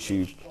were on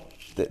YouTube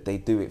that they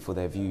do it for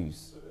their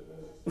views.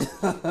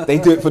 They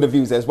do it for the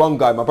views. There's one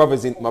guy, my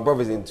brother's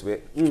into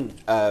it.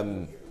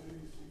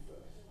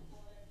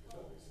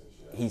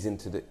 He's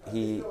into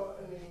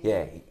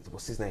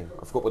what's his name?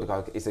 I forgot what the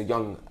guy. It's a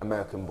young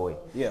American boy.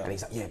 Yeah. And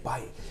he's like, yeah,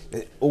 buy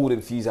it. All the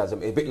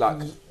enthusiasm, a bit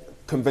like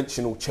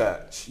conventional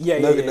church.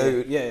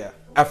 Yeah.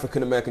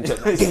 African American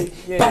church.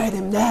 Yeah. Buy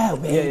them now,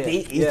 man. Yeah.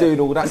 He's doing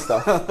all that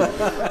stuff.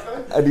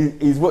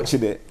 And he's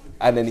watching it.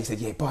 And then he said,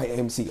 yeah, buy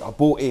AMC. I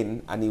bought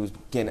in and he was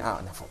getting it out.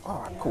 And I thought,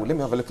 all right, cool, let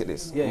me have a look at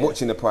this. Yeah, I'm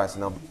watching the price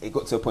and it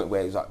got to a point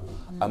where it was like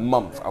a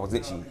month. I was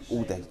literally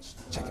all day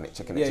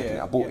checking it.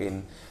 I bought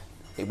in.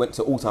 It went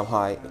to all-time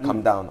high, it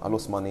come down, I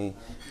lost money,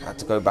 I had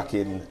to go back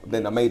in.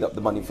 Then I made up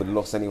the money for the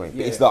loss anyway.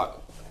 But it's like,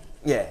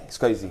 it's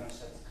crazy.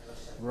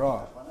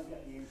 Right.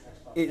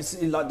 It's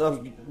like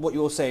what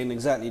you're saying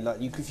exactly.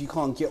 Like if you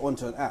can't get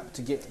onto an app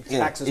to get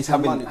access it's to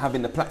money.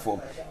 having the platform.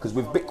 Because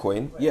with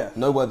Bitcoin, Yeah.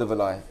 no word of a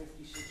lie.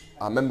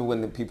 I remember when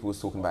the people was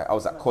talking about it, I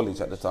was at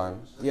college at the time,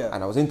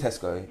 and I was in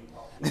Tesco,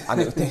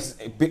 and this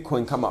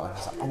Bitcoin come up, and I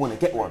was like, I want to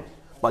get one.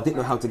 But I didn't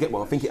know how to get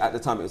one. I think at the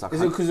time it was like...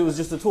 Is it because it was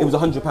just a talk? It was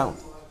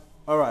 £100.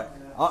 All right.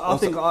 I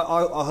think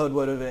I heard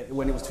word of it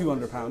when it was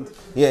 £200.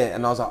 Yeah,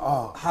 and I was like,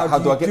 oh, how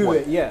do I get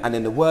one? Yeah. And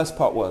then the worst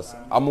part was,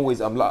 I'm like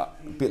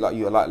a bit like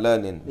you, I like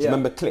learning. Do you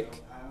remember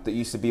Click? That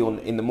used to be on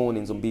in the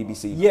mornings on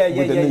BBC. Yeah,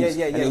 with the news,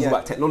 yeah. And it was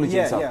about technology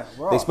and stuff. Yeah,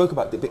 right. They spoke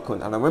about the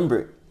Bitcoin, and I remember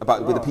it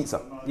with the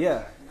pizza.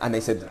 Yeah. And they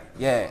said,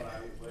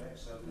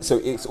 so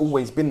it's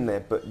always been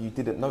there, but you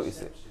didn't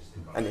notice it,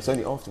 and it's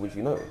only afterwards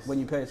you notice. When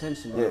you pay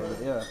attention. Yeah.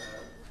 Yeah.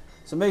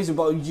 It's amazing,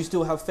 but you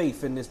still have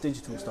faith in this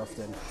digital stuff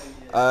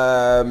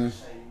then?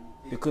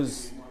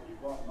 Because.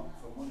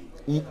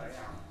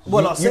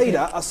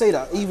 I say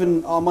that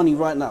even our money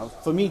right now,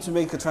 for me to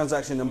make a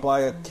transaction and buy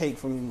a cake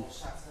from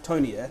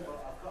Tony,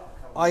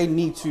 I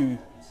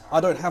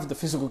don't have the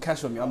physical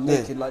cash on me. I'm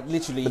naked, like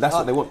literally. But that's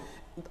what they want.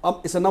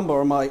 It's a number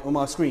on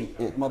my screen,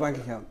 my bank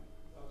account,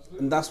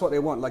 and that's what they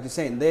want. Like you're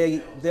saying,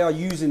 they are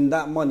using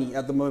that money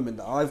at the moment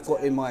that I've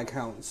got in my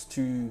accounts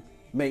to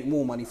make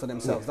more money for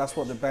themselves. That's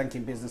what the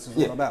banking business is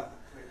all about.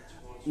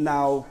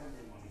 Now,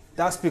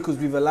 that's because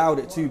we've allowed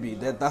it to be.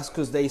 That's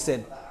because they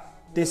said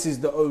this is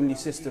the only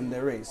system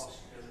there is.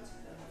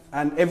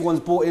 And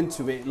everyone's bought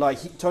into it.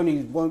 Like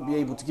Tony won't be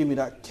able to give me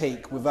that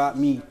cake without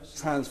me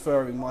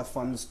transferring my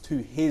funds to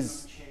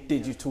his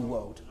digital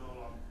world.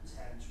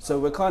 So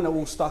we're kind of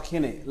all stuck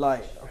in it.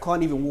 Like I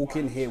can't even walk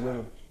in here with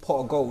a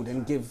pot of gold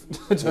and give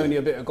Tony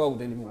a bit of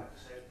gold anymore.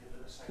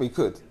 We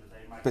could.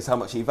 But it's how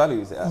much he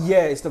values it at.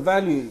 Yeah, it's the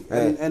value.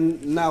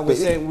 And now we're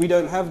saying we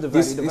don't have the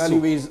value. The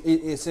value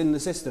it's in the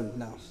system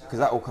now. Because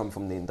that all come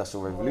from the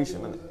Industrial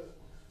Revolution, isn't it?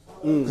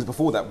 Because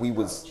before that we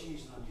was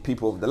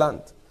people of the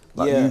land.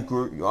 Like Yeah.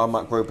 I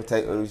might grow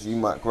potatoes, you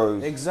might grow,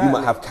 you Exactly.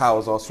 might have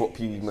cows, I'll swap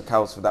you my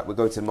cows for that. We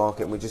go to the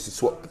market and we just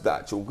swap the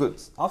actual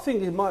goods. I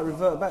think it might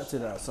revert back to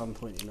that at some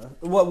point, you know.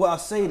 Well, I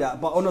say that,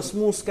 but on a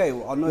small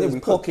scale, I know we there's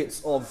could.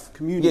 pockets of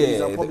communities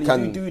that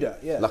probably do that.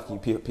 Yeah. Lucky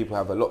people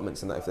have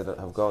allotments and that if they don't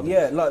have gardens.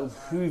 Yeah, like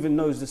who even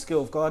knows the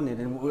skill of gardening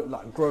and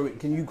like grow it?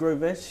 Can you grow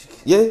veg?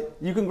 Yeah.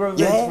 You can grow veg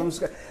Yeah. from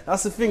scratch.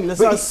 That's the thing. There's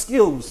But like it's-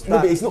 skills No,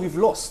 that but it's not- we've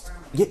lost.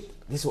 Yeah,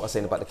 this is what I was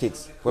saying about the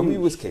kids. When we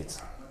was kids,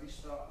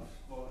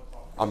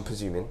 I'm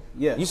presuming,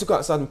 Yeah. you used to go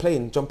outside and play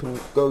and jumping,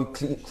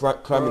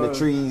 climbing the Bro.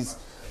 trees.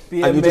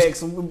 And you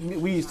BMX,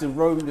 we used to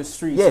roam the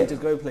streets and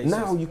just go places.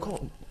 Now you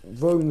can't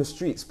roam the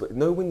streets, but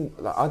no one,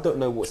 like, I don't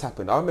know what's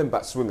happened. I remember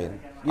at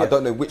swimming, Yeah. I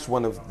don't know which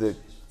one of the,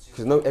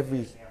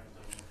 because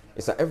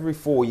it's like every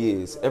 4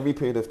 years, every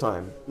period of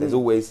time, there's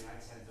always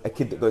a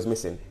kid that goes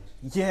missing.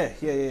 Yeah.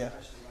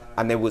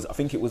 And I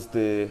think it was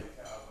the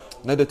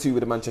two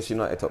with the Manchester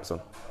United tops on.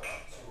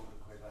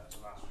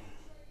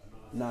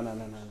 No.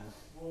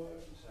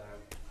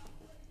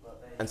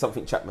 And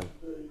something Chapman.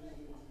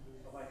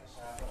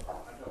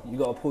 You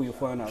gotta pull your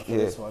phone out for Yeah.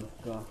 this one.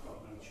 Go on.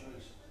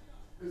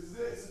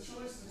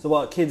 So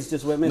what? Kids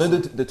just went No,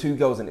 missing? the two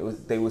girls, and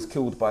they was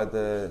killed by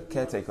the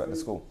caretaker at the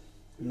school.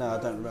 No, I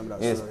don't remember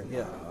that Yes. story.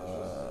 Yeah.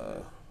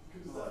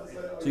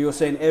 So you're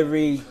saying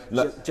every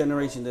Like-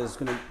 generation there's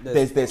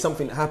There's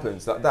something that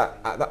happens like that.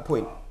 At that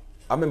point,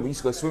 I remember we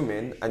used to go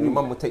swimming, and your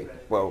mum would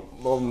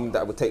mum and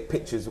dad would take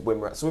pictures when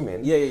we're at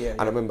swimming. Yeah.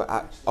 And I remember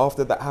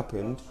after that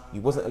happened,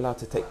 you wasn't allowed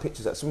to take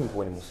pictures at swimming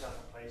pool anymore.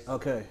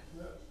 Okay.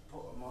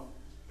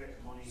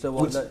 So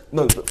what?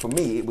 No, but for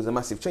me, it was a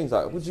massive change.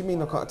 Like, what do you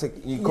mean I can't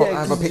take? You can't Yeah,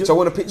 have a 'cause picture. I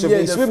want a picture of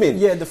me the- swimming.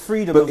 Yeah, the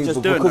freedom But of it just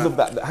was doing because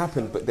that. of that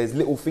happened. But there's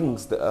little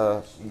things that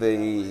are I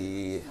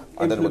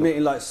don't know.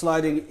 Implementing like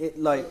sliding it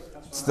like.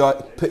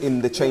 Start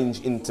putting the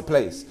change into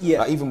place. Yeah.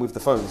 Like even with the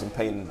phones and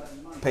paying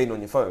on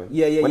your phone.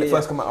 Yeah, When it yeah.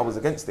 first came out, I was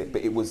against it,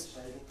 but it was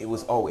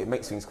it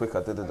makes things quicker.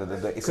 It's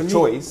a Conven-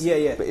 choice.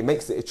 yeah. But it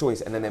makes it a choice,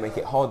 and then they make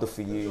it harder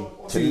for you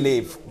to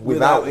live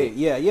without it.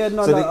 Yeah.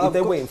 No, So no.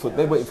 they're waiting for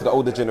the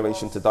older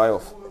generation to die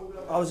off.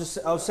 I was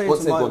saying Once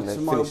to they're gone, they're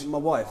my finished.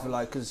 wife,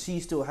 like, because she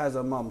still has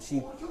her mum,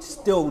 she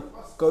still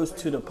goes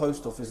to the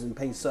post office and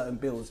pays certain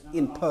bills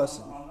in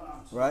person,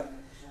 right?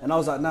 And I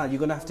was like, nah,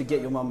 you're gonna have to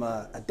get your mum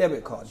a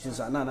debit card. She's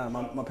like, no,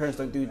 my parents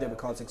don't do debit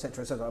cards,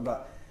 etc., etc. I'm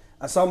like,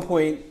 at some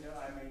point,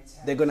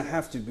 they're gonna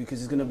have to because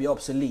it's gonna be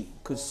obsolete.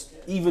 Because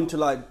even to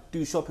like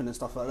do shopping and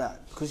stuff like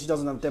that, because she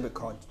doesn't have a debit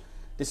card,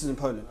 this is in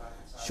Poland,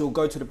 she'll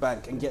go to the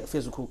bank and get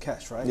physical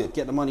cash, right? Yeah.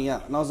 Get the money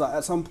out. And I was like,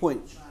 at some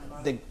point,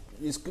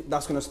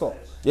 that's going to stop.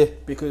 Yeah.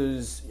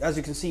 Because as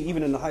you can see,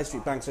 even in the high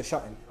street, banks are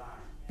shutting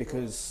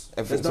because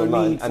Everything's there's no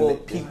online, need and for the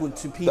people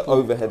to The people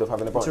overhead of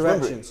having a branch.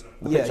 interactions.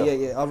 Remember it? The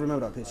picture? Yeah. I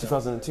remember that picture.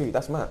 2002.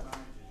 That's mad.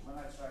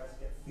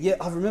 Yeah,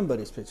 I remember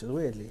this picture.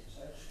 Weirdly,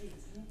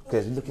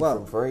 Because looking Wow. for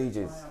them for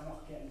ages.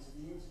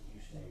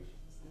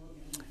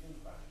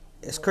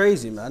 it's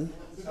crazy, man.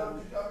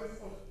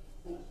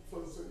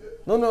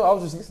 No, I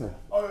was just listening.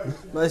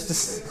 But it's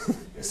just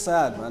it's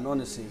sad, man.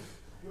 Honestly.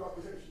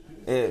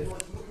 Yeah.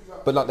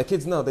 But like the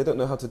kids now, they don't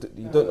know how to.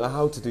 You don't know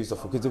how to do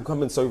stuff because they're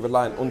becoming so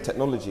reliant on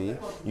technology.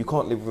 You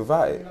can't live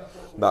without it.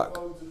 Like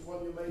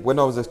when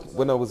I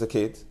was a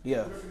kid,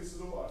 Yeah.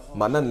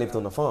 my nan lived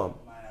on a farm.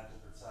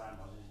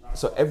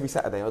 So every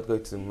Saturday I'd go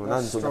to my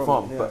nan's on the strong,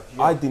 farm. yeah, But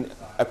yeah. I didn't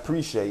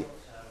appreciate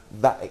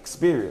that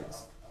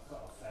experience.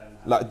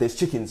 Like there's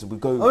chickens, we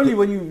go. Only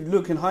when you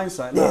look in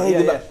hindsight. No,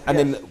 yeah. And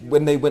then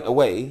when they went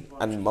away,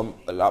 and my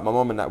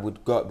mum and that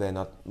would go up there,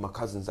 and my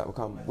cousins that would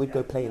come, we'd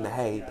go play in the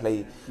hay,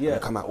 and Yeah.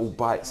 they'd come out all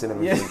bites and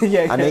everything.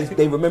 Yeah. And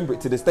they remember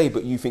it to this day,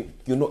 but you think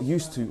you're not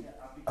used to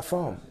a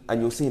farm,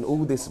 and you're seeing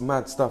all this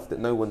mad stuff that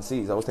no one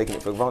sees. I was taking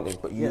it for granted,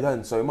 but you Yeah.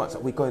 learn so much.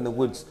 Like we go in the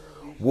woods,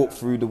 walk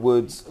through the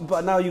woods.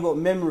 But now you got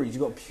memories.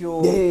 You got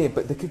pure. Yeah,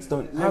 but the kids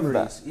don't have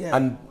Memories, that. yeah.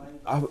 And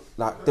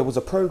there was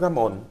a program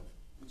on.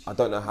 I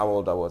don't know how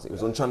old I was. It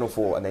was on Channel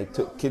 4, and they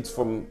took kids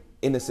from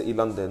inner city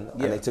London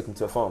Yeah. and they took them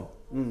to a farm,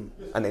 and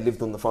they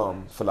lived on the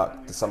farm for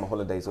like the summer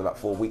holidays or like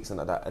 4 weeks and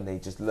like that, and they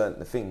just learnt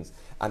the things,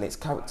 and it's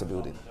character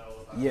building.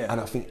 Yeah. And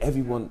I think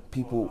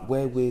people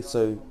where we're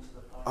so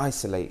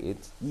isolated,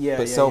 Yeah,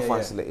 but yeah,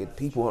 self-isolated,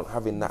 people aren't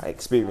having that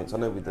experience. I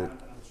know with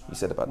you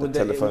said about the With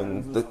telephone,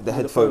 with the the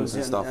headphones phones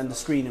and stuff, and the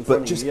screen in but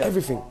front of just you, yeah.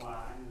 everything.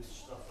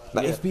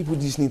 Like Yeah. if people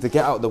just need to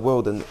get out of the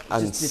world and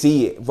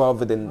see it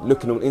rather than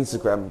looking on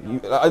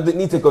Instagram. I didn't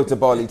need to go to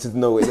Bali to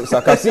know what it looks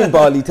like. I've seen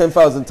Bali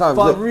 10,000 times.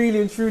 But Look.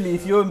 really and truly,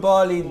 if you're in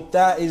Bali,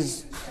 that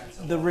is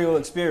the real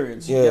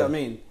experience. You Yeah. get what I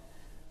mean?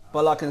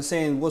 But like I'm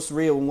saying, what's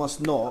real and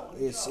what's not,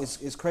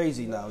 it's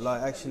crazy now.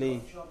 Like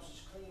actually,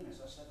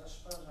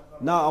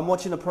 now I'm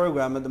watching a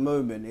program at the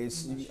moment.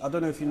 I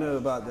don't know if you know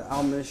about the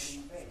Amish,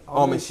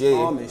 Yeah.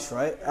 Amish,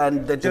 right?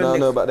 And they're Do you know, I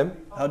know about them?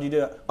 How do you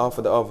do that?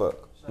 Arthur the Artwork.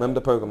 Remember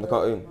the program, the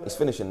cartoon? It's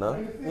finishing now.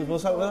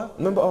 What's up with that?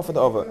 Remember Arthur the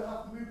Artwork?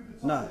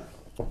 No.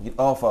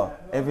 Arthur,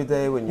 every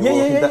day when you're Yeah, yeah,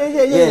 walking yeah,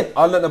 down- yeah, yeah.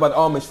 I learned about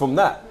Amish from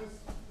that.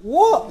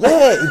 What?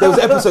 Yeah, there was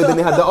an episode and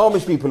they had the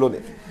Amish people on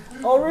it.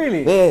 Oh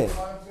really? Yeah,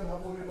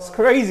 It's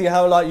crazy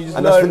how like you just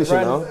and that's learn finishing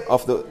random- now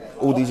after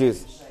all these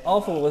years.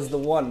 Alpha was the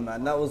one,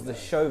 man. That was the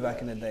show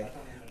back in the day.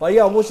 But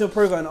yeah, I'm watching a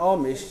program in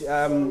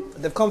Amish.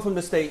 They've come from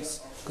the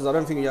States, because I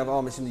don't think you have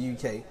Amish in the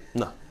UK.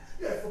 No.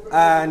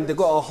 And they've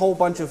got a whole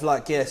bunch of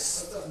like,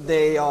 yes,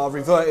 they are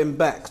reverting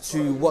back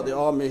to what the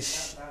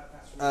Amish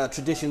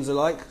traditions are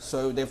like.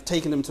 So they've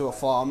taken them to a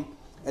farm,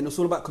 and it's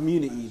all about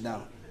community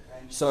now.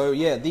 So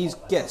yeah, these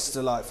guests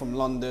are like from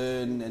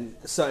London and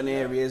certain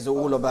areas are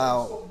all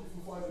about,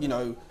 you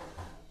know,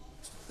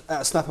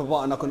 at a snap of a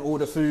button I can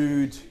order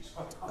food.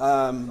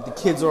 The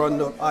kids are on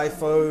the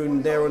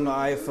iPhone, they're on the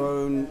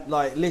iPhone,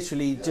 like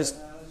literally just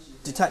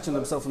detaching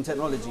themselves from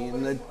technology,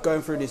 and they're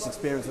going through this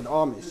experience with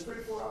Amish.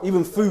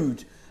 Even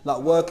food, like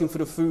working for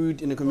the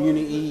food in the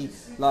community,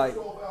 like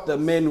the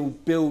men will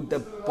build the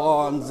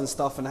barns and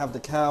stuff and have the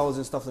cows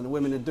and stuff, and the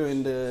women are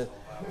doing the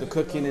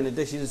cooking and the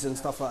dishes and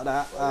stuff like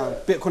that.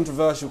 Bit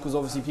controversial because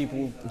obviously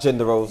people...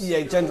 Gender roles.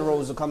 Yeah, gender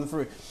roles are coming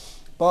through.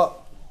 But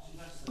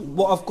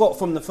what I've got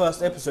from the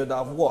first episode that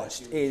I've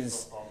watched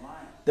is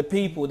the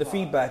people, the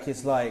feedback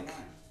is like,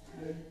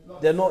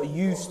 they're not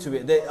used to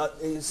it.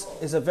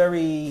 It's a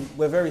very,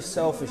 we're very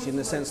selfish in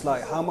the sense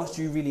like, how much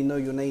do you really know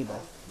your neighbour?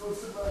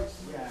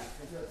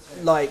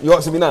 Like, You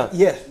asking me now?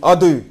 Yeah. I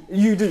do.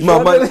 You do.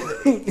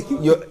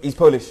 He's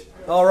Polish.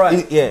 All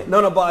right. Yeah.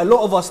 No, but a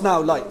lot of us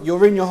now, like,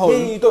 you're in your home. Yeah,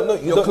 you don't know.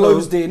 You're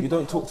closed in. You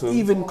don't talk to him.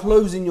 Even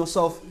closing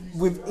yourself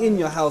within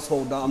your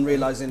household. That I'm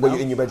realizing Well, now.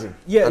 you're in your bedroom.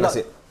 Yeah, and like,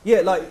 that's it.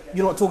 Yeah, like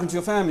you're not talking to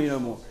your family no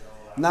more.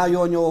 Now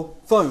you're on your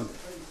phone.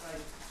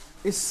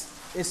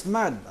 It's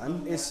mad,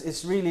 man.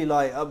 It's really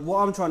like what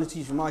I'm trying to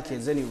teach my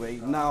kids anyway.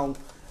 Now,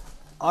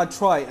 I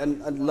try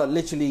and like,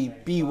 literally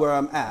be where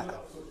I'm at.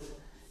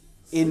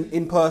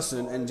 In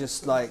person and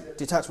just like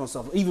detach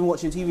myself. Even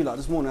watching TV, like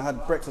this morning I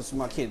had breakfast with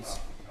my kids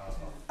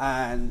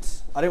and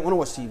I didn't want to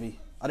watch TV.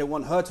 I didn't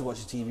want her to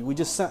watch the TV. We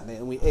just sat there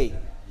and we ate.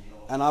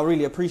 And I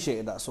really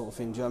appreciated that sort of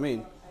thing, do you know what I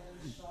mean?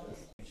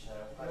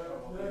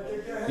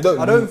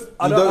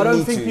 I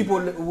don't think people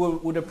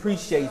would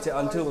appreciate it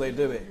until they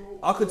do it.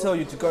 I could tell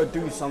you to go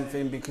do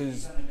something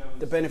because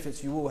the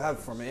benefits you will have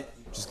from it.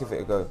 Just give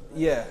it a go.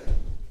 Yeah.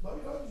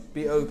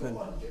 Be open.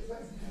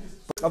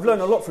 I've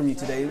learned a lot from you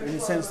today in the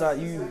sense that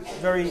you're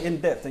very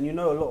in depth and you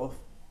know a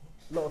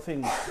lot of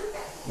things,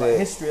 like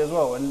history as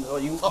well. And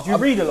do you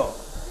read a lot?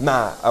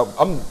 Nah,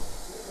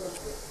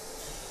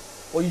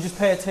 Or you just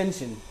pay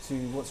attention to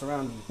what's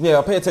around you? Yeah,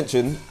 I pay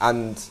attention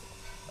and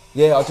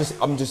yeah,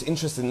 I'm just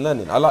interested in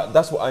learning.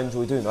 That's what I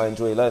enjoy doing. I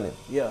enjoy learning.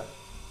 Yeah.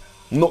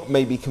 Not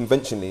maybe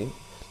conventionally.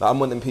 Like I'm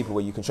one of them people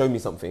where you can show me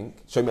something,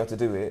 show me how to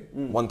do it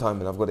one time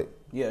and I've got it.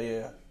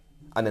 Yeah.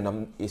 And then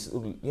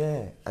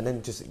and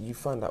then just you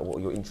find out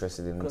what you're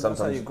interested in. And sometimes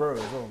that's how you grow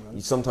as well, man.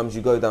 Sometimes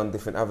you go down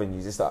different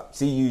avenues. It's like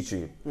see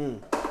YouTube.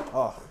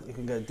 Oh, you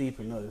can go deep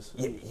in those.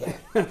 Yeah.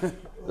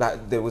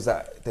 Like there was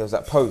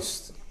that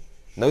post.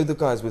 Know the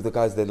guys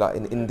they're like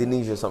in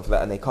Indonesia or something like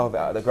that, and they carve it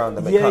out of the ground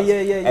and make cuts.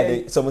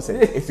 Yeah. Someone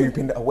said if you've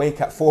been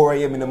awake at 4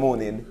 a.m. in the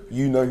morning,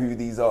 you know who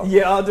these are.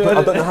 Yeah, I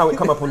don't know how it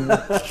come up on.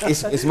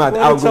 It's mad.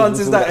 What the chance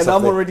is that? And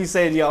I'm already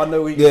saying, I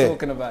know what you're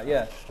talking about.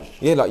 Yeah.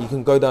 Yeah, like you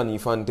can go down and you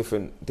find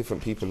different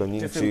people on YouTube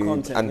different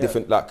content, and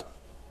different like.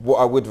 What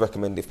I would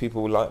recommend if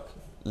people like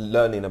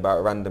learning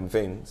about random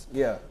things.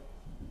 Yeah.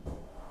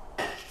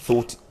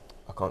 42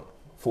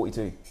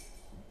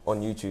 on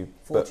YouTube.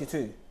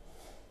 42.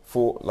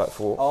 Four,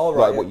 oh,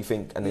 right, like what you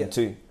think, and then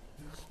 2.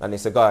 And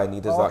it's a guy, and he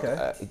does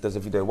he does a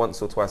video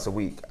once or twice a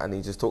week, and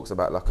he just talks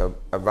about like a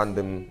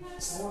random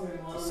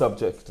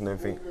subject and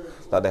everything.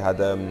 Like they had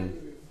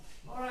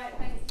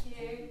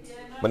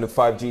when the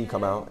 5G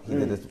come out, he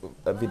did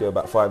a video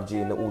about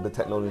 5G and all the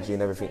technology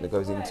and everything that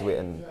goes into it,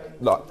 and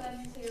like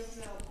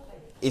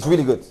it's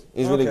really good.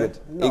 It's really good.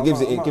 No,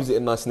 it gives it a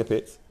nice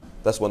snippet.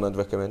 That's one I'd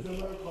recommend.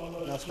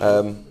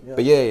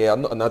 But yeah,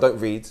 I don't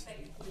read.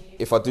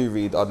 If I do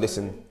read, I'd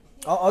listen.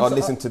 I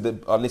listen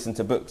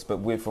to books, but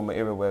we're from an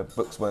era where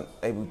books you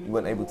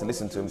weren't able to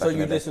listen to them. So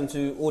you listen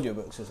to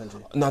audiobooks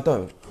essentially? No, I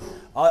don't.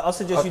 I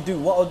suggest you do.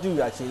 What I'll do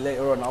actually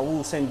later on, I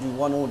will send you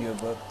one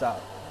audiobook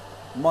that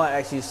might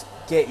actually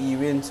get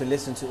you into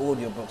listen to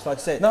audiobooks. Like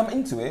I said, no, I'm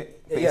into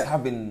it, but it's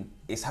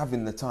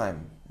having the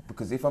time.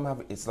 Because if I'm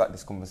having, it's like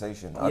this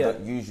conversation. I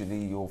don't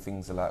usually your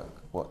things are like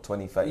what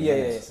 20, 30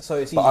 minutes. Yeah. So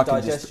it's easy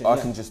digestion. I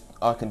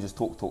can just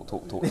talk.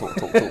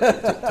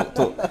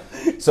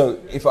 So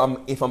if I'm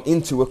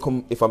into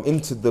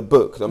the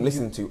book that I'm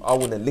listening to, I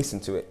want to listen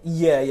to it.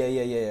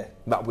 Yeah.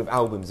 Like with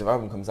albums, if an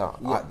album comes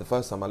out, the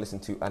first time I listen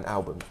to an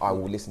album, I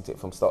will listen to it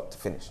from start to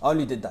finish. I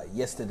only did that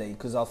yesterday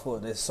because I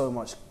thought there's so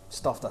much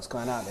stuff that's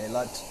going out there.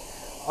 Like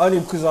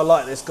only because I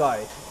like this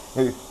guy.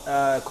 Who?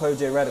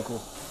 Koj Radical.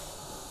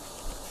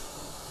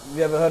 Have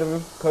you ever heard of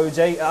him?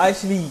 Koj?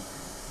 Actually,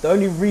 the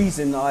only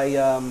reason I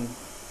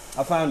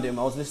found him,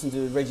 I was listening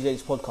to Reggie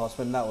Jake's podcast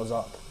when that was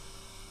up,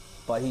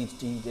 but he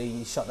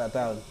shut that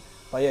down.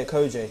 But yeah,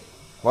 Koj.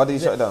 Why did he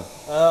shut it down?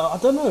 I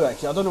don't know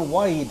actually. I don't know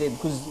why he did,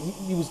 because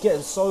he was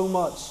getting so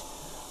much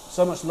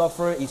love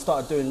for it. He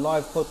started doing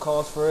live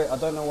podcasts for it. I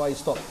don't know why he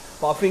stopped,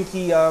 but I think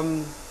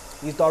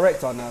he's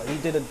director now. He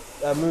did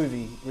a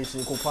movie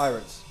recently called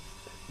Pirates.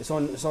 It's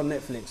on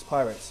Netflix,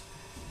 Pirates.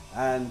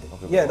 And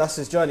yeah, that's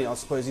his journey. I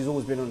suppose he's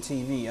always been on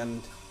TV,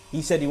 and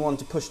he said he wanted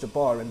to push the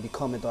bar and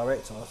become a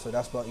director. So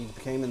that's what he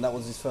became, and that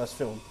was his first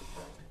film.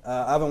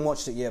 I haven't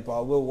watched it yet, but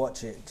I will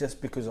watch it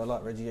just because I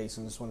like Reggie Yates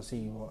and just want to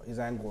see what his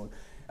angle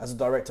as a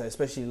director,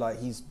 especially like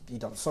he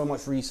done so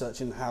much research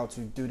in how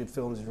to do the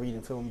films and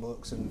reading film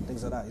books and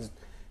things like that. He's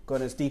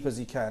gone as deep as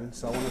he can,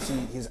 so I want to see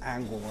his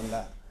angle on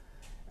that.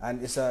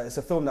 And it's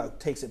a film that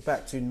takes it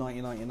back to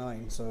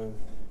 1999, so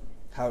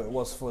how it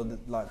was for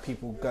like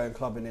people going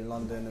clubbing in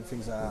London and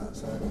things like that.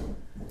 So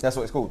That's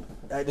what it's called?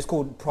 it's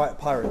called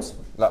Pirates.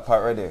 Like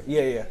Pirate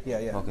Radio?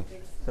 Yeah. Okay.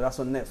 So that's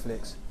on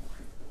Netflix.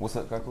 What's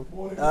that guy called?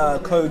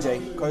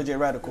 Kojay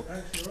Radical.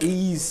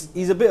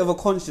 He's a bit of a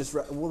conscious.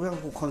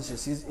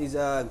 He's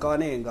a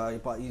Ghanaian guy,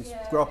 but he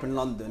grew up in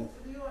London.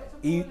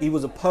 He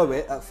was a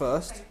poet at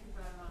first,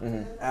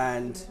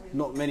 and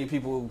not many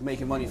people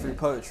making money through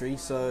poetry,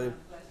 so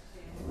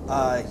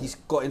he's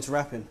got into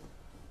rapping.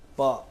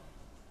 But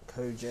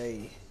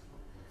Kojay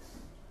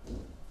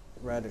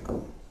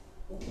Radical,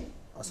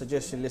 I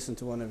suggest you listen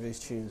to one of his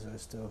tunes though.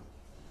 Still,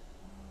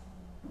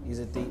 he's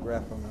a deep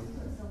rapper, man.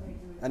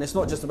 And it's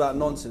not just about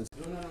nonsense.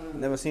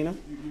 Never seen him?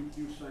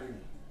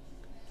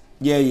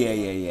 Yeah.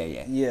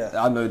 Yeah.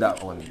 I know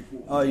that one.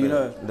 Oh, you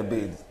know? The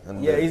beard.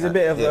 And Yeah, he's a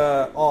bit of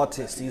an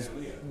artist. He's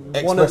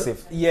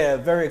expressive.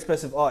 Very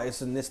expressive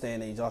artist in this day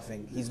and age, I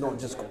think. He's not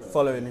just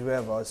following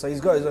whoever. So he's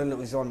got his own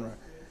little genre.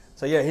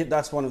 So yeah,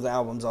 that's one of the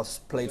albums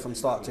I've played from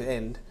start to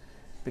end.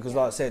 Because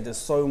like I said, there's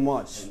so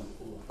much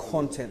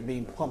content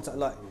being pumped out.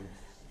 Like,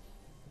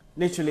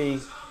 literally,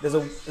 there's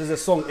a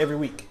song every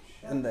week,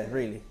 isn't there,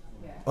 really?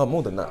 Oh,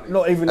 more than that.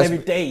 Not even every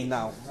day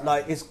now.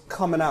 Like, it's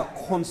coming out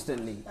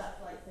constantly.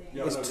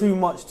 It's too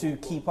much to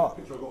keep up.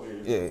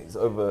 Yeah, it's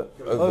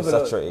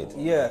oversaturated.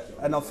 Yeah,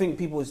 and I think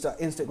people, it's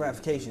that instant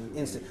gratification.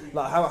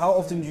 Like, how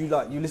often do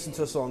you listen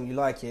to a song, you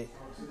like it,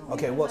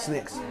 okay, what's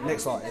next?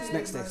 Next artist,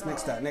 next this,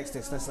 next that, next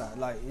this, next that.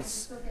 Like,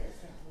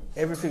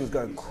 everything's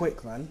going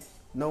quick, man.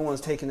 No one's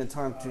taking the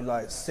time to,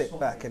 like, sit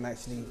back and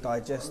actually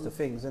digest the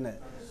things, innit?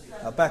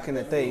 Back in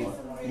the day,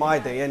 my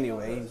day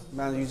anyway,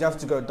 man, you have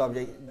to go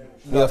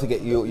You have to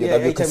get your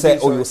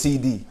cassette or your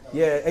CD.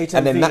 Yeah, HMV.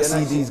 And then that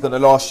CD is going to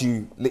last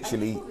you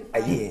literally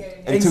a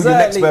year. Until your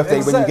next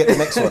birthday when you get the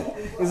next one.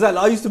 Exactly.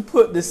 I used to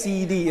put the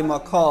CD in my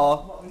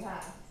car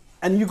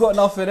and you got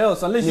nothing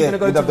else unless you're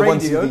going to go to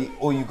radio. CD,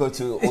 or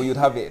you'd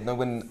have it, you know,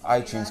 when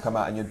iTunes come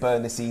out and you'd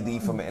burn the CD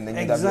from it and then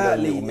you'd have your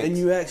little mix. And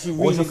you actually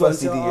what was really your first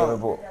CD you ever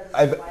bought?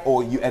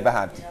 Or you ever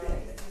had?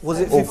 Was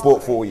it or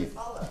bought for you?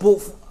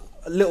 Bought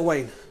Lil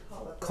Wayne.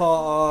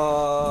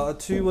 Carter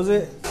 2, was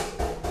it?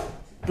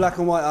 Black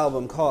and white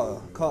album,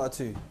 Carter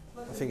 2,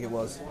 I think it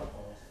was.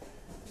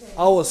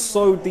 I was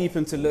so deep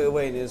into Lil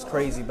Wayne, it was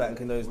crazy back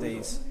in those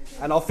days.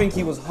 And I think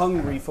he was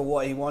hungry for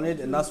what he wanted,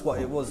 and that's what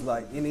it was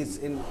like in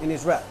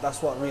his rap.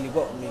 That's what really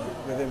got me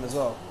with him as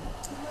well.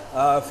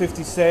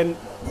 50 Cent.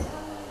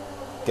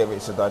 Get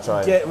Rich or Die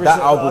Trying. That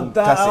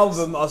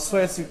album, I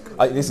swear to...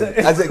 Listen,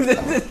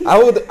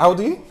 how old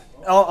are you?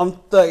 I'm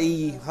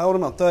 30, how old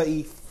am I?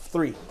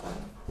 33.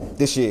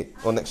 This year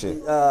or next year?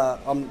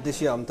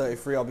 This year I'm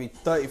 33. I'll be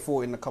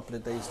 34 in a couple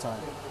of days'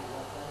 time.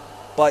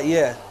 But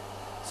yeah.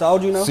 So how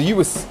do you know? So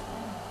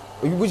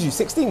was you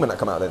 16 when that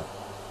came out then?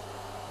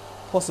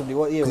 Possibly.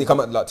 What year? Because it came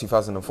out like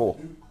 2004.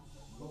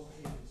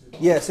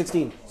 Yeah,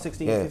 16,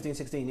 Yeah. 15,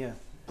 16. Yeah.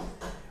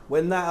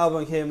 When that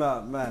album came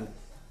out, man.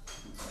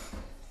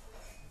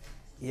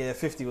 Yeah,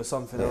 50 was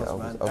something else,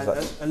 man.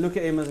 And look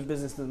at him as a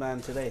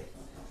businessman today.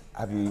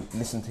 Have you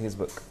listened to his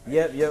book?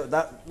 Yeah.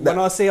 When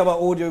I say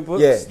about audiobooks...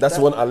 Yeah, that's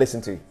the one I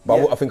listened to.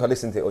 But I think I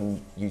listened to it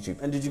on YouTube.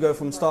 And did you go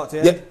from start to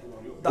end? Yeah.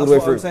 That's all the way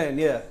what through. I'm saying,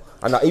 yeah.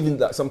 And even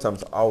that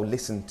sometimes I'll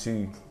listen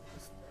to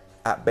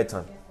at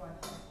bedtime.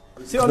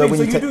 See what I mean?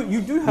 So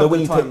you do have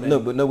the time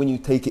then. When you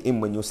take it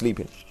in when you're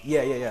sleeping.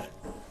 Yeah.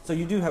 So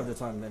you do have the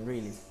time then,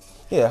 really.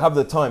 Yeah, I have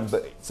the time,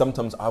 but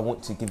sometimes I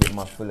want to give it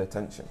my full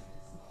attention.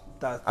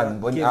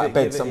 And when you're at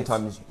bed,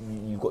 sometimes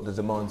you've got the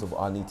demands of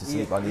I need to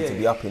sleep, I need to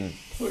be up in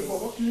 4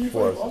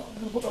 hours.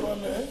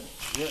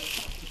 Yeah.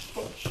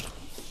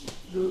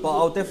 But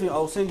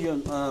I'll send you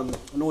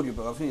an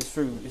audiobook. I think it's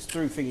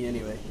through Thingy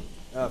anyway,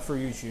 through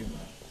YouTube.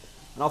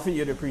 And I think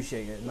you'd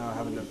appreciate it now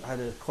having had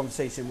a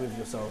conversation with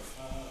yourself.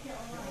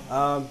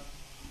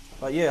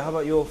 But yeah, how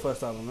about your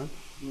first album, man?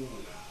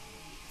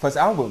 First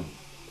album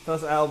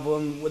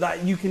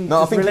that you can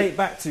relate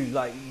back to,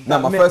 like. No,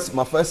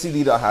 my first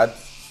CD that I had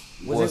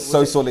was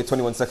So Solid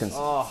 21 Seconds.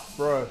 Oh,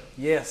 bro,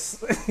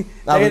 yes.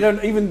 They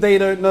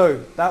don't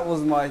know. That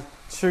was my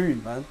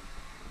tune, man.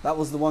 That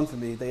was the one for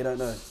me. They don't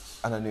know.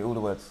 And I knew all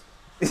the words.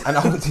 And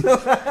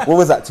what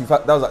was that?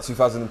 That was like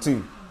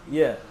 2002.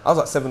 Yeah. I was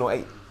like 7 or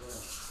 8.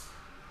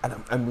 And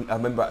I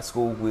remember at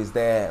school we was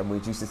there and we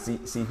used to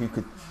see who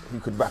could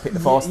rap it the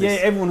fastest. Yeah,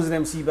 everyone was an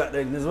MC back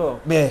then as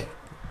well. Yeah.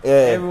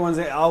 I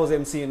was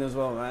MCing as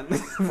well, man.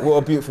 What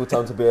a beautiful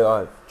time to be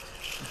alive.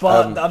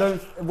 But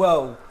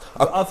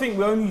I think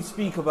we only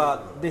speak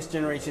about this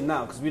generation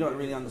now because we don't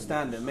really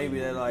understand it. Maybe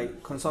they're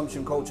like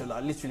consumption culture,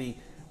 like literally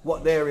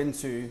what they're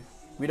into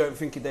We don't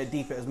think they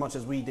deep it as much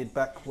as we did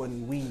back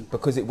when we.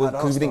 Because it was had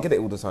our because we didn't stuff. get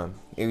it all the time.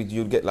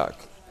 You'd get like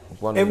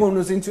one. Everyone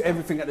was into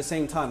everything at the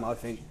same time, I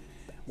think.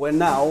 Where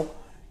now,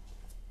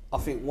 I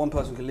think one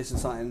person can listen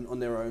to something on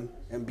their own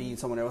and be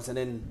someone else, and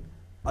then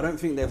I don't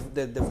think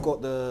they've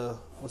got the,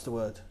 what's the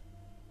word?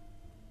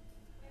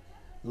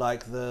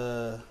 Like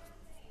they're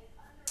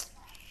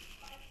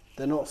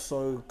not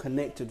so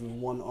connected with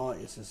one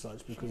artist as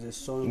such because there's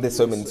so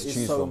many to choose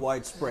it's so from.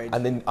 widespread.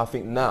 And then I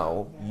think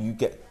now you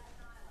get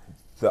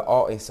the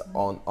artists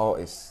aren't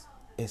artists.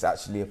 It's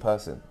actually a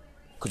person,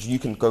 because you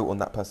can go on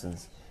that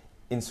person's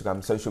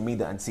Instagram, social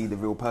media, and see the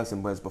real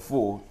person. Whereas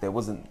before, the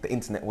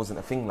internet wasn't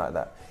a thing like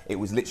that. It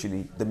was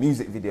literally the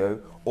music video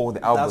or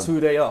the album. That's who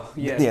they are.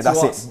 Yeah, yeah, to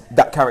that's us, it.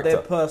 That character.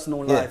 Their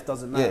personal life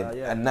doesn't matter.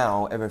 Yeah, And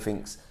now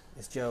everything's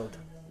it's gelled.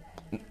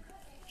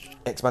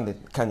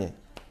 expanded. Kanye.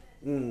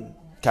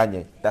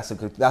 Kanye. That's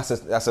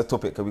a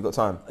topic. Have we got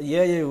time?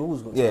 Yeah, we've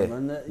always got Yeah.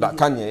 time, man. Like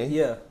Kanye.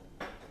 Yeah.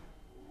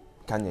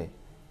 Kanye.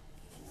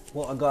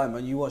 What a guy,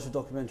 man! You watched the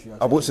documentary.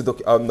 I watched the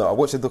doc. I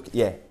watched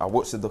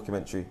the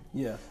documentary.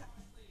 Yeah.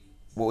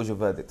 What was your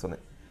verdict on it?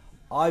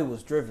 I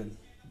was driven.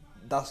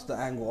 That's the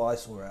angle I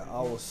saw it. I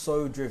was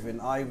so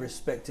driven. I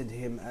respected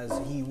him as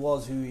he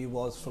was who he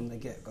was from the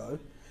get-go.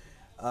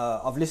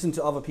 I've listened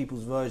to other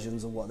people's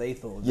versions of what they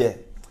thought. Yeah.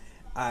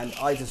 And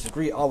I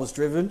disagree. I was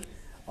driven.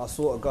 I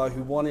saw a guy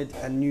who wanted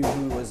and knew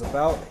who he was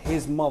about.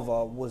 His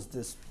mother was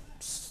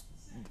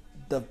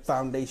the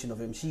foundation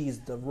of him. She is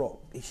the rock.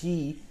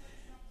 She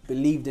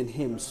believed in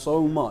him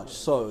so much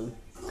so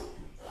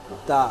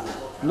that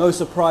no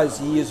surprise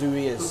he is who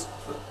he is.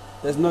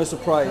 There's no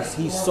surprise.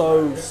 He's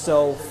so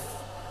self-driven.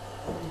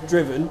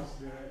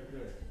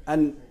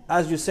 And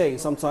as you're saying,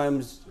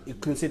 sometimes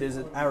it considers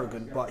it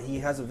arrogant, but he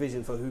has a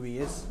vision for who he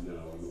is.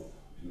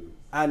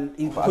 And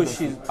he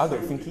pushes... I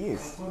don't think he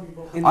is.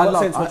 In what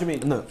sense? What do you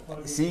mean? No.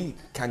 See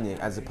Kanye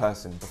as a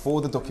person,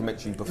 before the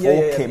documentary,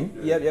 before Kim...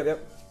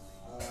 Yep.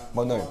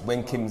 Well, no,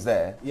 when Kim's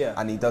there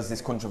and he does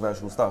this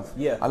controversial stuff,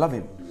 I love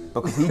him.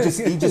 Because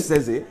he just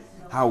says it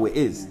how it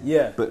is.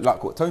 Yeah. But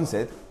like what Tone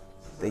said,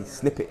 they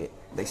snippet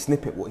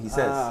what he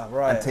says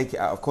right. and take it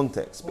out of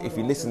context. But if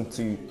you listen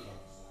to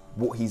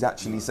what he's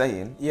actually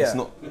saying, it's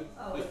not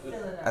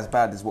as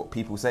bad as what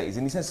people say it is.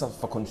 And he says stuff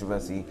for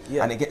controversy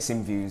and it gets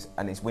him views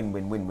and it's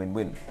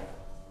win.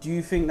 Do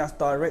you think that's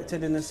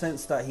directed in the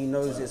sense that he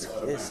knows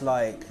it's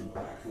like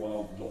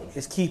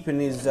it's keeping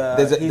his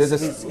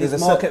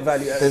market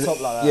value at the top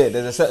like that? Yeah,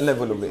 there's a certain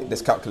level of it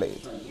that's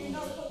calculated.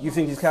 You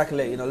think he's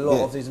calculating a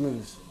lot of these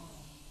moves?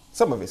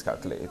 Some of it's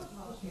calculated.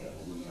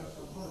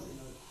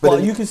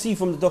 But you can see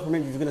from the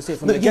documentary, you're going to see it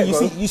from the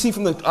get-go. You see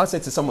from the... I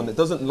said to someone that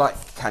doesn't like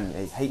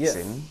Kanye, hates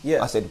him,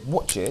 I said,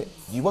 watch it,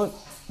 you won't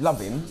love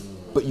him,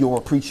 but you'll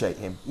appreciate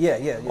him.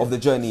 Yeah. Of the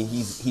journey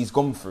he's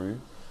gone through.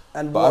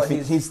 And but I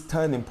think his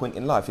turning point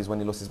in life is when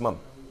he lost his mum.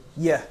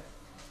 Yeah,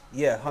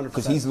 100%.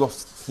 Because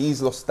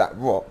he's lost that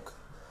rock,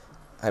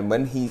 and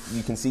when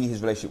you can see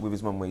his relationship with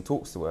his mum, where he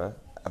talks to her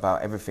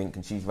about everything,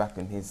 and she's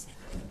rapping his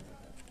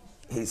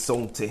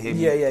song to him,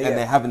 and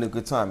they're having a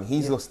good time.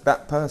 He's lost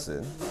that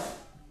person,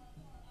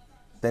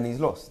 then he's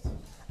lost,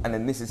 and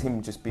then this is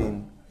him just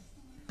being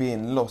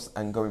lost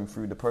and going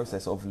through the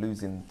process of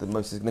losing the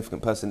most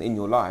significant person in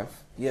your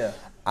life. Yeah,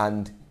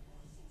 and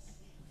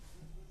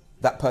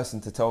that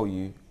person to tell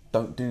you,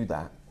 don't do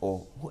that,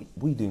 or what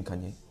are you doing,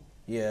 Kanye?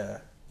 Yeah.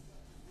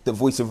 The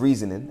voice of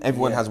reasoning,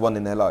 everyone has one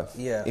in their life.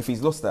 Yeah. If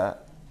he's lost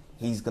that,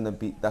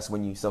 that's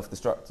when you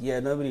self-destruct. Yeah,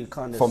 nobody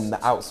kind of... From the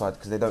outside,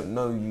 because they don't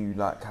know you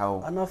like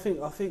how... And I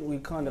think we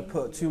kind of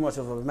put too much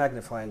of a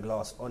magnifying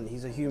glass on,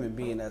 he's a human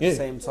being at the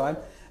same time.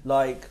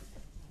 Like,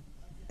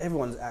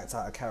 everyone's acts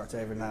out of character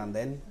every now and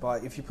then,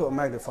 but if you put a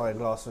magnifying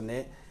glass on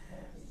it,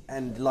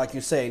 and like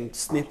you're saying,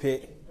 snip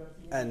it,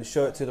 and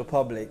show it to the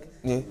public,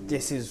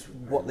 this is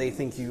what they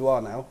think you are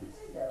now.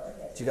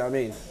 Do you know what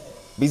I mean?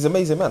 He's an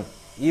amazing man.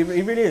 He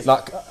really is.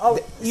 Like,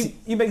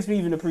 he makes me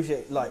even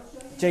appreciate, like,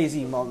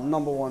 Jay-Z, my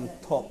number one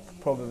top,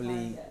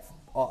 probably,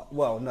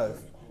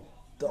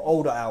 the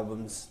older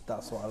albums,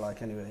 that's what I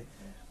like anyway.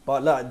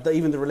 But like,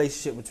 even the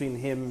relationship between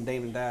him,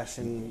 Damon Dash,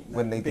 and...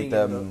 When they did,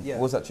 what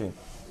was that tune?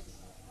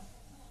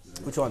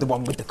 Which one? The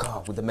one with the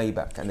car, with the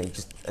Maybach, and they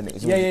just... And it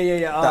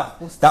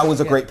was that was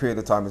a great period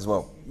of time as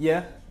well.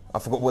 Yeah. I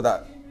forgot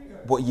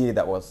what year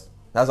that was.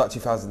 That was like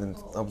 2000,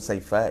 I would say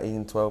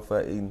 13, 12,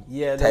 13,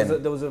 yeah,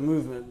 10. There was a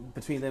movement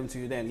between them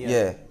two then,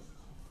 yeah.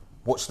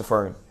 Watch the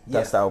Throne.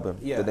 That's the album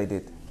that they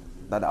did.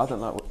 Like, I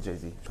don't like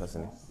Jay-Z,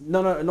 personally.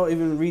 No, not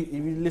even... If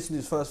you listen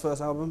to his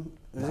first album,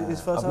 is it his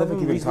first album? I've never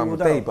given him time of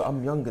day, but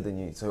I'm younger than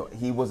you, so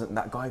he wasn't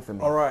that guy for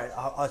me. Alright,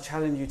 I'll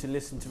challenge you to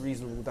listen to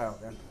Reasonable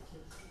Doubt then.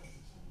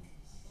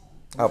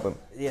 Album?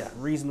 Yeah,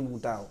 Reasonable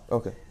Doubt.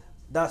 Okay.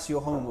 That's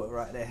your homework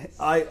right there.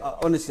 I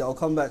honestly, I'll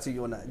come back to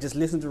you on that. Just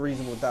listen to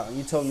Reasonable Doubt and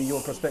you tell me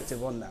your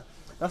perspective on that.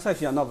 That's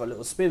actually another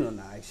little spin on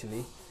that,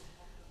 actually.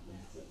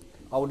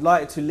 I would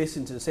like to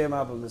listen to the same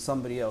album as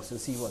somebody else and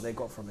see what they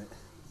got from it.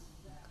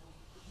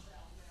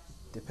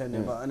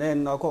 Depending, and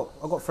then I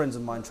got friends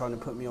of mine trying to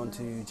put me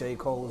onto J.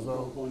 Cole as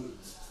well.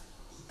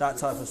 that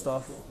type of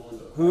stuff.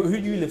 Who do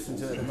you listen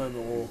to at the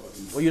moment,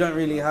 or you don't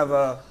really have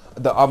a?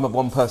 I'm a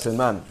one-person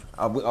man.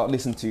 I'll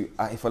listen to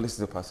if I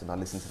listen to a person, I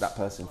listen to that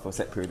person for a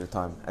set period of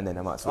time, and then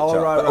I might switch up.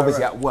 Right, but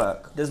obviously right. at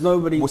work, There's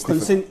nobody what's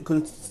different?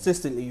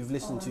 consistently you've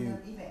listened to.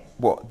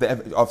 What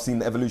I've seen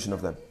the evolution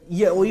of them.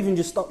 Yeah, or even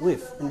just stuck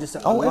with and just.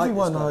 Oh, like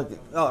everyone.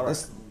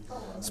 Right.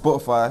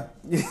 Spotify.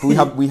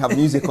 we have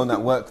music on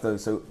at work though,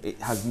 so it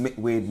has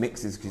weird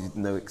mixes because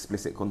you know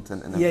explicit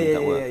content and everything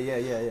at work.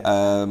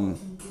 Yeah.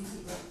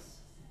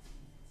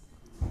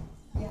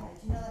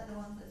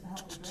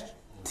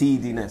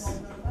 T.E.D. Ness.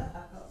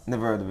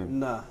 Never heard of him.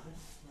 Nah.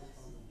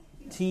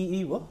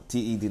 T.E. what?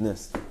 T.E.D.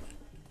 Ness.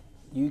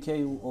 UK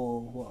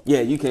or what?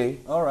 Yeah,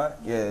 UK. All right.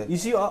 Yeah. You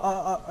see,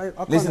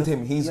 I listen to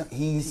him. He's.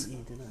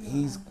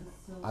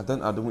 I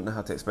don't know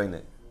how to explain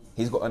it.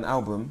 He's got an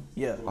album.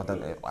 Yeah. I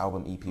don't know,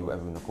 album, EP,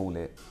 whatever you want to call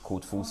it,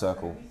 called Full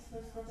Circle.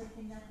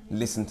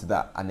 Listen to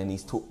that, and then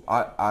he's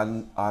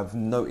I've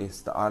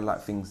noticed that I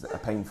like things that are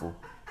painful.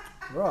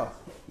 Right.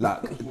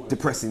 Like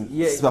depressing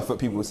stuff that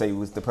people would say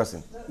was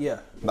depressing. Yeah.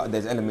 Like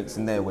there's elements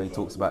in there where he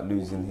talks about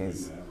losing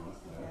his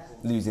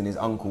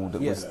uncle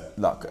that was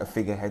like a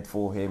figurehead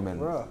for him,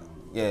 and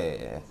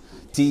yeah.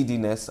 T.E.D.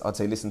 Ness, I'd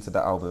say listen to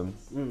that album.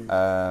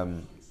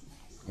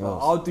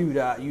 I'll do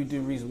that. You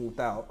do Reasonable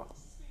Doubt.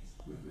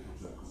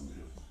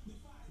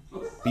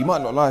 But you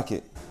might not like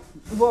it.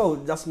 Well,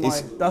 that's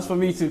for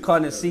me to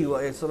kind of see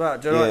what it's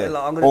about. Do you know? Yeah.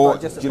 Like, I'm gonna or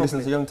digest it do you listen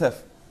to properly. Young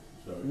Tef?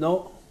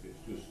 No.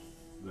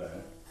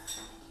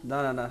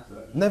 No.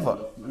 Never.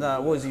 Nah,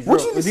 what is he? What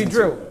Drill? do you Is he listen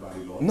drill?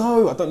 to?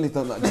 No, I don't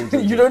like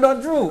drill. You don't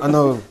like drill? I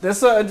know. There's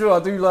certain drill I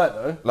do like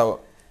though. Like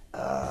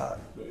what?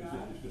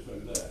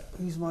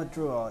 Who's my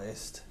drill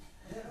artist?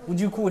 Would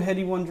you call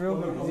Heady One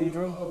drill? Is he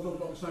drill?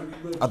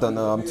 I don't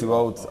know. I'm too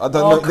old. I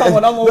don't know. Come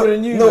on, I'm older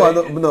than you. No,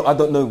 mate. I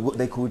don't know what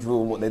they call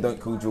drill and what they don't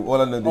call drill. All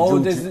I know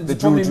There's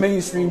probably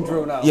mainstream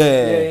drill now.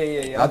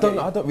 Yeah. I I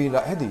don't really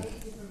like Heady.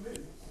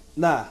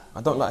 Nah.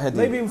 I don't like Heady.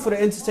 Maybe even for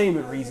the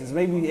entertainment reasons.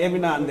 Maybe every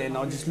now and then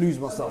I'll just lose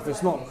myself.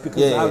 It's not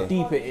because of how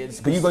deep it is.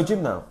 But you go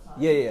gym now?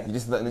 Yeah. You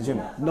listen to that in the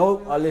gym?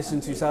 No, I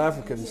listen to South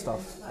African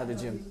stuff at the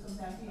gym.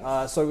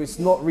 So it's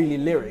not really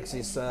lyrics.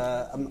 It's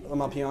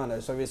my piano.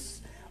 So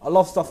I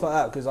love stuff like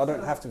that because I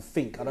don't have to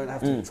think. I don't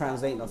have to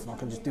translate nothing. I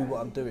can just do what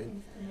I'm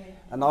doing.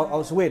 And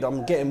it's weird.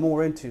 I'm getting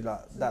more into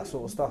like that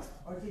sort of stuff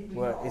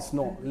where it's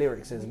not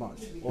lyrics as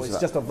much, or it's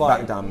like just a vibe.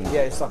 back down.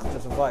 Yeah, it's like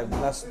just a vibe.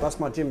 And that's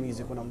my gym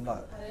music when I'm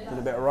like doing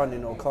a bit of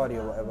running or cardio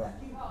or whatever.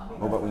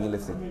 What about when you're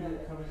lifting?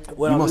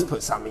 When you must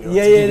put something on.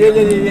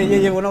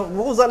 Yeah.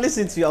 What was I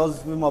listening to? I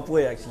was with my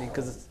boy actually,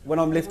 because when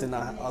I'm lifting,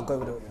 I'll go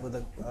with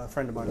a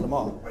friend of mine,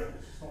 Lamar.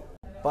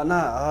 But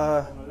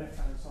nah,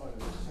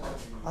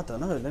 I don't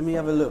know. Let me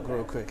have a look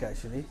real quick.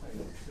 Actually,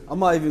 I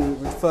might even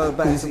refer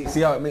back to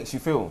See how it makes you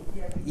feel.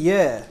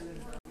 Yeah,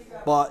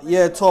 but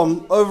yeah,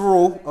 Tom.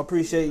 Overall, I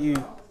appreciate you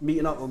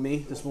meeting up with me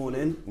this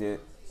morning. Yeah.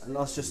 And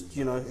us just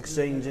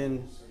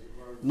exchanging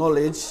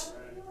knowledge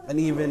and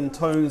even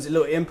Tone's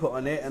little input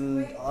on it.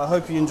 And I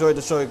hope you enjoyed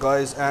the show,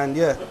 guys. And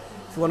yeah,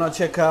 if you want to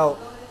check out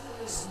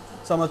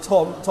some of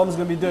Tom's going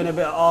to be doing a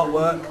bit of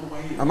artwork.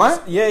 Am I?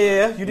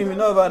 Yeah. You didn't even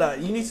know about that.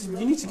 You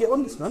need to get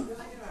on this, man.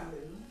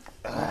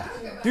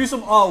 Do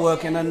some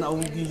artwork and then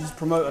you just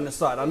promote on the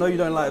side. I know you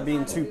don't like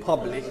being too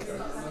public,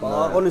 but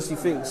I honestly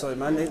think so,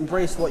 man.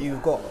 Embrace what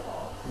you've got.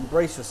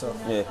 Embrace yourself.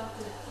 Yeah.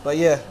 But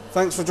yeah,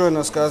 thanks for joining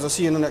us, guys. I'll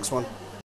see you in the next one.